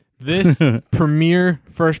 This premier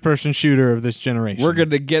first-person shooter of this generation. We're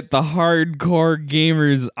gonna get the hardcore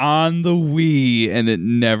gamers on the Wii," and it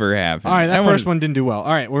never happened. All right, that first one didn't do well.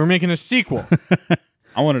 All right, we're making a sequel.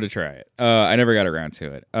 I wanted to try it. I never got around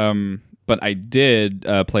to it. But I did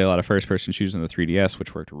play a lot of first-person shooters on the 3DS,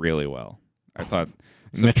 which worked really well. I thought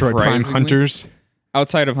Metroid Prime surprisingly- Hunters.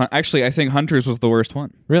 Outside of actually, I think Hunters was the worst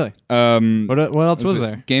one. Really? What else was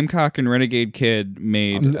there? Gamecock and Renegade Kid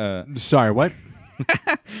made. Sorry, what?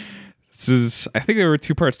 This is, I think they were a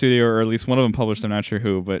two-part studio, or at least one of them published. I'm not sure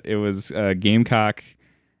who, but it was Gamecock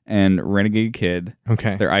and Renegade Kid.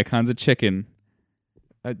 Okay. Their icon's a chicken.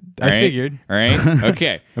 I right? figured. All right.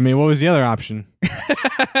 Okay. I mean, what was the other option?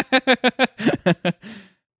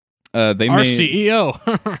 They Our made CEO.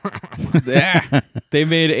 they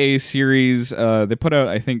made a series. They put out,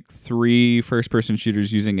 I think, 3 first-person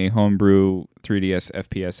shooters using a homebrew 3DS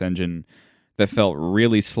FPS engine that felt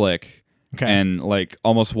really slick. Okay. And like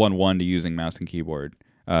almost 1-1 to using mouse and keyboard.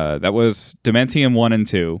 That was Dementium 1 and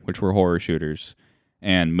 2, which were horror shooters,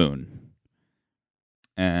 and Moon.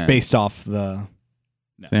 And Based off the.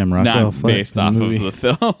 Sam Rockwell not flick based in the off movie. of the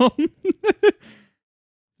film.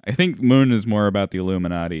 I think Moon is more about the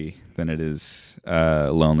Illuminati than it is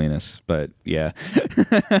loneliness, but yeah.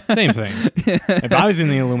 Same thing. If I was in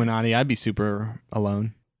the Illuminati, I'd be super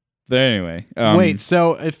alone. But anyway. Wait,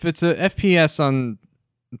 so if it's a FPS on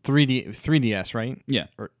 3DS, right? Yeah.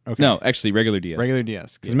 Okay. No, actually, regular DS. Regular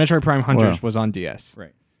DS. Because Metroid Prime Hunters Wow. was on DS.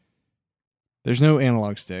 Right. There's no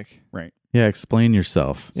analog stick. Right. Yeah, explain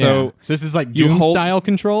yourself. So- Yeah. So this is like you Doom hold- style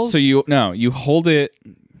controls? So you hold it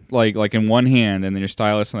like in one hand, and then your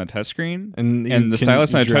stylus on the touchscreen. and And the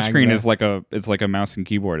stylus on the drag touchscreen the- is like a mouse and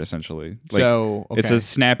keyboard essentially. Like, so okay. it's as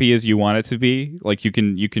snappy as you want it to be. Like you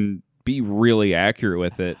can be really accurate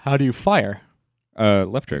with it. How do you fire?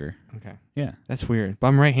 Left trigger. Okay. Yeah. That's weird. But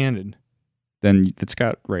I'm right-handed. Then it's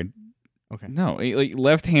got right. Okay. No, like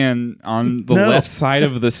left hand on the No. left side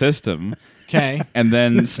of the system, Okay. and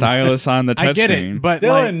then stylus on the touchscreen. I get it, but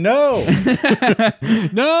no.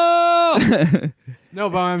 no, no.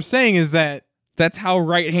 But what I'm saying is that That's how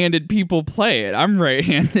right-handed people play it. I'm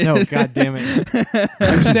right-handed. no, God damn it.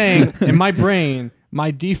 I'm saying in my brain,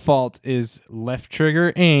 my default is left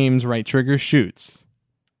trigger aims, right trigger shoots.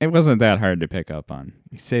 It wasn't that hard to pick up on.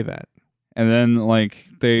 You say that. And then like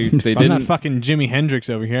they I'm not didn't fucking Jimi Hendrix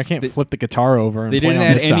over here. I can't flip the guitar over and they play didn't on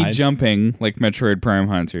add this any side. jumping like Metroid Prime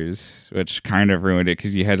Hunters, which kind of ruined it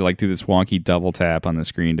because you had to like do this wonky double tap on the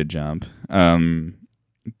screen to jump.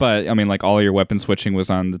 But I mean, like all your weapon switching was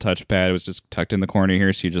on the touchpad. It was just tucked in the corner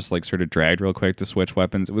here, so you just like sort of dragged real quick to switch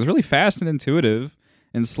weapons. It was really fast and intuitive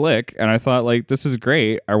and slick, and I thought like this is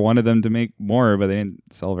great. I wanted them to make more, but they didn't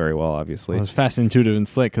sell very well, obviously. Well, it was fast, intuitive, and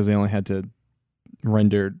slick because they only had to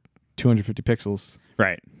render 250 pixels.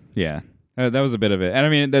 Right. Yeah. That was a bit of it. And I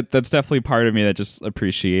mean, that's definitely part of me that just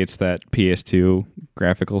appreciates that PS2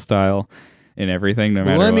 graphical style in everything, no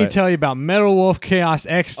matter Let me what. tell you about Metal Wolf Chaos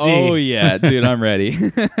XT. Oh, yeah, dude, I'm ready.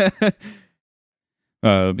 Yeah,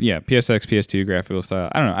 PSX, PS2 graphical style.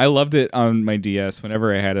 I don't know. I loved it on my DS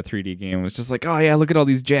whenever I had a 3D game. It was just like, oh, yeah, look at all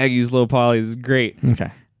these jaggies, low polys. It's great.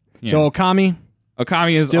 Okay. Yeah. So Okami,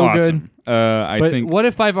 Okami is still awesome. I but think what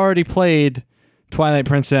if I've already played Twilight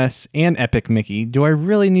Princess and Epic Mickey? Do I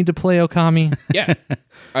really need to play Okami? yeah.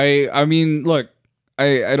 I mean, look,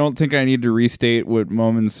 I don't think I need to restate what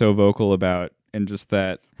Momin's so vocal about, and just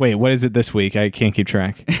that Wait, what is it this week? I can't keep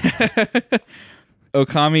track.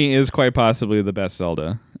 Okami is quite possibly the best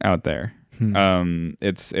Zelda out there. Hmm.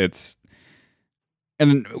 It's and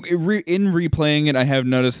in replaying it, I have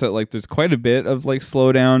noticed that like there's quite a bit of like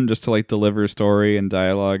slowdown just to like deliver story and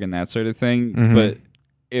dialogue and that sort of thing. Mhm. But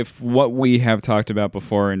if what we have talked about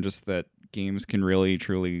before and just that games can really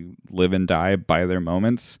truly live and die by their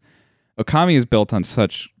moments, Okami is built on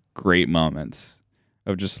such great moments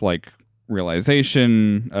of just like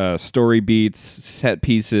realization, story beats, set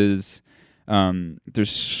pieces. There's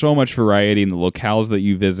so much variety in the locales that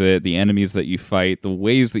you visit, the enemies that you fight, the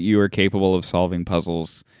ways that you are capable of solving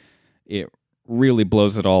puzzles. It really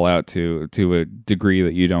blows it all out to a degree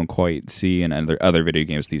that you don't quite see in other video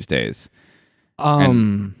games these days.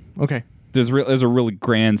 Okay. There's a really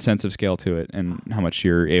grand sense of scale to it and how much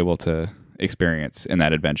you're able to experience in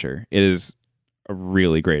that adventure. It is a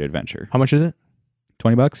really great adventure. How much is it?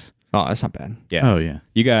 $20? Oh, that's not bad. Yeah. Oh yeah.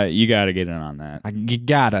 You got to get in on that. You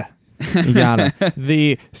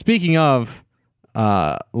gotta. Speaking of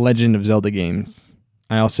Legend of Zelda games,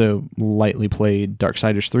 I also lightly played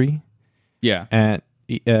Darksiders 3 Yeah. at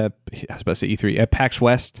I was about to say E3 at PAX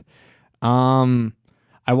West.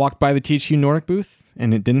 I walked by the THQ Nordic booth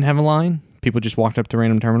and it didn't have a line. People just walked up to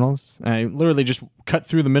random terminals. I literally just cut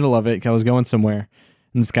through the middle of it 'cause I was going somewhere,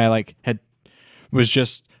 and this guy like was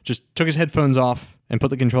just took his headphones off and put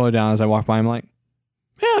the controller down as I walked by. I'm like,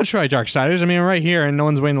 yeah, I'll try Darksiders. I mean, I'm right here and no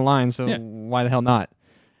one's waiting in line, so Yeah. why the hell not?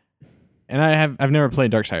 And I've never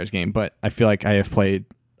played Darksiders game, but I feel like I have played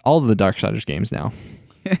all of the Darksiders games now.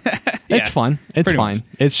 It's fun. It's pretty fine.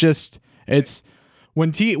 It's just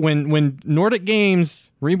when Nordic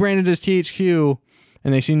Games rebranded as THQ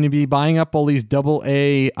and they seem to be buying up all these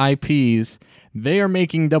AA IPs, they are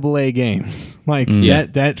making AA games. Like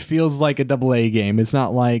that feels like a AA game. It's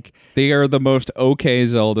not like They are the most okay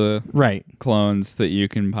Zelda right. clones that you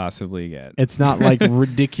can possibly get. It's not like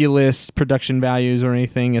ridiculous production values or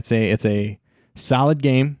anything. It's a solid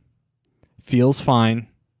game. Feels fine.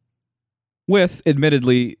 With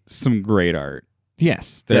admittedly some great art.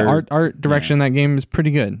 Yes, the They're- art direction in that game is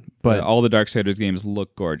pretty good, but all the Darksiders games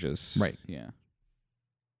look gorgeous. Right. Yeah.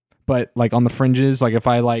 but like on the fringes, like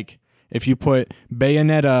if you put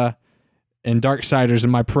Bayonetta and Darksiders in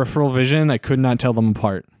my peripheral vision, I could not tell them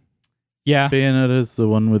apart. Yeah. Bayonetta is the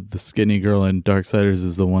one with the skinny girl, and Darksiders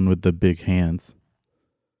is the one with the big hands.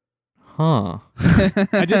 Huh.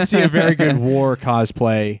 I did see a very good War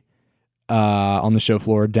cosplay on the show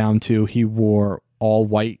floor, down to he wore all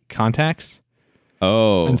white contacts.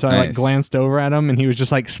 Oh. And so I like glanced over at him and he was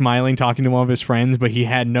just like smiling, talking to one of his friends, but he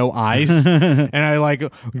had no eyes. And I like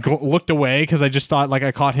looked away because I just thought like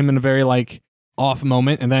I caught him in a very like off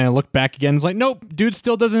moment. And then I looked back again. It's like, nope, dude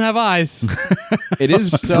still doesn't have eyes. It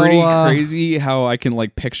is So, pretty crazy how I can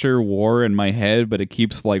like picture War in my head, but it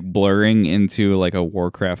keeps like blurring into like a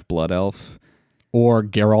Warcraft blood elf. Or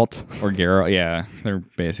Geralt. Or Geralt. Yeah. They're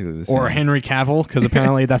basically the same. Or Henry Cavill, because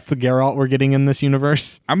apparently that's the Geralt we're getting in this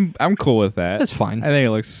universe. I'm cool with that. That's fine. I think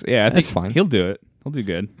it looks. Yeah, I That's think fine. He'll do it. He'll do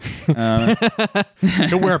good.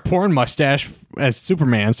 He'll wear a porn mustache as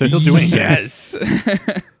Superman, so he'll do anything. Yes.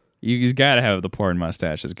 He's got to have the porn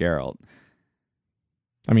mustache as Geralt.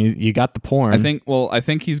 I mean, you got the porn. I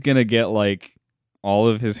think he's gonna get like all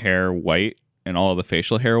of his hair white and all of the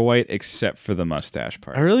facial hair white except for the mustache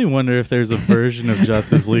part. I really wonder if there's a version of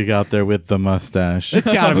Justice League out there with the mustache. It's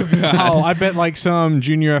gotta be. Oh, I bet like some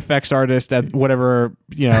junior effects artist at whatever,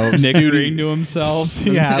 Nickering to himself.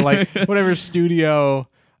 Yeah, like whatever studio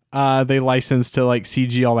they license to like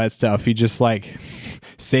CG all that stuff. He just like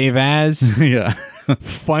save as Yeah.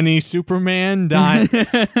 funny Superman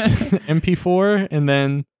MP4 and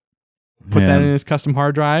then put that in his custom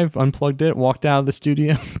hard drive, unplugged it, walked out of the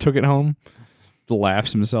studio, took it home.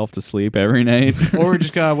 Laughs himself to sleep every night. Or we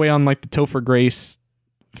just got away on like the Topher Grace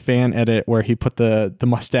fan edit where he put the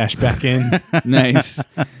mustache back in. Nice.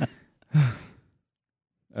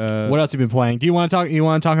 What else have you been playing? Do you want to talk? You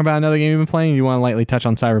want to talk about another game you've been playing? Or you want to lightly touch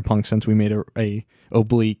on Cyberpunk since we made a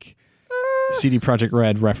oblique CD Projekt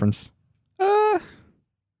Red reference?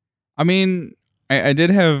 I mean, I did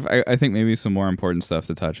have, I think maybe some more important stuff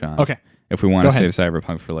to touch on. Okay, If we want Go to ahead. save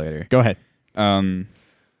Cyberpunk for later. go ahead.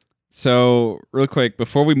 So real quick,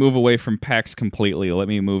 before we move away from PAX completely, let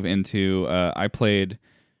me move into, I played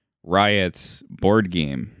Riot's board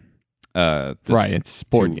game. Riot's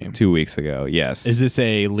board game. 2 weeks ago. Yes. Is this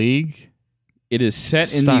a league? It is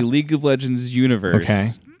set in Stop. the League of Legends universe.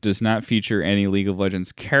 Okay. Does not feature any League of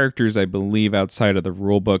Legends characters, I believe, outside of the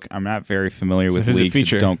rulebook. I'm not very familiar So with who's it leagues. So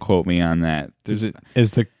feature? don't quote me on that. Does it?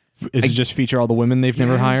 Is it just feature all the women they've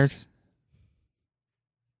never Yes. hired?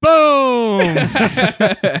 Boom!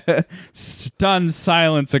 Boom! Stunned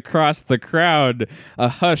silence across the crowd. A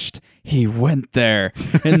hushed, he went there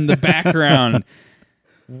in the background.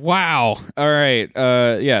 Wow. All right.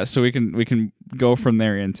 Yeah. So we can go from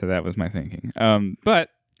there into that was my thinking. But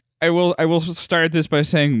I will start this by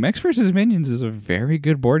saying Mechs vs. Minions is a very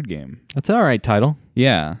good board game. That's all right title.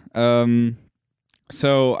 Yeah.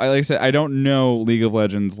 So like I said, I don't know League of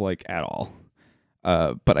Legends like at all.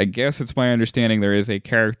 But I guess it's my understanding there is a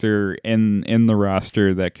character in the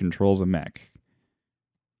roster that controls a mech.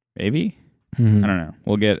 Maybe? Mm-hmm. I don't know.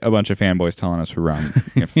 We'll get a bunch of fanboys telling us we're wrong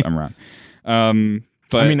if I'm wrong.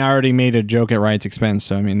 But I mean, I already made a joke at Riot's expense,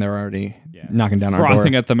 so I mean, they're already knocking down our door.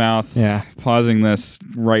 frothing at the mouth. Yeah. Pausing this,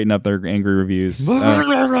 writing up their angry reviews.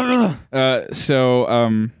 I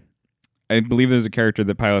believe there's a character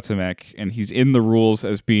that pilots a mech, and he's in the rules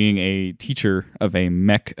as being a teacher of a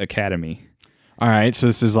mech academy. All right, so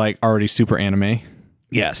this is like already super anime.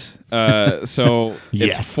 Yes. So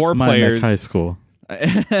it's 4 My players. Mech High School.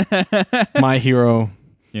 My Hero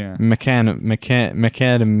Yeah.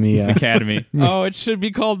 Macadamia. Academy. Oh, it should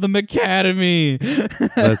be called the Macademy.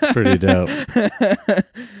 That's pretty dope.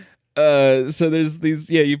 So there's these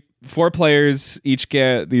 4 players each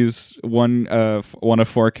get these one of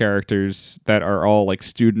 4 characters that are all like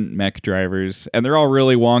student mech drivers, and they're all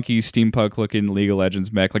really wonky steampunk looking League of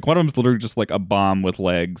Legends mech. Like one of them's literally just like a bomb with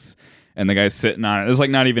legs, and the guy's sitting on it. There's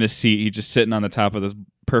like not even a seat. He's just sitting on the top of this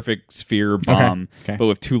perfect sphere bomb, Okay. but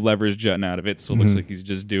with 2 levers jutting out of it, so it looks like he's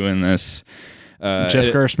just doing this.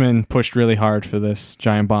 Jeff Gershman pushed really hard for this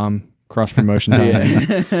giant bomb cross promotion.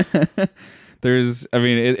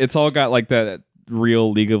 It's all got like that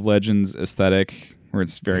real League of Legends aesthetic where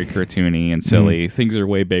it's very cartoony and silly. Things are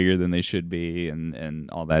way bigger than they should be, and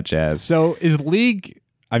all that jazz. So is League?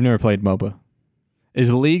 I've never played MOBA.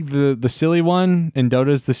 Is League the silly one and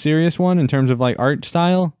Dota's the serious one in terms of like art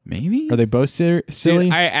style? Maybe Are they both silly?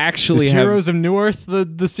 Dude, I actually is have. Heroes of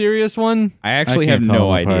Newerth the serious one? I actually I have can't tell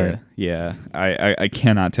no them apart. idea. Yeah, I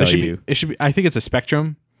cannot tell It should you. be. It should be. I think it's a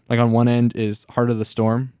spectrum. Like on one end is Heart of the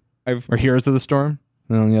Storm or Heroes of the Storm,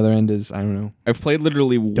 and on the other end is I don't know. I've played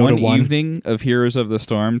literally Dota one 1. evening of Heroes of the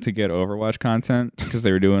Storm to get Overwatch content because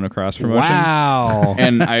they were doing a cross promotion. Wow.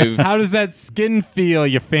 And I've How does that skin feel,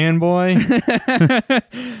 you fanboy?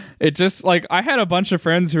 it just like I had a bunch of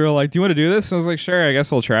friends who were like, "Do you want to do this?" And I was like, "Sure, I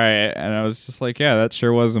guess I'll try it." And I was just like, "Yeah, that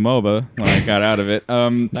sure was a MOBA when I got out of it."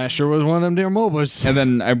 That sure was one of them damn MOBAs. And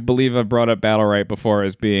then I believe I brought up Battlerite before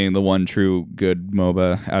as being the one true good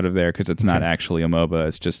MOBA out of there because it's not actually a MOBA.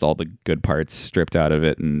 It's just all the good parts stripped out of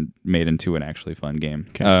it and made into an actually fun game.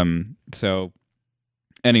 Okay. So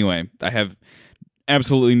anyway, I have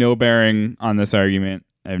absolutely no bearing on this argument.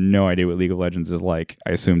 I have no idea what League of Legends is like.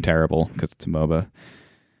 I assume terrible because it's a MOBA.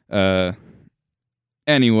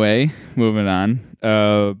 Anyway, moving on.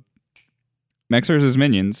 Mechs vs.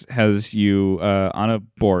 Minions has you on a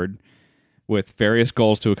board with various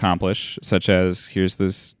goals to accomplish, such as here's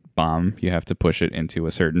this bomb, you have to push it into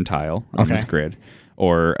a certain tile on this grid.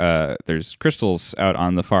 Or there's crystals out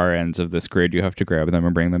on the far ends of this grid, you have to grab them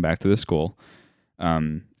and bring them back to the school.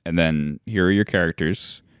 And then here are your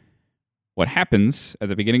characters. What happens at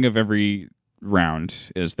the beginning of every round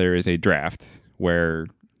is there is a draft where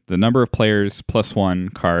the number of players plus 1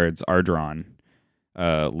 cards are drawn,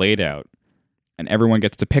 laid out, and everyone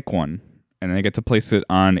gets to pick one, and they get to place it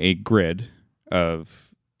on a grid of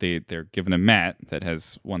they're given a mat that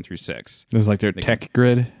has 1 through 6. This is like their tech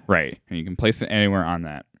grid. Right, and you can place it anywhere on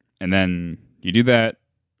that. And then you do that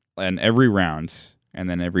in every round, and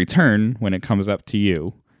then every turn when it comes up to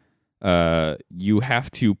you, you have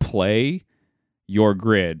to play your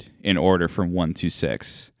grid in order from 1 to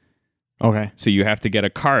 6. Okay. So you have to get a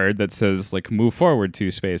card that says like move forward 2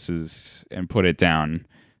 spaces and put it down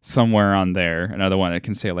somewhere on there. Another one that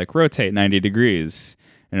can say like rotate 90 degrees.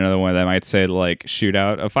 Another one that might say like shoot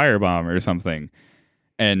out a firebomb or something.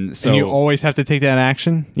 And so and you always have to take that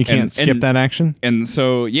action. You can't skip that action. And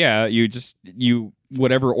so yeah, you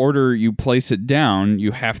whatever order you place it down,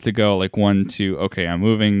 you have to go like 1, 2. Okay, I'm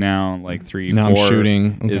moving now. Like 3, now 4 I'm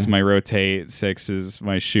shooting. is my rotate. 6 is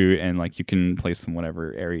my shoot, and like you can place them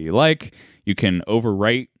whatever area you like. You can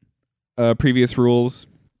overwrite previous rules.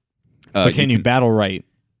 But can you battle right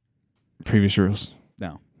previous rules?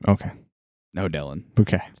 No. Okay. No, Dylan.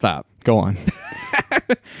 Okay. Stop. Go on.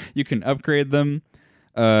 You can upgrade them.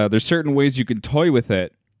 There's certain ways you can toy with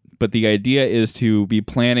it, but the idea is to be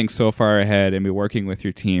planning so far ahead and be working with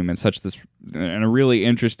your team in a really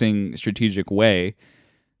interesting strategic way.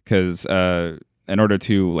 Because in order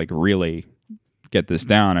to like really get this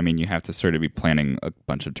down, I mean, you have to sort of be planning a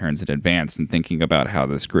bunch of turns in advance and thinking about how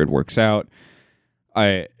this grid works out.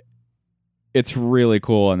 it's really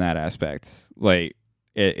cool in that aspect. Like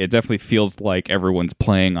it definitely feels like everyone's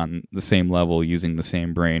playing on the same level using the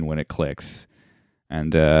same brain when it clicks.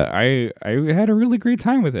 And I had a really great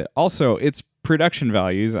time with it. Also, its production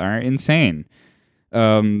values are insane.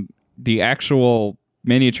 The actual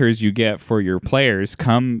miniatures you get for your players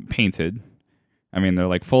come painted. I mean, they're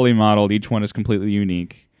like fully modeled. Each one is completely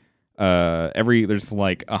unique. There's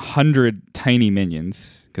like 100 tiny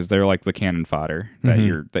minions because they're like the cannon fodder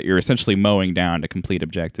that you're essentially mowing down to complete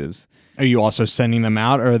objectives. Are you also sending them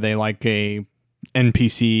out, or are they like a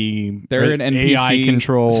NPC? They're an NPC AI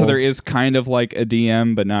control. So there is kind of like a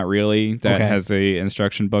DM, but not really. That Okay. has a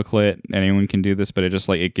instruction booklet. Anyone can do this, but it just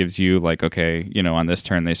like it gives you like, okay, on this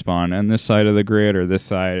turn they spawn on this side of the grid or this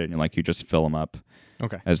side, and like you just fill them up.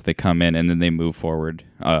 Okay. As they come in, and then they move forward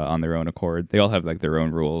on their own accord. They all have like their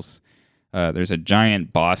own rules. There's a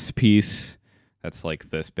giant boss piece that's like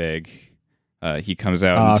this big. He comes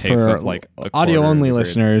out and takes for up like a audio quarter of only the grid.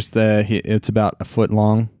 listeners, it's about a foot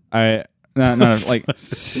long. No, like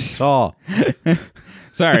Saw.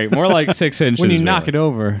 sorry, more like 6 inches. When you really. knock it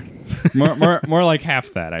over, more like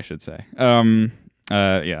half that, I should say. Yeah,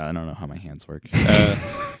 I don't know how my hands work.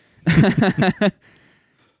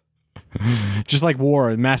 just like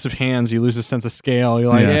war, massive hands, you lose a sense of scale. You're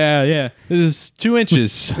like, yeah. this is 2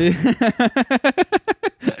 inches.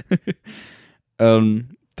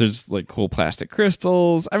 There's like cool plastic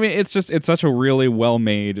crystals. I mean, it's such a really well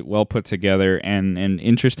made, well put together, and an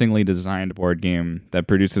interestingly designed board game that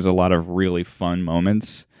produces a lot of really fun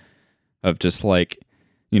moments of just like,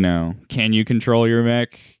 can you control your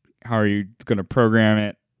mech? How are you going to program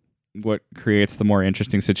it? What creates the more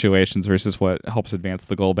interesting situations versus what helps advance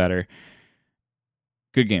the goal better.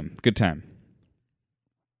 Good game. Good time.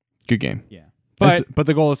 Good game. Yeah. But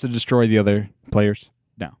the goal is to destroy the other players.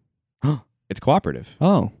 No. It's cooperative.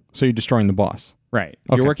 Oh, so you're destroying the boss. Right.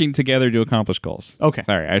 Okay. You're working together to accomplish goals. Okay.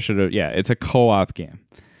 Sorry, I should have. Yeah, it's a co-op game.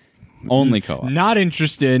 Only co-op. Not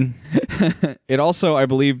interested. It also, I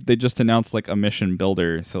believe, they just announced like a mission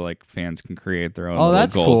builder, so like fans can create their own Oh, little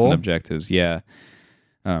that's goals cool. and objectives. Yeah.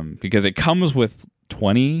 Because it comes with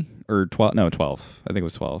 20 or 12. No, 12. I think it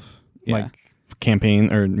was 12. Yeah. Like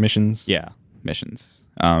campaign or missions. Yeah, missions.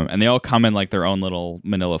 And they all come in like their own little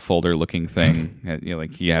manila folder looking thing.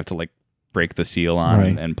 Like you have to like break the seal on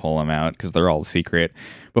Right. and pull them out because they're all secret.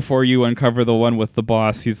 Before you uncover the one with the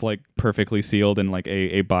boss, he's like perfectly sealed in like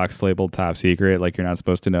a box labeled top secret. Like you're not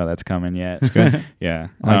supposed to know that's coming yet. It's good. Yeah.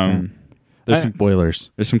 I like that. There's some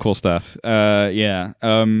spoilers. There's some cool stuff. Yeah.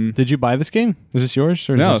 Did you buy this game? Is this yours?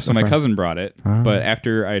 Or is No, this so a my friend? cousin brought it, Ah. but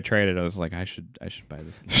after I tried it, I was like, I should buy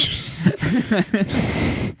this game.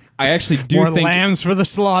 I actually do More think lambs for the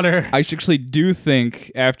slaughter. I actually do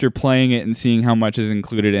think after playing it and seeing how much is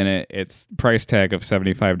included in it, its price tag of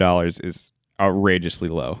 $75 is outrageously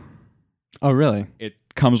low. Oh, really? It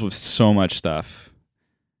comes with so much stuff.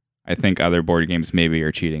 I think other board games maybe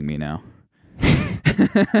are cheating me now.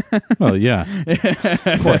 Well, yeah.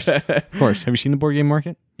 Of course. Of course. Have you seen the board game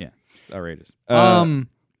market? Yeah, it's outrageous.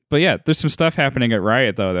 But yeah, there's some stuff happening at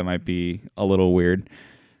Riot though that might be a little weird.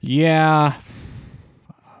 Yeah.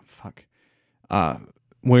 Fuck.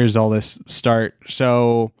 Where's all this start?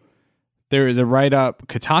 So there is a write-up.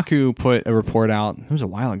 Kotaku put a report out. It was a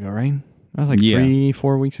while ago, right? That was like Yeah.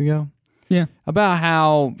 3-4 weeks ago. Yeah. About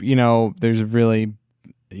how, there's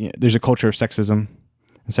a culture of sexism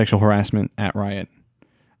and sexual harassment at Riot.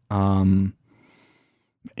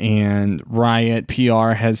 And Riot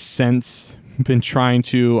PR has since been trying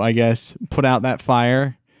to, I guess, put out that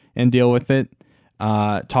fire and deal with it.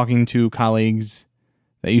 Talking to colleagues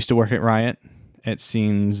that used to work at Riot, it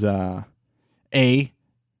seems that's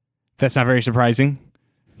not very surprising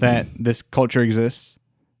that this culture exists,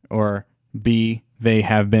 or B, they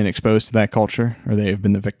have been exposed to that culture, or they have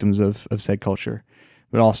been the victims of said culture.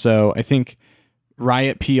 But also, I think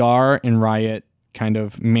Riot PR and Riot kind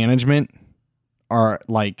of management are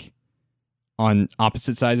like on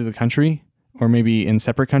opposite sides of the country, or maybe in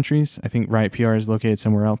separate countries. I think Riot PR is located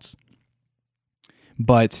somewhere else.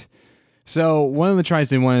 But so one of the ways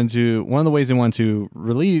they wanted to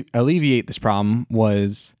alleviate this problem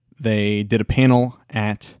was they did a panel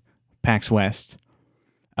at PAX West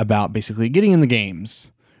about basically getting in the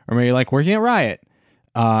games, or maybe like working at Riot.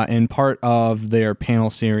 And part of their panel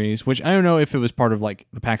series, which I don't know if it was part of like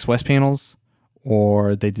the PAX West panels,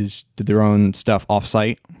 or they just did their own stuff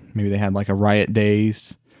offsite. Maybe they had like a Riot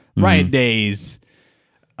Days.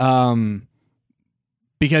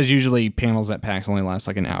 Because usually panels at PAX only last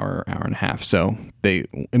like an hour and a half. So it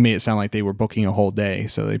made it sound like they were booking a whole day.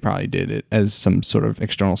 So they probably did it as some sort of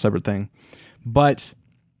external separate thing. But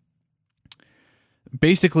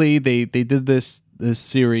basically they did this this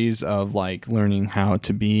series of like learning how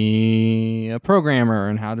to be a programmer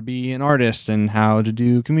and how to be an artist and how to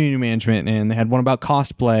do community management. And they had one about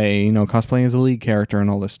cosplay, cosplaying as a lead character and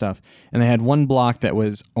all this stuff. And they had one block that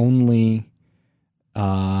was only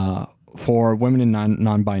for women and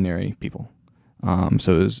non-binary people.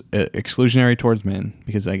 So it was exclusionary towards men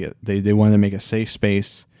because they wanted to make a safe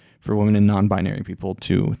space for women and non-binary people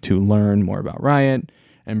to learn more about Riot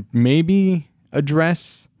and maybe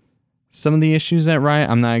address some of the issues at Riot.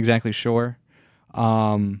 I'm not exactly sure.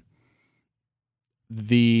 And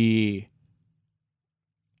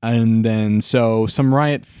then so some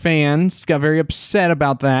Riot fans got very upset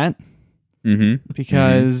about that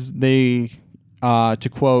because they, to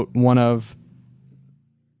quote one of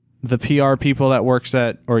the PR people that works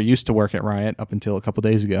at or used to work at Riot up until a couple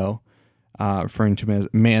days ago, referring to them as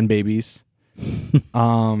man babies.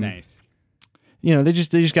 Nice. They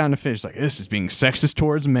just got in a fish like this is being sexist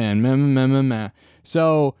towards men. Meh, meh, meh, meh.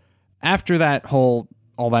 So after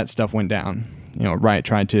all that stuff went down, Riot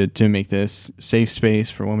tried to make this safe space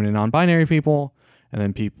for women and non-binary people,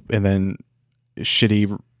 and then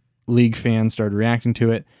shitty League fans started reacting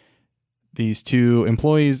to it. These two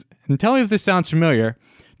employees, and tell me if this sounds familiar,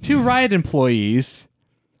 two Riot employees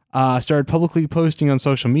started publicly posting on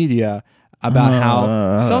social media about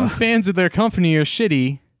how some fans of their company are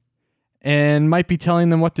shitty and might be telling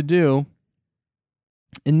them what to do,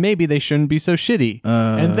 and maybe they shouldn't be so shitty.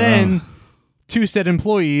 And then two said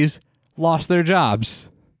employees lost their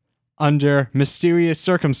jobs under mysterious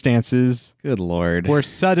circumstances. Good Lord. Were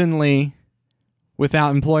suddenly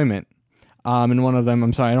without employment. And one of them,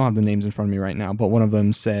 I'm sorry, I don't have the names in front of me right now, but one of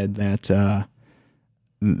them said that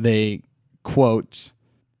they, quote,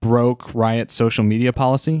 broke Riot's social media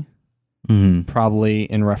policy, probably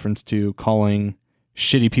in reference to calling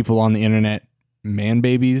shitty people on the internet man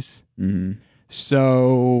babies.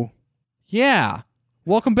 So, yeah.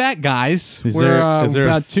 Welcome back, guys. Is there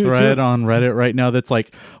a thread on Reddit right now that's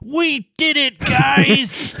like, we did it,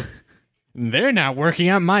 guys? They're not working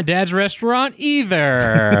at my dad's restaurant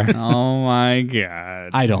either. Oh, my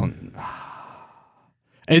God. I don't.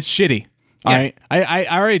 It's shitty. All right. I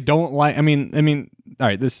already don't like. I mean. All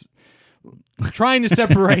right. This trying to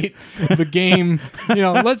separate the game.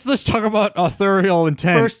 Let's talk about authorial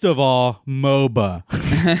intent. First of all, MOBA.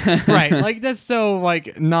 Right. Like that's so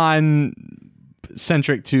like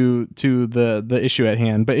non-centric to the issue at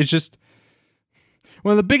hand. But it's just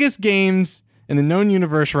one of the biggest games in the known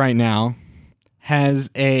universe right now has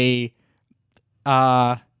a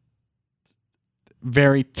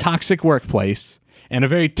very toxic workplace and a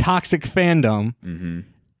very toxic fandom.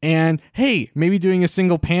 And hey, maybe doing a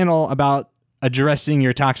single panel about addressing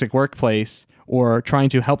your toxic workplace or trying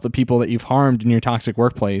to help the people that you've harmed in your toxic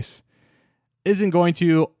workplace isn't going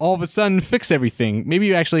to all of a sudden fix everything. Maybe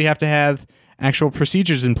you actually have to have actual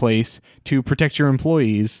procedures in place to protect your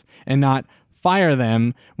employees and not fire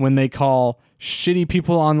them when they call shitty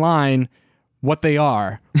people online what they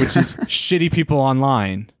are, which is shitty people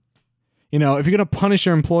online. If you're going to punish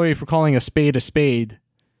your employee for calling a spade,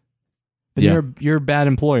 then you're a bad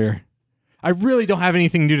employer. I really don't have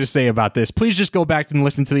anything new to say about this. Please just go back and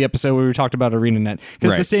listen to the episode where we talked about ArenaNet,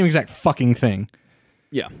 because it's the same exact fucking thing.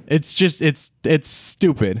 Yeah. It's just, it's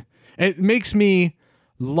stupid. It makes me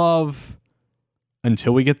love,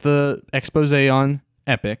 until we get the expose on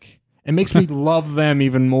Epic, it makes me love them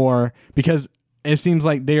even more, because it seems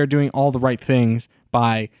like they are doing all the right things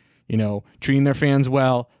by, treating their fans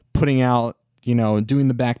well, putting out, doing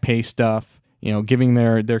the back pay stuff, giving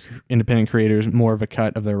their independent creators more of a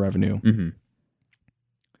cut of their revenue.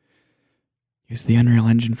 Use the Unreal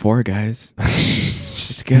Engine 4, guys.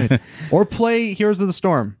 It's good. Or play Heroes of the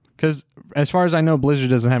Storm, because as far as I know, Blizzard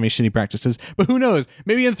doesn't have any shitty practices. But who knows?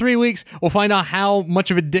 Maybe in 3 weeks, we'll find out how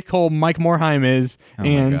much of a dickhole Mike Morhaime is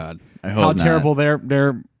and how terrible their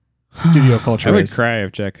studio culture is. I would cry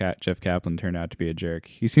if Jeff Kaplan turned out to be a jerk.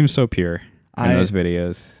 He seems so pure in those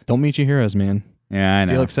videos. Don't meet your heroes, man. Yeah, I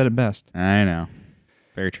know. Felix said it best. I know.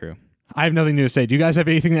 Very true. I have nothing new to say. Do you guys have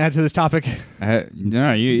anything to add to this topic?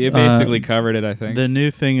 No, you basically covered it, I think. The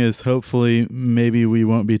new thing is hopefully maybe we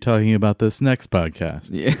won't be talking about this next podcast.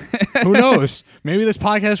 Yeah. Who knows? Maybe this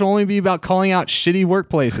podcast will only be about calling out shitty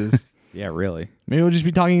workplaces. Yeah, really. Maybe we'll just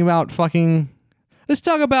be talking about fucking... Let's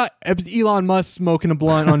talk about Elon Musk smoking a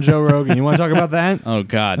blunt on Joe Rogan. You want to talk about that? Oh,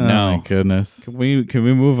 God, no. Oh, my goodness. Can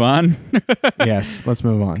we move on? Yes, let's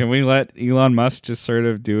move on. Can we let Elon Musk just sort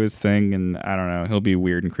of do his thing, and I don't know, he'll be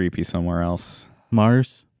weird and creepy somewhere else.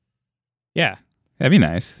 Mars? Yeah, that'd be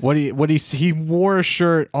nice. He wore a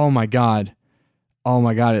shirt. Oh my god.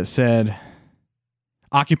 It said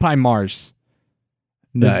Occupy Mars.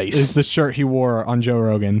 Nice. Is the shirt he wore on Joe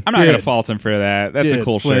Rogan. I'm not going to Dude. fault him for that. That's a Dude,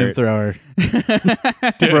 cool shirt. flamethrower.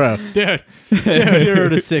 Bro, dude, 0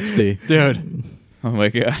 to 60. dude. Oh my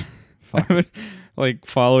god. Like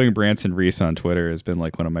following Branson Reese on Twitter has been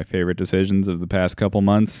like one of my favorite decisions of the past couple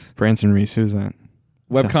months. Branson Reese, who's that?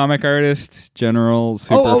 Webcomic artist, general,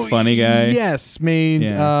 super funny guy. Yes, made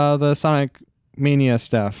Yeah. the Sonic Mania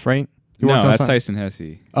stuff, right? He No, worked on that's Sonic- Tyson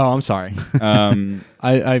Hesse. Oh, I'm sorry.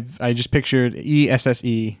 I just pictured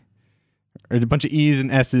ESSE, or a bunch of E's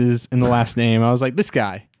and S's in the last name. I was like, this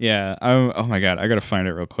guy. Yeah. Oh my god, I gotta find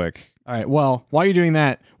it real quick. All right. Well, while you're doing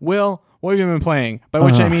that, Will, what have you been playing? By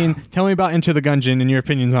which I mean, tell me about Enter the Gungeon and your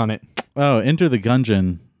opinions on it. Oh, Enter the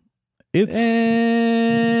Gungeon. It's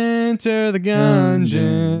Enter the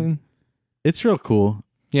Gungeon. it's real cool.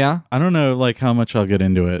 Yeah, I don't know like how much I'll get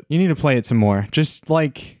into it. you need to play it some more. Just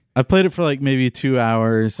like, I've played it for like maybe 2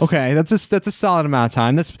 hours. okay, that's a solid amount of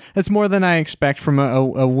time. That's more than I expect from a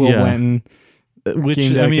Will Yeah. Wenton. Which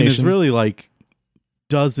game I mean is dedication. really like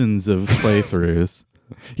dozens of playthroughs.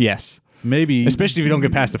 Yes, Maybe especially if you don't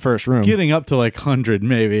get past the first room. getting up to like 100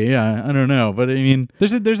 maybe. Yeah, I don't know, but I mean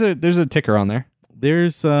There's a ticker on there.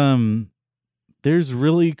 there's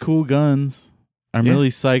really cool guns. I'm Yeah. really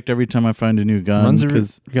psyched every time I find a new gun Guns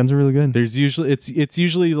because are really good. there's usually it's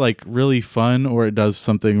usually like really fun or it does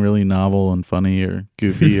something really novel and funny or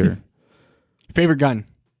goofy or Favorite gun?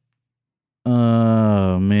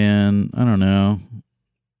 oh man, I don't know.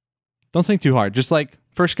 Don't think too hard. Just like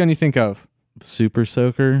first gun you think of. Super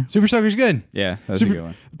Soaker. Super Soaker's good. Yeah, that's Super- a good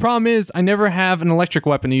one. The problem is I never have an electric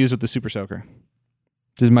weapon to use with the Super Soaker.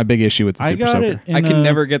 This is my big issue with the I Super got Soaker. it. I can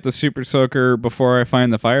never get the Super Soaker before I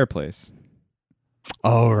find the fireplace.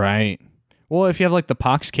 Oh, right. Well, if you have like the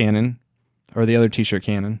Pox cannon or the other t-shirt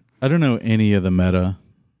cannon. I don't know any of the meta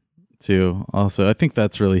too. Also, I think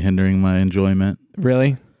that's really hindering my enjoyment.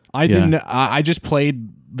 Really? I Yeah. didn't. I just played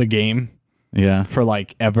the game Yeah. for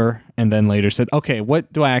like ever and then later said, okay,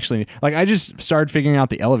 what do I actually need? Like I just started figuring out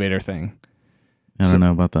the elevator thing. I don't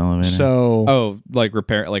know about the elevator. So Oh, like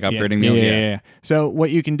repair, like upgrading the yeah. So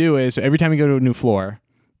what you can do is every time you go to a new floor,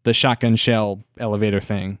 the shotgun shell elevator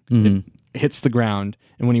thing Mhm. it hits the ground,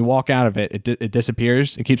 and when you walk out of it, it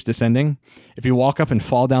disappears. It keeps descending. If you walk up and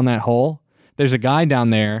fall down that hole, there's a guy down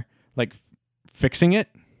there like fixing it,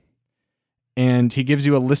 and he gives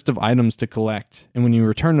you a list of items to collect. And when you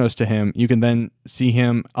return those to him, you can then see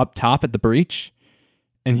him up top at the breach,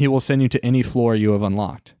 and he will send you to any floor you have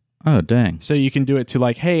unlocked. Oh dang. So you can do it to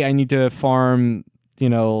like, hey, I need to farm,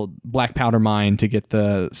 black powder mine to get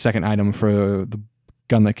the second item for the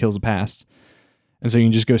gun that kills the past. And so you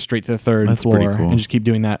can just go straight to the third That's floor pretty cool. and just keep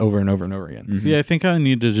doing that over and over and over again. Mhm. See, I think I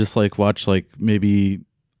need to just like watch like maybe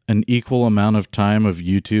an equal amount of time of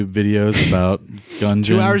YouTube videos about Gungeon.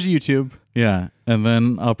 2 hours of YouTube. Yeah, and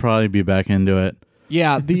then I'll probably be back into it.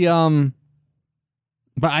 Yeah, but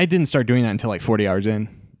I didn't start doing that until like 40 hours in.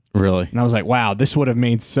 Really. And I was like, wow, this would have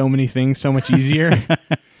made so many things so much easier.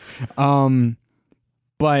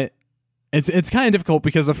 But it's kind of difficult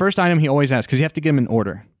because the first item he always asks, because you have to get them in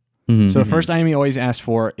order. Mhm. So the first item he always asks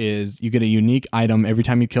for is you get a unique item every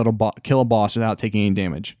time you kill a boss without taking any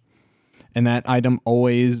damage. And that item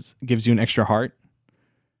always gives you an extra heart.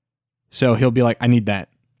 So he'll be like, I need that.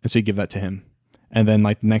 And so you give that to him. And then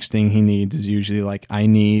like the next thing he needs is usually like, I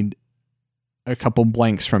need a couple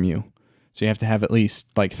blanks from you. So you have to have at least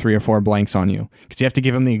like 3 or 4 blanks on you. Because you have to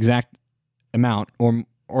give him the exact amount.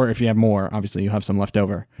 Or if you have more, obviously you have some left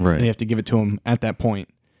over. right. And you have to give it to him at that point.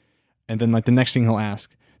 And then like the next thing he'll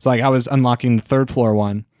ask. So like I was unlocking the third floor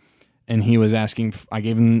one, and he was asking, I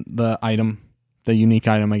gave him the item, the unique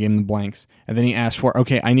item, I gave him the blanks. And then he asked for,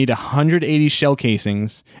 okay, I need 180 shell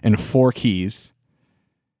casings and 4 keys.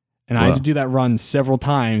 And I had Wow. to do that run several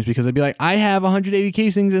times because I'd be like, I have 180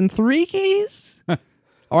 casings and 3 keys?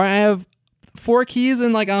 Or I have 4 keys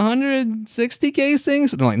and like 160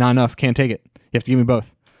 casings? And I'm like, not enough, can't take it. You have to give me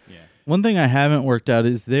both. One thing I haven't worked out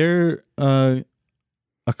is there a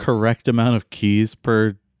correct amount of keys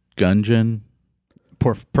per Gungeon?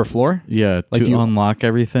 Per floor? Yeah, Like to you- unlock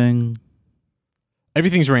everything.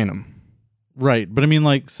 Everything's random. Right, but I mean,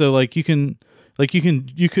 like, so, like, you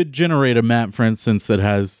could generate a map, for instance, that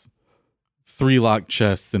has 3 locked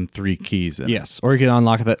chests and 3 keys in it. Yes, or you can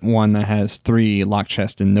unlock that one that has 3 locked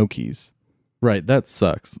chests and no keys. Right, that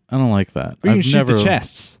sucks. I don't like that. Or you can I've shoot never, the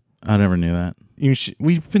chests. I never knew that.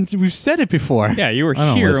 We've said it before. Yeah, you were I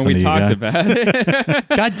don't here when we listen to you talked guys. about it.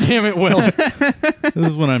 God damn it, Will!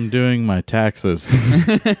 This is when I'm doing my taxes.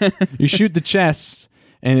 You shoot the chests,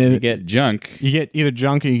 and You get junk. you get either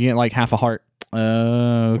junk or you get like half a heart,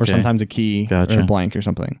 Okay. or sometimes a key Gotcha. or a blank or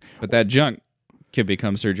something. But that junk could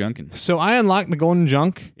become Sir Junkin. So I unlocked the golden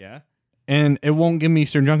junk, Yeah. and it won't give me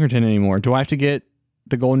Sir Junkerton anymore. Do I have to get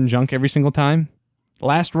the golden junk every single time?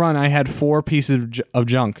 Last run, I had 4 pieces of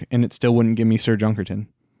junk, and it still wouldn't give me Sir Junkerton.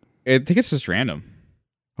 I think it's just random.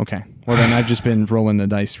 Okay. Well, then I've just been rolling the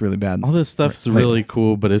dice really bad. All this stuff's really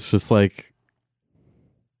cool, but it's just like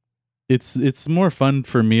it's more fun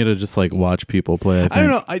for me to just like watch people play. I don't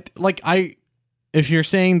know. If you're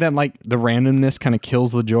saying that like the randomness kind of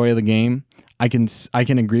kills the joy of the game, I can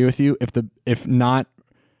agree with you. If not,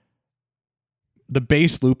 the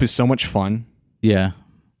base loop is so much fun. Yeah.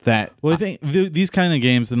 That I think these kind of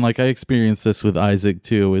games, and like I experienced this with Isaac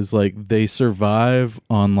too, is like they survive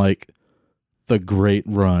on like the great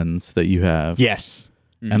runs that you have. Yes.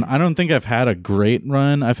 Mm-hmm. And I don't think I've had a great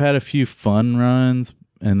run. I've had a few fun runs,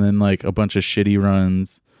 and then like a bunch of shitty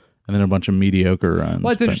runs, and then a bunch of mediocre runs.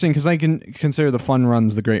 Well, it's interesting because I can consider the fun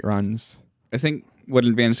runs the great runs. I think what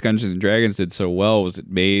Advanced Dungeons and Dragons did so well was it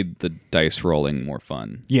made the dice rolling more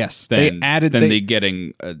fun. Yes, they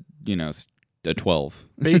getting a 12.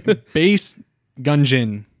 Base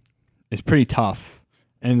Gungeon is pretty tough,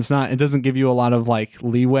 and it doesn't give you a lot of like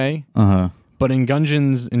leeway. But in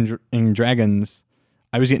Gungeons and Dragons,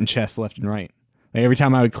 I was getting chests left and right. Like every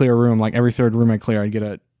time I would clear a room, like every third room I clear, I'd get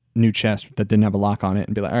a new chest that didn't have a lock on it,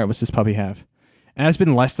 and be like, all right, what's this puppy have? And that's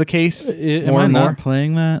been less the case. Am I not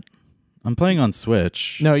playing that? I'm playing on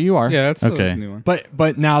Switch. No, you are. Yeah, that's okay. A new one.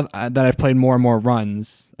 But now that I've played more and more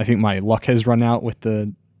runs, I think my luck has run out with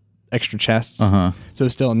the extra chests. So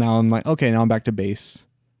still now I'm like, okay, now I'm back to base.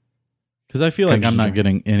 Because I feel like I'm not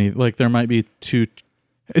getting any. Like there might be 2.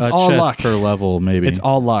 It's all chest luck per level, maybe. It's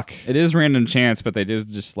all luck. It is random chance, but they did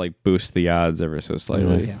just like boost the odds ever so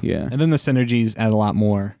slightly. Yeah. And then the synergies add a lot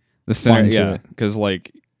more. Because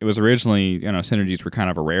like it was originally, synergies were kind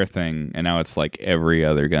of a rare thing, and now it's like every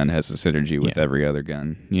other gun has a synergy with every other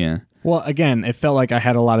gun. Yeah. Well, again, it felt like I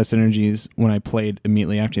had a lot of synergies when I played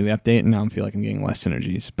immediately after the update, and now I feel like I'm getting less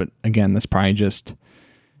synergies. But again, that's probably just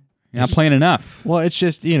you're not playing enough. Well, it's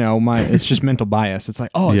just it's just mental bias. It's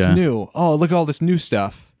like, oh, it's new. Oh, look at all this new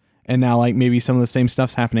stuff, and now like maybe some of the same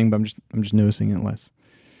stuff's happening, but I'm just noticing it less.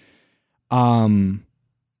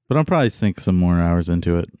 But I'll probably sink some more hours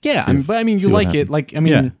into it. Yeah, you like it. Like,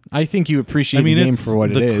 I think you appreciate the game for what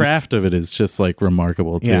it is. The craft of it is just like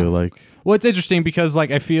remarkable too. Yeah. Well, it's interesting because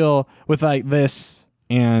like I feel with like this,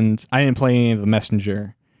 and I didn't play any of the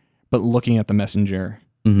Messenger, but looking at the Messenger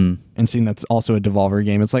and seeing that's also a Devolver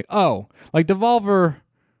game, it's like, oh, like Devolver.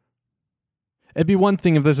 It'd be one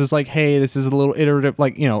thing if this is like, hey, this is a little iterative,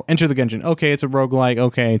 like, Enter the Gungeon. Okay, it's a roguelike.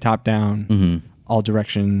 Okay, top down, all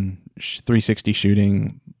direction, 360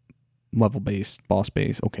 shooting. Level based, boss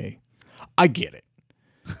based. Okay, I get it.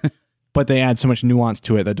 But they add so much nuance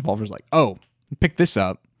to it that Devolver's like, oh, pick this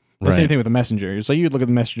up. The same thing with the Messenger. It's like you'd look at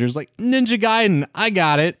the Messenger, it's like Ninja Gaiden, I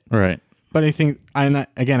got it. Right. But I think, I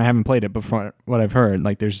haven't played it, but from what I've heard,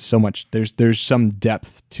 like there's so much, there's some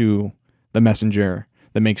depth to the Messenger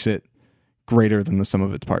that makes it greater than the sum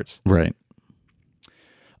of its parts. Right.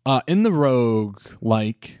 In the rogue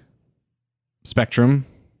like spectrum,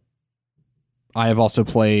 I have also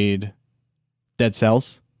played Dead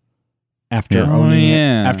Cells after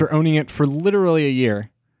owning it for literally a year.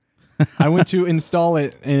 I went to install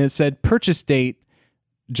it and it said purchase date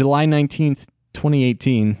July 19th,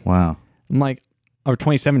 2018. Wow. I'm like, or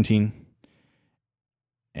 2017.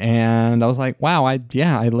 And I was like, wow, I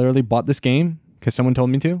literally bought this game because someone told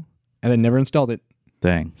me to, and then never installed it.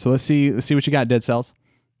 Dang. So let's see what you got, Dead Cells.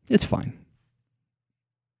 It's fine.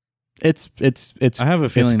 It's I have a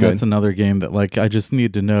feeling that's another game that like I just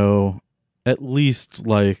need to know at least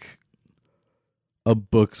like a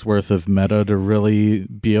book's worth of meta to really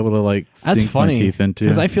be able to like sink my teeth into.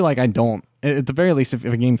 Because I feel like I don't. At the very least, if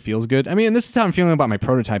a game feels good. I mean, and this is how I'm feeling about my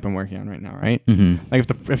prototype I'm working on right now, right? Mm-hmm. Like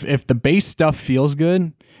if the base stuff feels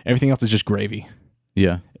good, everything else is just gravy.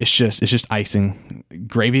 Yeah. It's just icing.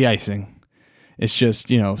 Gravy icing. It's just,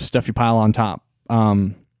 stuff you pile on top.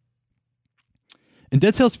 And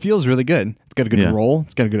Dead Cells feels really good. It's got a good roll.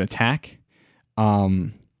 It's got a good attack.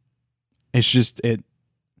 It's just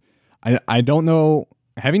I don't know.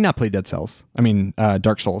 Having not played Dead Cells,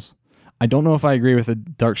 Dark Souls, I don't know if I agree with the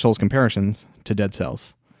Dark Souls comparisons to Dead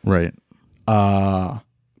Cells. Right.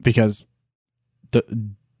 Because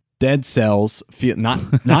Dead Cells feel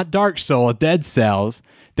not Dark Souls. Dead Cells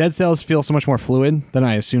feel so much more fluid than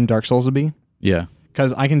I assumed Dark Souls would be. Yeah.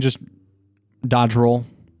 Because I can just dodge roll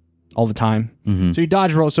all the time. Mm-hmm. So you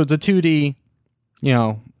dodge roll. So it's a 2D,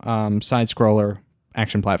 side scroller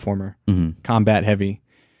action platformer, combat heavy.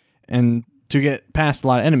 And to get past a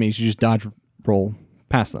lot of enemies, you just dodge roll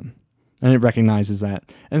past them. And it recognizes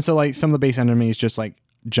that. And so like some of the base enemies just like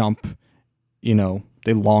jump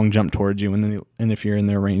they long jump towards you, and if you're in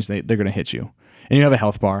their range, they're going to hit you. And you have a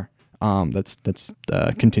health bar that's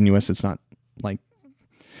continuous. It's not like,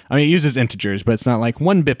 I mean, it uses integers, but it's not like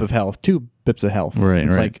 1 bip of health, 2 bips of health. Right,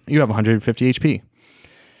 it's right. like you have 150 HP.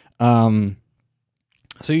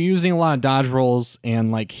 So you're using a lot of dodge rolls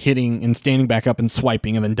and like hitting and standing back up and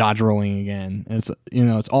swiping and then dodge rolling again. And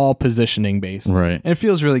it's all positioning based. Right. And it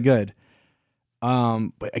feels really good.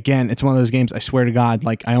 But again, it's one of those games, I swear to God,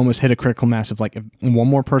 like I almost hit a critical mass of like, if one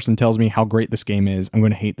more person tells me how great this game is, I'm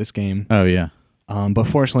going to hate this game. Oh, yeah. But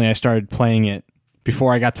fortunately, I started playing it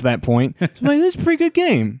before I got to that point. I'm like, this is a pretty good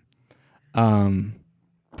game. But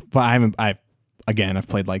I've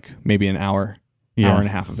played like maybe an hour and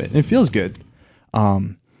a half of it. And it feels good.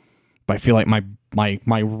 But I feel like my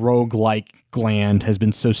roguelike gland has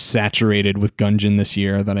been so saturated with Gungeon this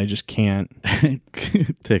year that I just can't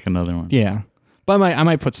take another one. Yeah. But I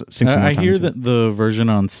might put some more I time hear into that the version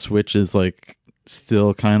on Switch is like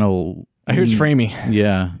still kind of. I hear it's framey.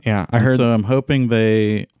 Yeah. Yeah. I heard. So I'm hoping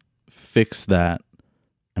they fix that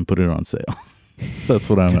and put it on sale. That's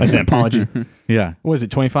what I'm. That's an apology. Yeah. What was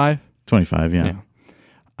it? 25? 25. Yeah.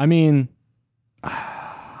 I mean,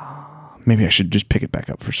 maybe I should just pick it back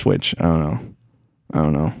up for Switch. I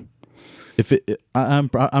don't know. If I'm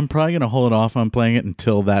probably gonna hold off on playing it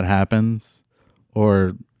until that happens,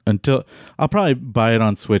 or until I'll probably buy it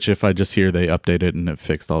on Switch if I just hear they update it and it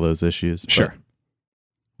fixed all those issues. Sure.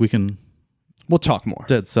 But we'll talk more.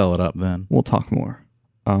 Dead sell it up then. We'll talk more.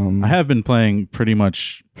 I have been playing pretty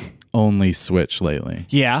much only Switch lately.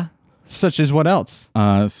 Yeah. Such as what else?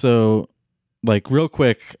 So like real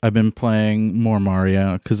quick, I've been playing more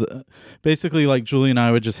Mario because basically like Julie and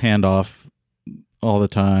I would just hand off all the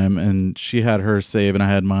time, and she had her save and I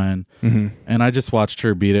had mine, and I just watched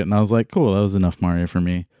her beat it, and I was like, cool, that was enough Mario for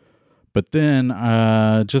me. But then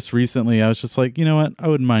just recently I was just like, you know what, I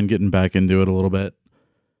wouldn't mind getting back into it a little bit,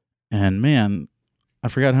 and man, I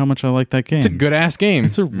forgot how much I like that game. It's a good ass game.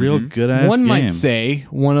 It's a real good ass game. One might say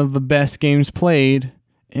one of the best games played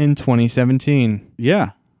in 2017.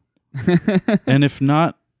 Yeah. And if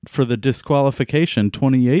not for the disqualification,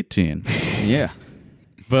 2018. Yeah.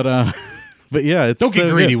 But yeah, it's don't get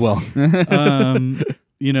so greedy, good. Will.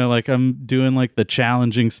 Like I'm doing like the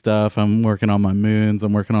challenging stuff. I'm working on my moons.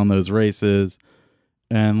 I'm working on those races,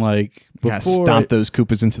 and like before, stomp those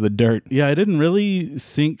Koopas into the dirt. Yeah, I didn't really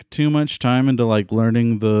sink too much time into like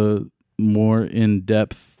learning the more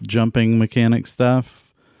in-depth jumping mechanic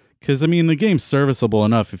stuff. Because I mean, the game's serviceable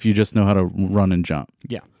enough if you just know how to run and jump.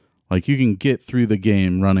 Yeah, like you can get through the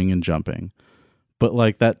game running and jumping, but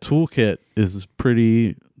like that toolkit is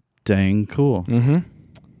pretty dang cool.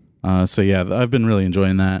 So yeah, I've been really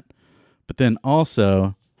enjoying that. But then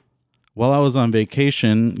also, while I was on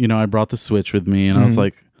vacation, I brought the Switch with me, and I was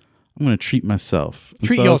like, I'm gonna treat myself. And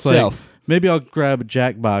treat so I was yourself. Like, maybe I'll grab a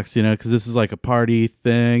Jackbox, because this is like a party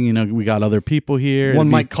thing. We got other people here.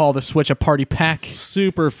 One might call the Switch a party pack.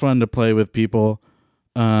 Super fun to play with people.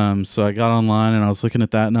 So I got online and I was looking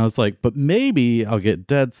at that, and I was like, but maybe I'll get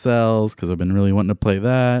Dead Cells because I've been really wanting to play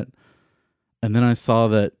that. And then I saw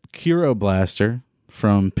that Kuro Blaster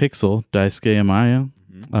from Pixel, Daisuke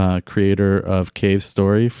Amaya, creator of Cave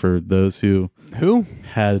Story, for those who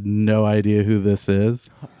had no idea who this is.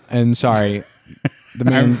 And sorry, the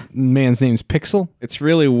man's name's Pixel. It's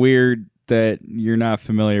really weird that you're not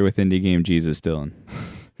familiar with Indie Game Jesus, Dylan.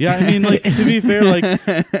 Yeah, I mean, like, to be fair, like,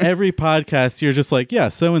 every podcast, you're just like, yeah,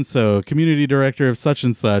 so-and-so, community director of such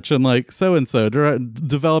and such, and, like, so-and-so,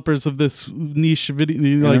 developers of this niche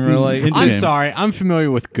video, like I'm game. Sorry, I'm familiar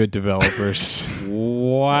with good developers.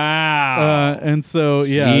 Wow. And so,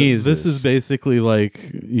 yeah, Jesus. This is basically,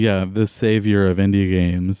 like, the savior of indie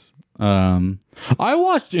games. I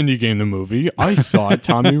watched Indie Game the movie. I thought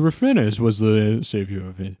Tommy Rafinis was the savior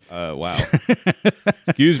of it. Wow.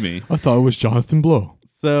 Excuse me. I thought it was Jonathan Blow.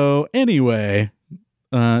 So anyway,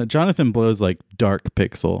 Jonathan Blow's like Dark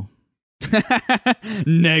Pixel.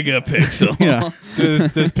 Negapixel. Yeah.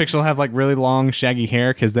 Does Pixel have like really long shaggy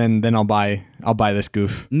hair? Because then I'll buy this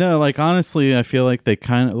goof. No, like honestly, I feel like they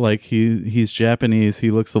kind of like he's Japanese.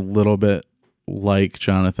 He looks a little bit like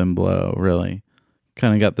Jonathan Blow. Really,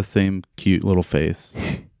 kind of got the same cute little face.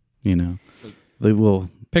 The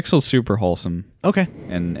little Pixel's super wholesome. Okay.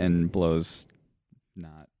 And Blow's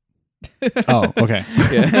not. Oh, okay.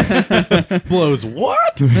 Blows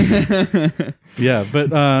what? Yeah, but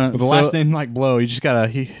with the last name like Blow, you just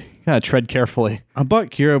gotta tread carefully. I bought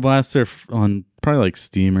Kuro Blaster on probably like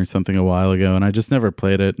Steam or something a while ago, and I just never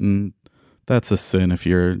played it, and that's a sin if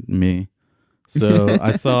you're me. So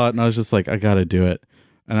I saw it and I was just like, I gotta do it,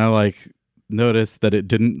 and I like noticed that it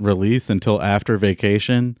didn't release until after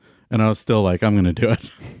vacation, and I was still like, I'm gonna do it.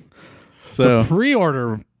 So the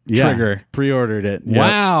pre-order trigger. Pre-ordered it. Yep.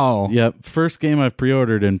 Wow. Yep. First game I've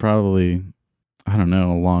pre-ordered in probably, I don't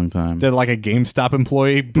know, a long time. Did like a GameStop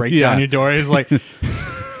employee break Yeah. down your door? He's like,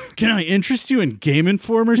 Can I interest you in Game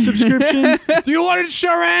Informer subscriptions? do you want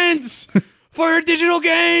insurance for your digital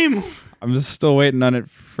game? I'm just still waiting on it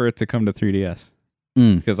for it to come to 3DS.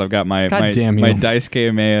 Mm. Because I've got my God damn you. my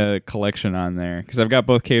Daisuke Maya collection on there. Because I've got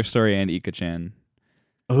both Cave Story and Ika-chan.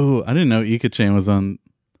 Oh, I didn't know Ika-chan was on.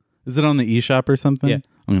 Is it on the eShop or something? Yeah.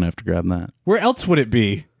 I'm going to have to grab that. Where else would it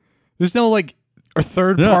be? There's no like a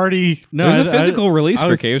third party. No, There's a physical release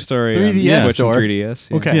for Cave Story 3DS on Switch store. and 3DS.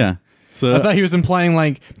 Yeah. Okay. Yeah. So I thought he was implying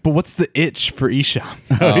like, but what's the itch for eShop?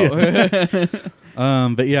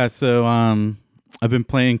 But yeah, so I've been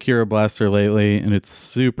playing Kira Blaster lately, and it's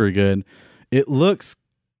super good. It looks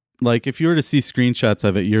like if you were to see screenshots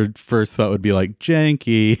of it, your first thought would be like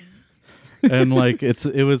janky, and like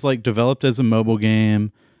it was like developed as a mobile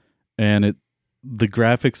game, and the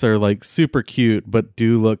graphics are like super cute, but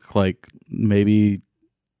do look like maybe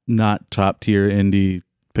not top tier indie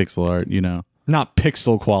pixel art, you know. Not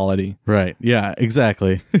pixel quality. Right. Yeah,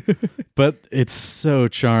 exactly. But it's so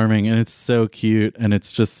charming and it's so cute and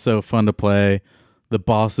it's just so fun to play. The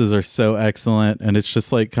bosses are so excellent and it's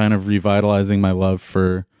just like kind of revitalizing my love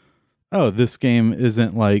for, this game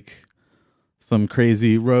isn't like some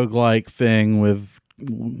crazy roguelike thing with,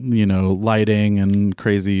 you know, lighting and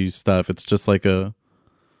crazy stuff. It's just like it's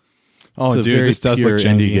a dude, very this does pure look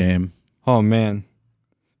indie janky. game. Oh man,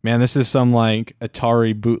 this is some like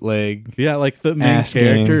Atari bootleg. Yeah, like the main Ass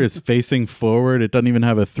character game. is facing forward. It doesn't even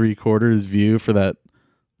have a 3/4 view for that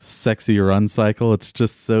sexy run cycle. It's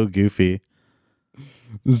just so goofy.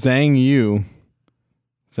 Zhang Yu.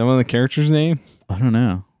 Is that one of the characters' names? I don't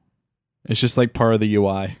know. It's just like part of the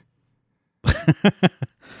UI.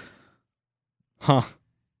 Huh.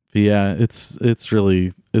 But yeah, it's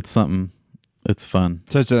something. It's fun.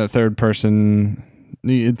 So it's a third person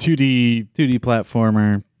 2D 2D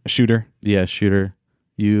platformer. shooter. Yeah, shooter.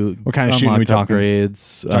 You What kind of shooting are we unlock talking?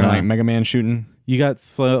 upgrades. Talking like Mega Man shooting. You got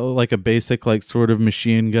like a basic like sort of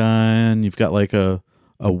machine gun. You've got like a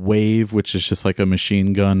wave, which is just like a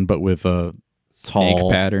machine gun, but with a Snake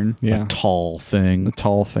tall pattern. Yeah. a tall The thing.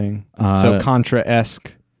 tall thing. Uh, So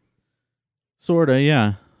Contra-esque. Sorta,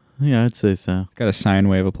 yeah. Yeah, I'd say so. It's got a sine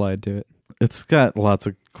wave applied to it. It's got lots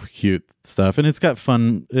of cute stuff, and it's got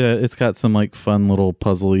fun. It's got some like fun little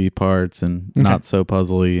puzzly parts, and Okay. not so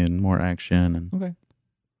puzzly, and more action. And Okay.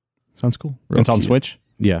 Sounds cool. Real It's on cute. Switch?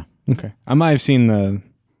 yeah. Okay. I might have seen the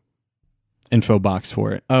info box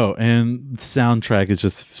for it. Oh, and soundtrack is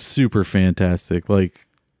just super fantastic. Like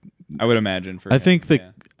I would imagine. I think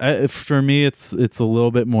for me, it's a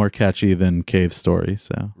little bit more catchy than Cave Story.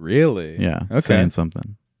 So Really? yeah, Okay. saying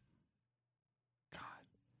something.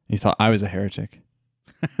 You thought I was a heretic.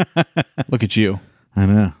 Look at you. I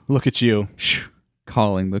know. Look at you.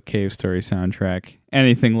 Calling the Cave Story soundtrack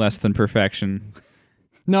anything less than perfection.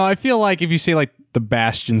 No, I feel like if you say like the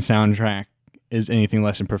Bastion soundtrack is anything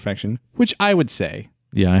less than perfection, which I would say,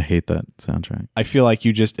 Yeah, I hate that soundtrack. I feel like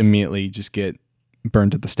you just immediately just get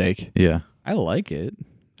burned at the stake. Yeah, I like it.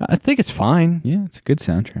 I think it's fine, Yeah, it's a good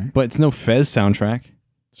soundtrack. but it's no Fez soundtrack.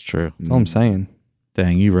 it's true. That's all I'm saying.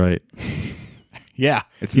 Dang, you right. Yeah.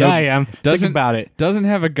 It's Yeah, no- I am. Think doesn't- about it. Doesn't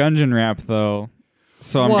have a Gungeon rap though,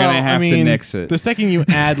 so I'm Well, gonna have I to mean, nix it. The second you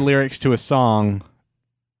add lyrics to a song,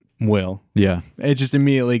 Yeah, it just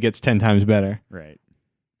immediately gets 10 times better. Right.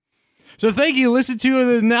 So thank you. Listen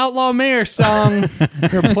to the Outlaw Mayor song. We're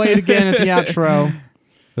gonna play it again at the outro.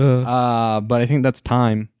 But I think that's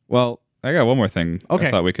time. Well, I got one more thing. Okay.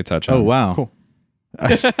 I thought we could touch on. Oh wow. Cool.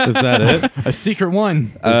 Is that it? A secret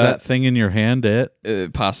one. Is that thing in your hand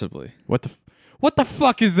it? Possibly. What the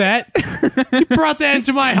fuck is that? You brought that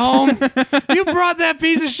into my home? You brought that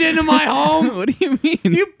piece of shit into my home? What do you mean?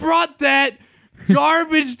 You brought that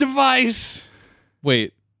garbage device.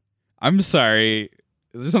 Wait. I'm sorry.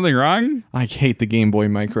 Is there something wrong? I hate the Game Boy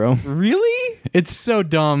Micro. Really? It's so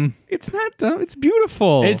dumb. It's not dumb. It's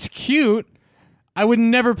beautiful. It's cute. I would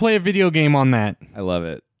never play a video game on that. I love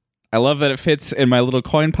it. I love that it fits in my little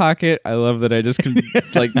coin pocket. I love that I just can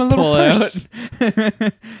like My little pull it purse.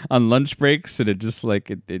 out on lunch breaks, and it just like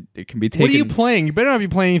it can be taken. What are you playing? You better not be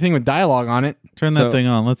playing anything with dialogue on it. Turn So- that thing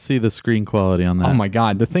on. Let's see the screen quality on that. Oh my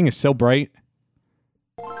god, the thing is so bright.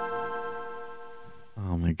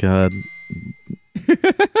 Oh my god.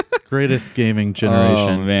 Greatest gaming Oh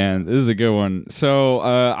generation. man, this is a good one. So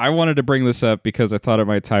I wanted to bring this up because I thought it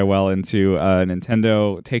might tie well into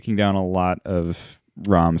Nintendo taking down a lot of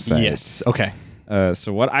ROM sites. Yes. Okay.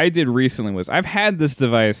 So what I did recently was I've had this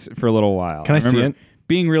device for a little while. Can I see remember it?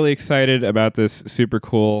 Being really excited about this super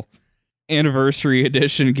cool anniversary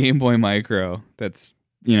edition Game Boy Micro. That's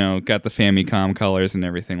got the Famicom colors and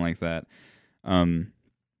everything like that.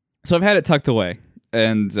 So I've had it tucked away,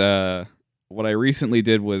 and what I recently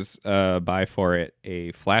did was buy for it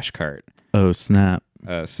a flash cart. Oh, snap.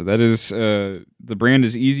 So that is the brand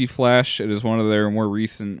is Easy Flash. It is one of their more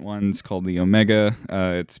recent ones called the Omega.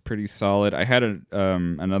 It's pretty solid. I had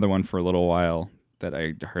another one for a little while that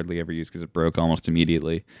I hardly ever used because it broke almost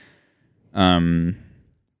immediately.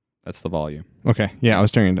 That's the volume. Okay. Yeah, I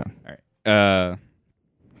was turning it down. All right.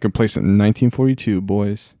 Good place in 1942,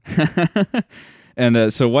 boys.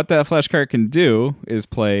 And so what that flash cart can do is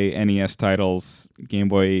play NES titles, Game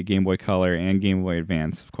Boy Color, and Game Boy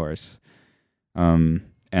Advance, of course. And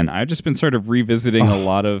I've just been sort of revisiting a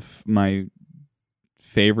lot of my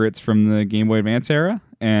favorites from the Game Boy Advance era,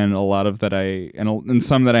 and a lot of that and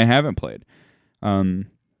some that I haven't played.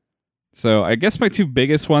 So I guess my two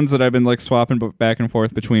biggest ones that I've been like swapping back and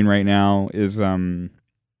forth between right now is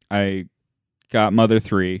I got Mother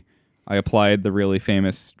 3. I applied the really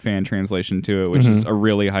famous fan translation to it, which is a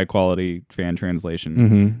really high quality fan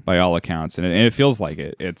translation by all accounts, and it feels like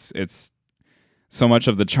it. It's so much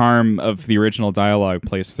of the charm of the original dialogue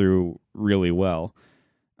plays through really well.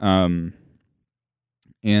 And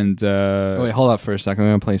wait, hold up for a second. I'm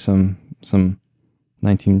gonna play some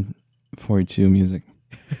 1942 music.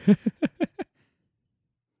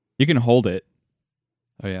 You can hold it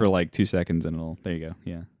for for like 2 seconds, and there you go.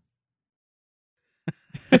 Yeah.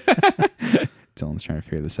 Dylan's trying to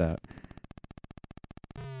figure this out.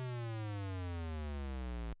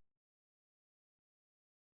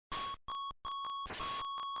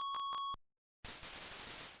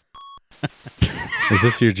 Is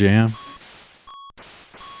this your jam?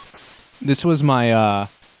 This was my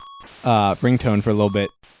ringtone for a little bit.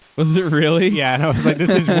 Was it really? Yeah, and I was like, this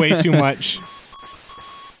is way too much.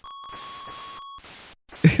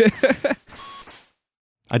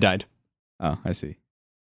 I died. Oh, I see.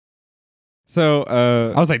 So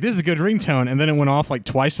I was like, this is a good ringtone, and then it went off like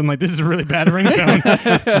twice. I'm like, this is a really bad ringtone.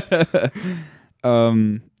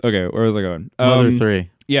 Okay, where was I going? Mother 3.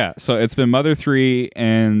 Yeah, so it's been Mother 3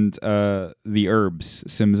 and the Herbs,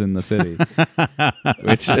 Sims in the City.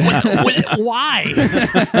 Which why?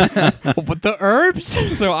 But the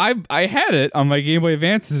Herbs? So I had it on my Game Boy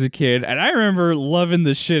Advance as a kid, and I remember loving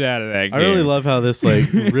the shit out of that game. I really love how this like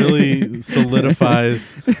really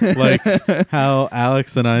solidifies like how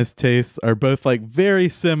Alex and I's tastes are both like very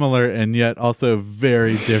similar and yet also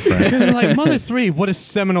very different. Like Mother 3, what a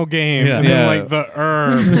seminal game. Yeah. And then like the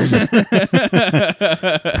Herbs.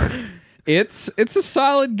 It's a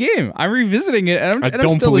solid game. I'm revisiting it, and I'm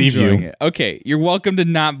don't still believe enjoying you. it. Okay, you're welcome to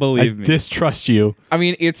not believe me. Distrust you. I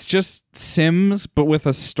mean, it's just Sims, but with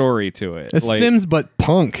a story to it. It's Sims, but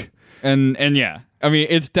punk. And yeah, I mean,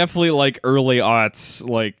 it's definitely like early aughts,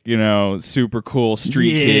 like super cool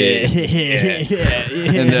street kids.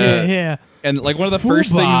 Yeah. And like one of the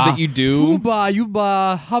first things that you do. Fuba,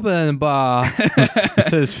 yuba, hubba, ba. It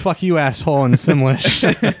says "fuck you, asshole" in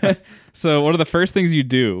Simlish. So one of the first things you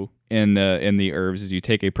do in the Herbs is you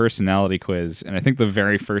take a personality quiz, and I think the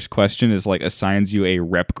very first question is like assigns you a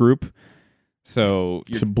rep group. So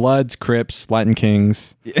it's Bloods, Crips, Latin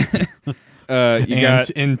Kings. You got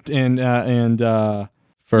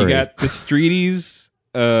Furry. You got the Streeties.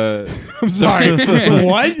 I'm sorry.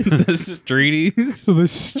 What? The Streeties. The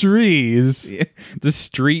Strees. Yeah. The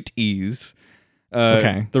Streeties.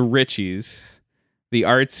 Okay. The Richies. The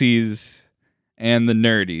Artsies. And the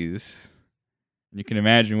Nerdies. You can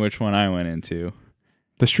imagine which one I went into.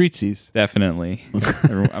 The Streetsies. Definitely.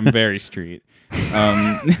 I'm very street.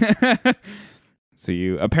 So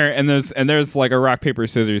you and there's like a rock paper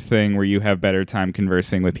scissors thing where you have better time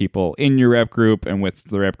conversing with people in your rep group and with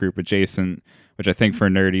the rep group adjacent, which I think for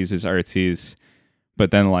Nerdies is Artsies, but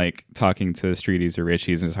then like talking to Streeties or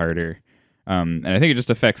Richies is harder. And I think it just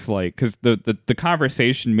affects like because the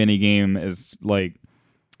conversation mini game is like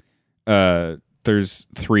there's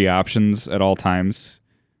 3 options at all times,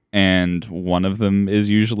 and one of them is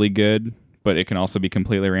usually good, but it can also be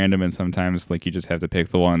completely random, and sometimes like you just have to pick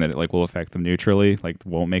the one that it like will affect them neutrally, like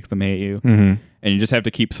won't make them hate you, and you just have to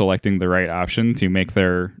keep selecting the right option to make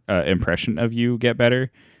their impression of you get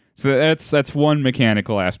better. So that's one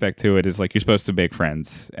mechanical aspect to it, is like you're supposed to make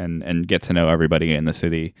friends and get to know everybody in the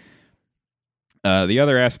city. The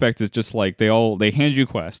other aspect is just like they hand you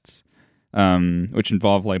quests, which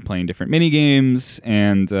involve like playing different mini games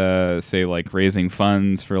and say like raising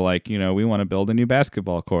funds for like we want to build a new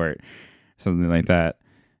basketball court, something like that.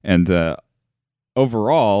 And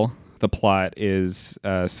overall, the plot is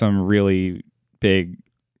some really big,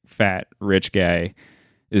 fat, rich guy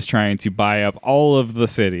is trying to buy up all of the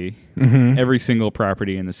city, every single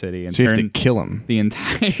property in the city, and So you have to turn kill him. the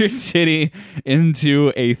entire city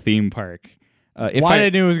into a theme park. Why did I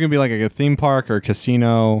knew it was going to be like a theme park or a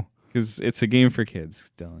casino? Because it's a game for kids,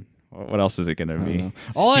 Dylan. What else is it going to be? know.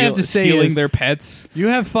 All I have to say stealing is- their pets. You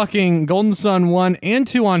have fucking Golden Sun 1 and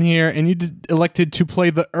 2 on here, and you elected to play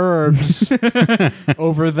the herbs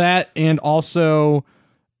over that, and also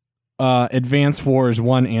Advance Wars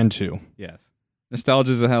 1 and 2. Yes.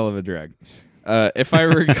 Nostalgia is a hell of a drug. If I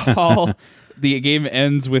recall, the game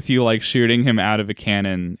ends with you like shooting him out of a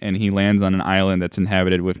cannon, and he lands on an island that's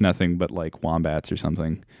inhabited with nothing but like wombats or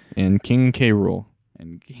something. And King K. Rool.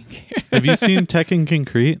 And Have you seen Tekken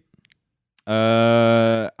Concrete?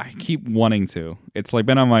 I keep wanting to. It's like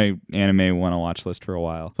been on my anime wanna watch list for a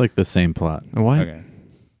while. It's like the same plot. What? Okay.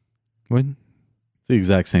 What? It's the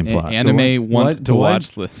exact same plot. Anime want to What?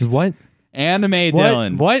 watch list. What? Anime, What?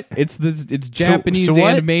 Dylan. What? It's Japanese so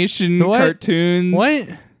what? animation So what? cartoons. What?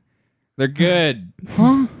 They're good.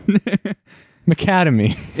 Huh?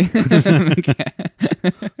 Macademy.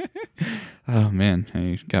 Oh man,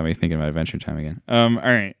 you got me thinking about Adventure Time again. All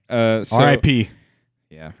right. So, R.I.P.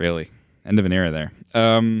 Yeah, really. End of an era there.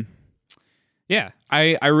 Yeah,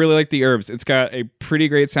 I really like the herbs. It's got a pretty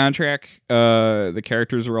great soundtrack. The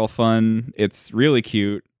characters are all fun. It's really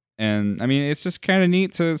cute. And I mean, it's just kind of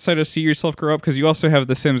neat to sort of see yourself grow up because you also have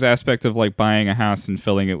the Sims aspect of like buying a house and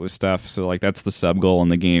filling it with stuff. So like that's the sub goal in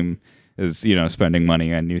the game is, you know, spending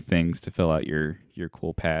money on new things to fill out your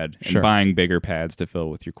cool pad and Sure. buying bigger pads to fill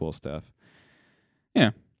with your cool stuff.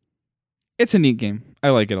 Yeah. It's a neat game. I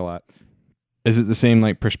like it a lot. Is it the same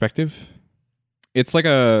like perspective? It's like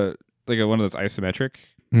a one of those isometric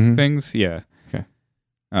Mhm. things. Yeah. Okay.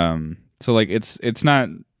 So like it's not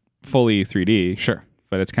fully 3D, Sure.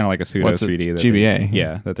 but it's kind of like a pseudo What's it? 3D. That GBA.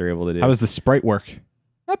 Yeah, that they're able to do. How does the sprite work?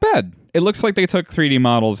 Not bad. It looks like they took 3D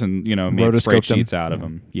models and, you know, made Rotoscoped sprite them. sheets out of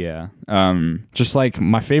them. Yeah. Just like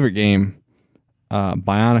my favorite game,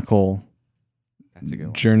 Bionicle That's a good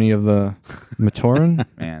one. Journey of the Matoran.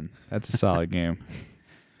 Man, that's a solid game.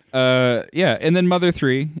 Yeah, and then Mother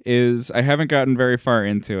 3 is I haven't gotten very far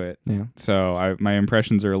into it. Yeah. So my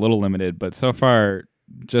impressions are a little limited, but so far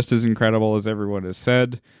just as incredible as everyone has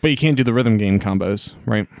said. But you can't do the rhythm game combos,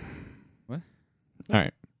 right? What? All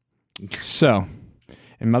right. So,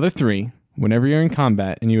 in Mother 3, whenever you're in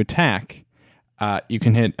combat and you attack, you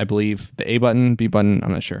can hit, I believe, the A button, B button,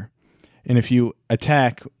 I'm not sure. And if you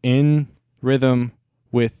attack in rhythm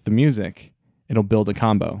with the music, it'll build a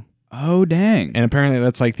combo. Oh, dang. And apparently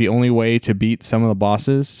that's like the only way to beat some of the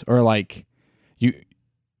bosses, or like you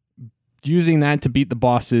using that to beat the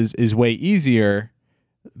bosses is way easier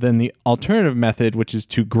than the alternative method, which is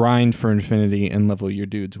to grind for infinity and level your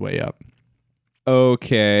dudes way up.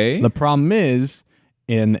 Okay. The problem is,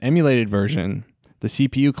 in the emulated version, the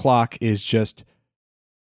CPU clock is just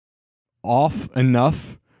off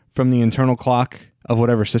enough from the internal clock of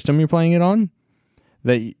whatever system you're playing it on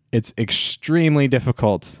that it's extremely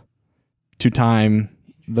difficult to time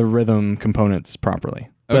the rhythm components properly.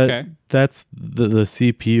 But Okay. that's the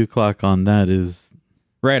CPU clock on that is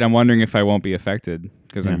Right, I'm wondering if I won't be affected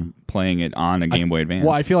because Yeah. I'm playing it on a Game Boy Advance.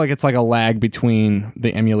 Well, I feel like it's like a lag between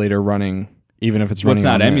the emulator running, even if it's Well, running it's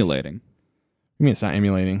not on this. emulating. I mean, it's not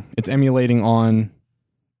emulating. It's emulating on...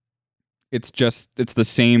 It's the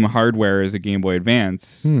same hardware as a Game Boy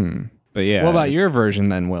Advance. But yeah. What about it's- your version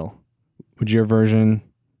then, Will? Would your version...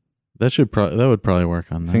 that would probably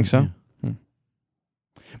work on that. Think so? Yeah,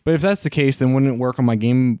 But if that's the case, then wouldn't it work on my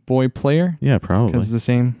Game Boy player? Yeah, Because probably. it's the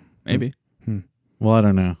same? Maybe. Well, I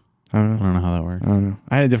don't know. I don't I know. don't know how that works. I don't know.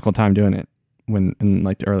 I had a difficult time doing it when in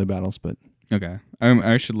like the early battles, but Okay.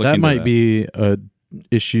 I should look That into might be a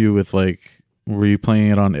issue with like, were you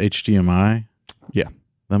playing it on HDMI? Yeah.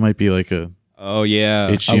 That might be like a Oh, yeah.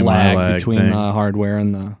 a HDMI lag, lag between thing. the hardware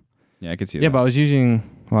and the... Yeah, I could see Yeah, that. but I was using...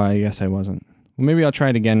 Well, I guess I wasn't. Well, maybe I'll try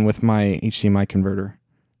it again with my HDMI converter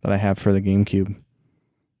that I have for the GameCube.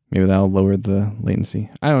 Maybe that'll lower the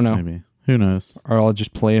latency. I don't know. maybe. Who knows? Or I'll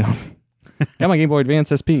just play it on... Got my Game Boy Advance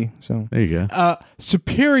SP, so... There you go.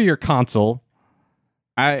 Superior console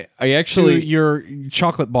I to actually... your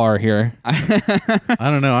chocolate bar here. I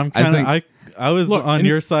don't know. I'm I kind of think- I was Look, on and-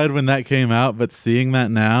 your side when that came out, but seeing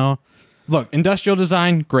that now, Look, industrial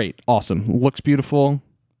design, great, awesome. Looks beautiful,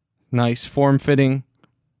 nice, form-fitting.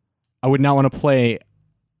 I would not want to play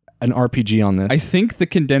an RPG on this. I think the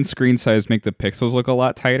condensed screen size make the pixels look a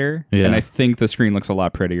lot tighter. Yeah. And I think the screen looks a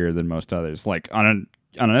lot prettier than most others. Like on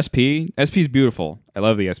an SP is beautiful. I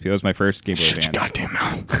love the SP. That was my first Game Boy Shut your Advance. goddamn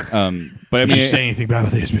mouth. But I mean, say anything bad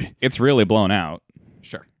about the SP. it's really blown out.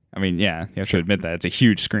 Sure. I mean, yeah, you have to admit that it's a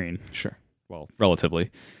huge screen. Sure. Well,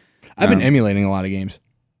 relatively. I've been emulating a lot of games.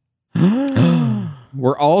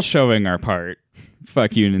 We're all showing our part.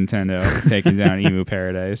 Fuck you, Nintendo, taking down Emu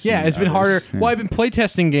Paradise. Yeah, and it's been others. harder. Yeah. Well, I've been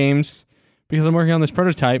playtesting games because I'm working on this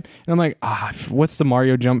prototype, and I'm like, what's the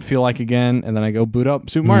Mario jump feel like again? And then I go boot up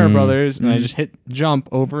Super Mario Brothers, and I just hit jump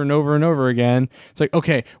over and over and over again. It's like,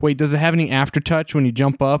 okay, wait, does it have any aftertouch when you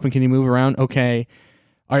jump up, and can you move around? Okay.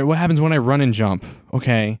 All right, what happens when I run and jump?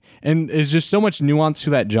 Okay. And there's just so much nuance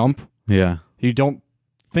to that jump Yeah. you don't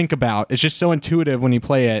think about. It's just so intuitive when you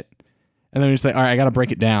play it. And then you're just like, all right, I got to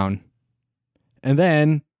break it down. And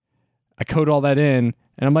then I code all that in,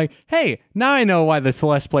 and I'm like, hey, now I know why the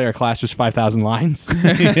Celeste player class was 5,000 lines.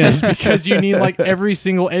 It's because you need like every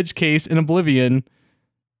single edge case in Oblivion,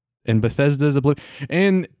 and Bethesda's Oblivion,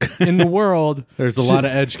 and in the world. There's a lot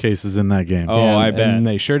of edge cases in that game. Oh, I bet. And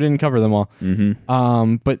they sure didn't cover them all.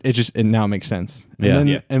 Mm-hmm. But it now makes sense. And Yeah. then,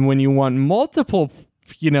 Yeah. and when you want multiple,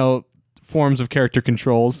 forms of character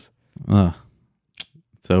controls.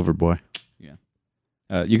 It's over, boy.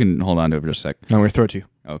 You can hold on to it for just a sec. No, we're throw it to you.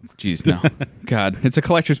 Oh, jeez, no. God, it's a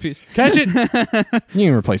collector's piece. Catch it. You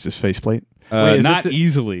can replace this faceplate. Wait, is Not this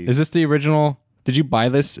easily. Is this the original? Did you buy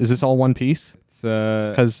this? Is this all one piece? It's,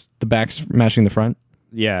 Because the back's matching the front.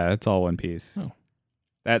 yeah, it's all one piece. Oh.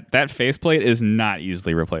 That faceplate is not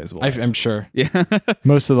easily replaceable. I'm sure. Yeah.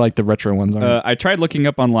 Most of the retro ones aren't. I tried looking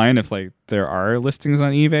up online if there are listings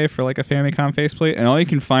on eBay for like a Famicom faceplate, and all you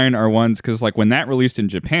can find are ones because like when that released in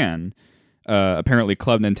Japan, apparently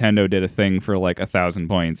Club Nintendo did a thing for like 1,000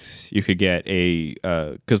 points. You could get a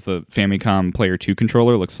because the Famicom Player 2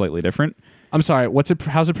 controller looks slightly different. I'm sorry.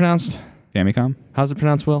 How's it pronounced? Famicom. How's it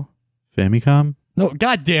pronounced, Will? Famicom? No,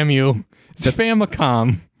 God damn you! It's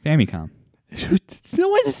Famicom. Famicom. No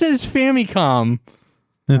one says Famicom.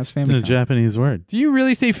 That's Famicom. a Japanese word. Do you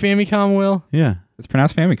really say Famicom, Will? Yeah. It's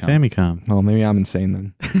pronounced Famicom. Famicom. Well, maybe I'm insane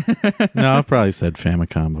then. No, I've probably said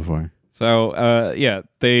Famicom before. So yeah,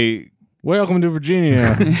 they Welcome to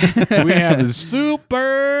Virginia. We have a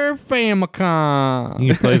Super Famicom.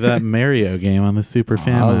 You can play that Mario game on the Super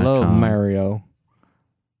Famicom. I love Mario.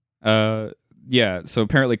 yeah. So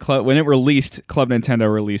apparently, when it released, Club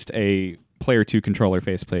Nintendo released a Player 2 controller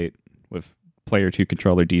faceplate with Player 2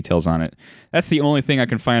 controller details on it. That's the only thing I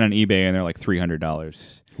can find on eBay, and they're like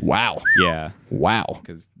 $300. Wow. Yeah, Wow.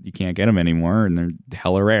 because you can't get them anymore, and they're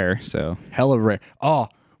hella rare. So Hella rare. Oh,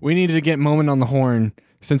 we needed to get Moment on the horn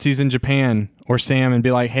since he's in Japan, or Sam, and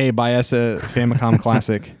be like, hey, buy us a Famicom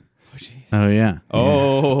Classic. Oh, yeah.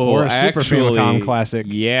 Or a Super actually, Famicom Classic.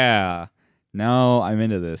 Yeah. No, I'm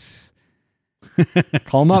into this.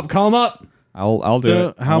 Call him up. Call him up. I'll do So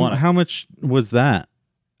it. I want it. how much was that?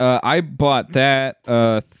 I bought that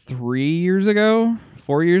 4 years ago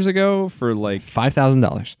for like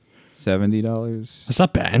 $5,000. $70. That's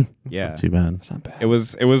not bad. Yeah. Not too bad. That's not bad. It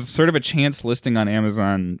was sort of a chance listing on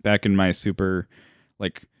Amazon back in my super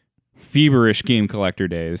like feverish game collector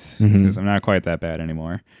days because I'm not quite that bad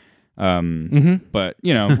anymore. But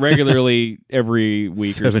regularly every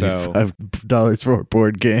week or so. $75 for a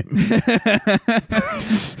board game.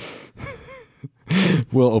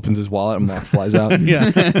 Will opens his wallet and moth flies out.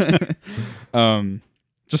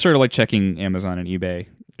 Just sort of like checking Amazon and eBay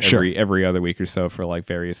Sure. every other week or so for like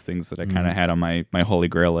various things that I kind of had on my holy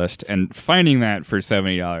grail list, and finding that for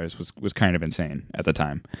 $70 was kind of insane at the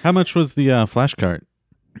time. How much was the flash cart?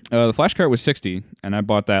 The flash cart was $60, and I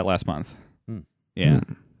bought that last month. Yeah.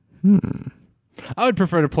 I would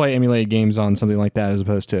prefer to play emulated games on something like that as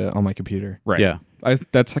opposed to on my computer. Right. Yeah.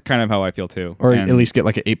 That's kind of how I feel too. Or And at least get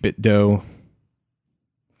like an 8-bit DOE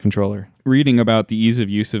controller. reading about the ease of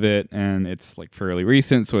use of it, and it's like fairly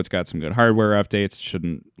recent, so it's got some good hardware updates. It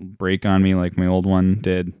shouldn't break on me like my old one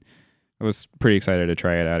did. I was pretty excited to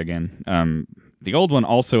try it out again. The old one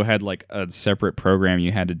also had like a separate program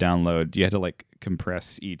you had to download. You had to like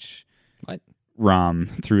compress each ROM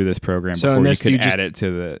through this program So in before you this, could you just- add it to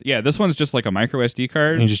the. Yeah, this one's just like a micro SD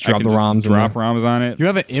card. And you just I drop can the ROMs in drop there. ROMs on it. You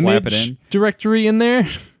have an slap it image in. directory in there?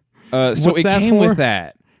 So What's it that came for? with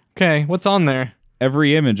that. Okay, what's on there?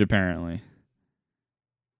 Every image apparently.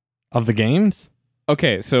 Of the games?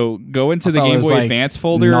 Okay, so go into I the thought it Game was Boy like Advance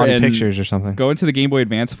folder naughty and pictures or something. go into the Game Boy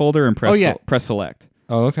Advance folder and press Oh, yeah. press select.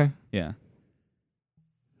 Oh, okay. Yeah.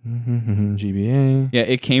 GBA. Yeah,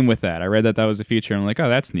 it came with that. I read that was a feature. And I'm like, oh,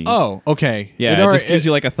 that's neat. Oh, okay. yeah, it just gives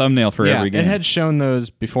you like a thumbnail for every game. it had shown those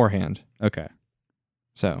beforehand. Okay.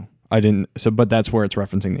 So I didn't. But that's where it's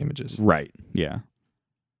referencing the images. Right. Yeah.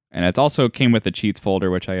 And it also came with the cheats folder,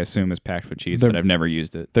 which I assume is packed with cheats, They're- but I've never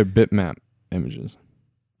used it. They're bitmap images.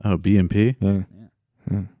 Oh, BMP? Yeah.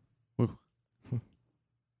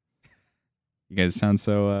 You guys sound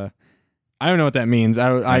so I don't know what that means.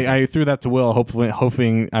 I threw that to Will,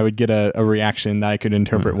 hoping I would get a reaction that I could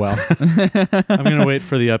interpret well. I'm gonna wait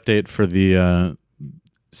for the update for the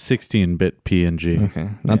 16-bit PNG. Okay,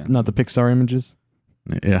 not the Pixar images.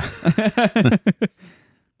 Yeah.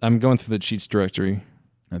 I'm going through the cheats directory.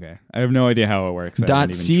 Okay. I have no idea how it works.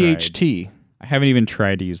 .cht. I haven't even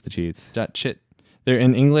tried to use the cheats. .chit. They're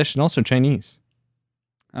in English and also Chinese.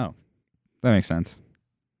 Oh, that makes sense.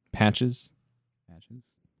 Patches.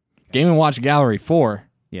 Game & Watch Gallery 4.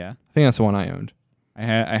 Yeah. I think that's the one I owned.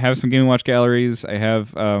 I have some Game & Watch galleries. I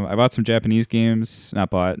have I bought some Japanese games. Not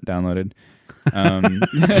bought, downloaded.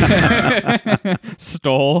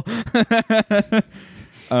 Stole.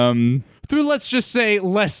 Through, let's just say,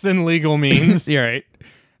 less than legal means. You're right.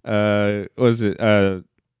 Was it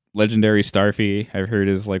Legendary Starfy? I've heard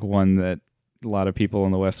is like one that a lot of people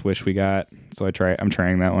in the West wish we got. So I'm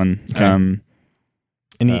trying that one. Okay.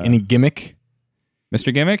 Any gimmick?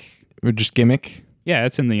 Mr. Gimmick? Or just gimmick? Yeah,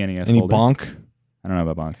 it's in the NES Any folder. bonk? I don't know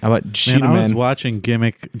about bonk. How about Man, I was Cheetah watching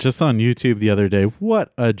Gimmick just on YouTube the other day.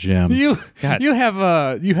 What a gem! You God. you have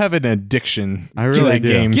an addiction. I to really that do.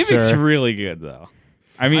 game, Gimmick's sir. really good though.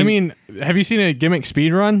 I mean, have you seen a gimmick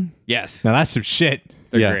speed run? Yes, Now that's some shit.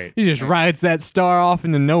 they're Yeah. great. He just rides that star off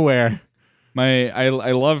into nowhere. I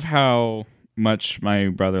love how much my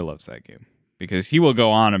brother loves that game because he will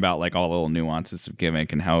go on about like all the little nuances of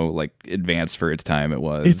Gimmick and how like advanced for its time it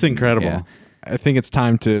was. It's incredible. Yeah. I think it's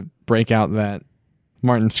time to break out that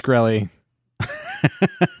Martin Shkreli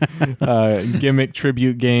gimmick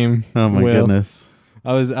tribute game. Oh my Will. goodness!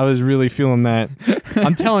 I was really feeling that.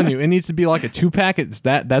 I'm telling you, it needs to be like a 2-pack. It's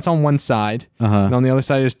that's on one side, and on the other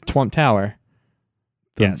side is Twump Tower.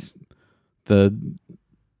 Yes. The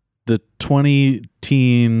 20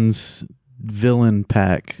 teens villain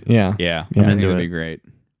pack. Yeah. Yeah. Yeah. I think Into it'd it. be great.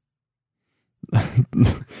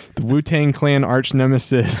 The Wu-Tang Clan arch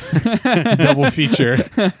nemesis double feature.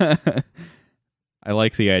 I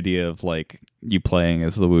like the idea of like you playing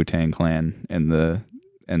as the Wu-Tang Clan in the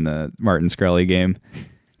Martin Shkreli game,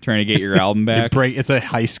 trying to get your album back. It's a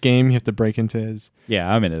heist game. You have to break into his. Yeah,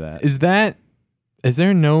 I'm into that.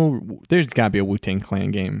 There's got to be a Wu-Tang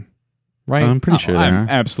Clan game, right? I'm pretty sure I'm there are.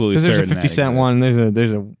 absolutely Because certain there's a 50 Cent one.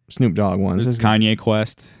 There's a Snoop Dogg one. There's Kanye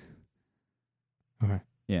Quest. Okay.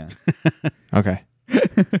 Yeah. Okay.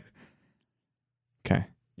 Okay.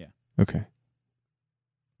 Yeah. Okay.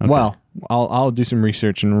 Okay. Well, I'll do some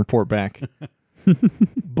research and report back.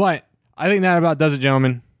 But I think that about does it,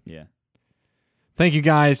 gentlemen. Yeah. Thank you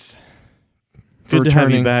guys. for Good to have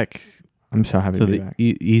you returning. back I'm so happy to to be the back.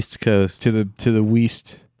 East Coast. To the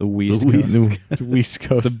West. The West The Coast. West. The West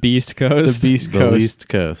Coast. The Beast Coast. The Beast the Coast. East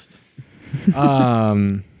Coast.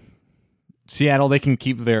 Seattle, they can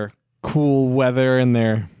keep their cool weather and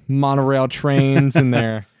their monorail trains and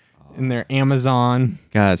their Amazon.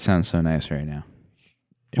 God, it sounds so nice right now.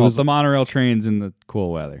 It Well, was the monorail trains in the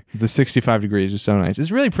cool weather. the 65 degrees is so nice.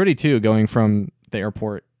 It's really pretty too, going from the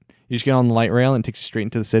airport. You just get on the light rail and it takes you straight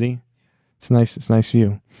into the city. It's nice. It's a nice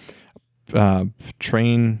view.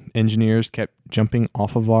 Train engineers kept jumping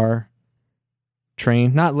off of our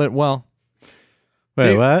train. Wait,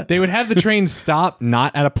 they, what? They would have the train stop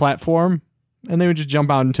not at a platform, and they would just jump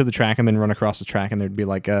out into the track and then run across the track, and there'd be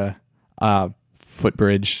like a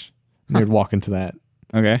footbridge. And they would walk into that.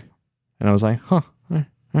 Okay. And I was like, huh.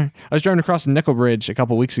 All right. I was driving across the Nickel Bridge a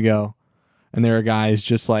couple weeks ago, and there were guys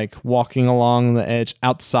just like walking along the edge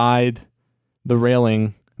outside the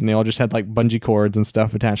railing, and they all just had like bungee cords and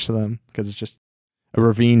stuff attached to them because it's just a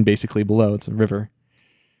ravine basically below. It's a river.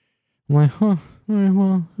 I'm like, huh. All right,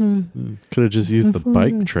 well, Could have just used the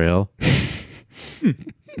bike trail.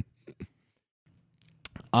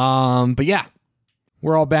 But yeah,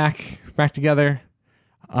 we're all back together.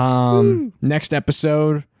 Next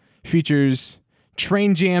episode features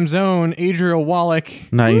Train Jam's own Adria Wallach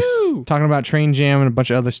Nice. talking about Train Jam and a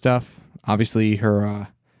bunch of other stuff. Obviously, her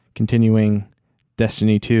continuing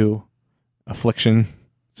Destiny 2 affliction,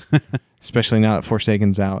 especially now that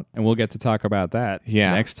Forsaken's out. And we'll get to talk about that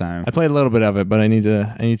next time. I played a little bit of it, but I need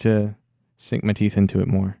to sink my teeth into it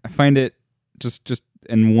more. I find it just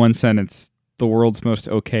in one sentence the world's most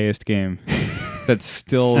okayest game that's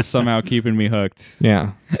still somehow keeping me hooked.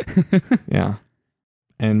 Yeah, yeah.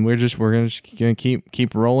 And we're gonna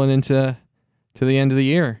keep rolling into the end of the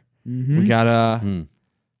year. Mm-hmm. We got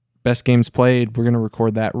best games played. We're gonna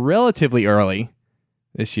record that relatively early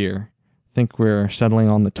this year. I think we're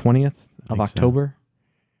settling on the 20th of October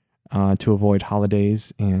to avoid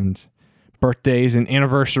holidays and birthdays and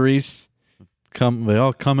anniversaries. They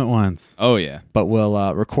all come at once. Oh yeah. But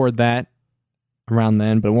we'll record that around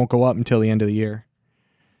then, but it won't go up until the end of the year.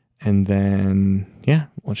 And then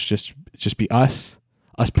let's just be us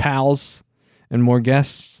pals and more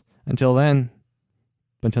guests. Until then,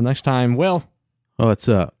 until next time, Will, What's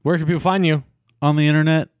up? where can people find you? On the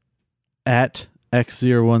internet at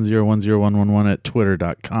x01010111 at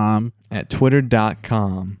twitter.com At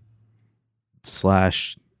twitter.com.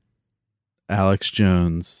 /Alex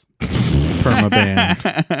Jones permaband.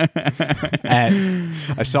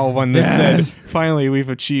 I saw one that said, finally, we've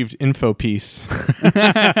achieved info peace.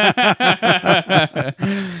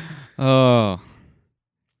 Oh.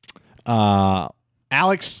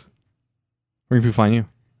 Alex, where can people find you?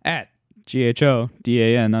 At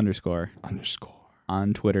GHODAN_ Underscore.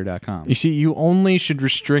 on twitter.com. You see, you only should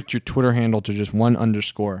restrict your Twitter handle to just 1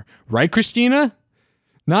 underscore. Right, Christina?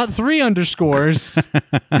 Not 3 underscores.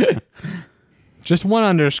 Just 1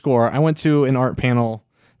 underscore. I went to an art panel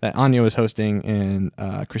that Anya was hosting, and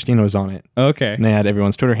Christina was on it. Okay. And they had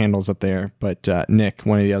everyone's Twitter handles up there. But Nick,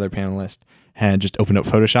 one of the other panelists, had just opened up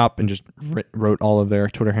Photoshop and just wrote all of their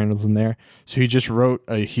Twitter handles in there. So he just wrote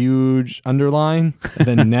a huge underline and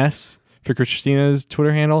then Ness for Christina's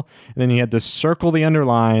Twitter handle. And then he had to circle the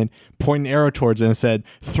underline, point an arrow towards it, and said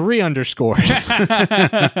 3 underscores.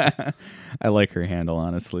 I like her handle,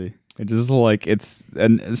 honestly. It just like it's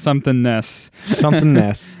something Ness. Something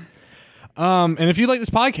Ness. And if you like this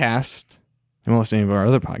podcast and want to listen to any of our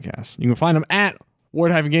other podcasts, you can find them at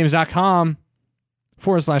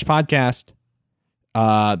word-games.com/podcast.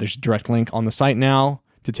 There's a direct link on the site now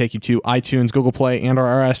to take you to iTunes, Google Play, and our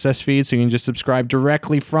RSS feed, so you can just subscribe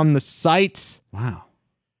directly from the site. Wow.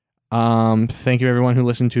 Thank you, everyone who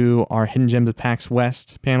listened to our Hidden Gems of PAX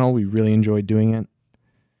West panel. We really enjoyed doing it.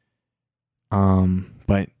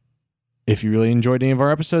 But if you really enjoyed any of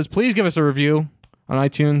our episodes, please give us a review on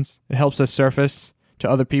iTunes. It helps us surface to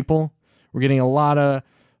other people. We're getting a lot of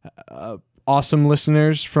awesome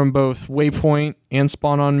listeners from both Waypoint and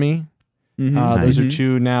Spawn on Me. Mm-hmm. Those are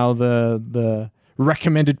 2 now the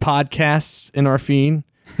recommended podcasts in our feed,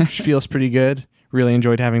 which feels pretty good. Really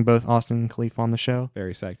enjoyed having both Austin and Khalif on the show.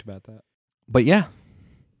 Very psyched about that. But yeah,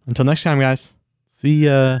 until next time, guys. See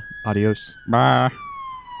ya. Adios. Bye.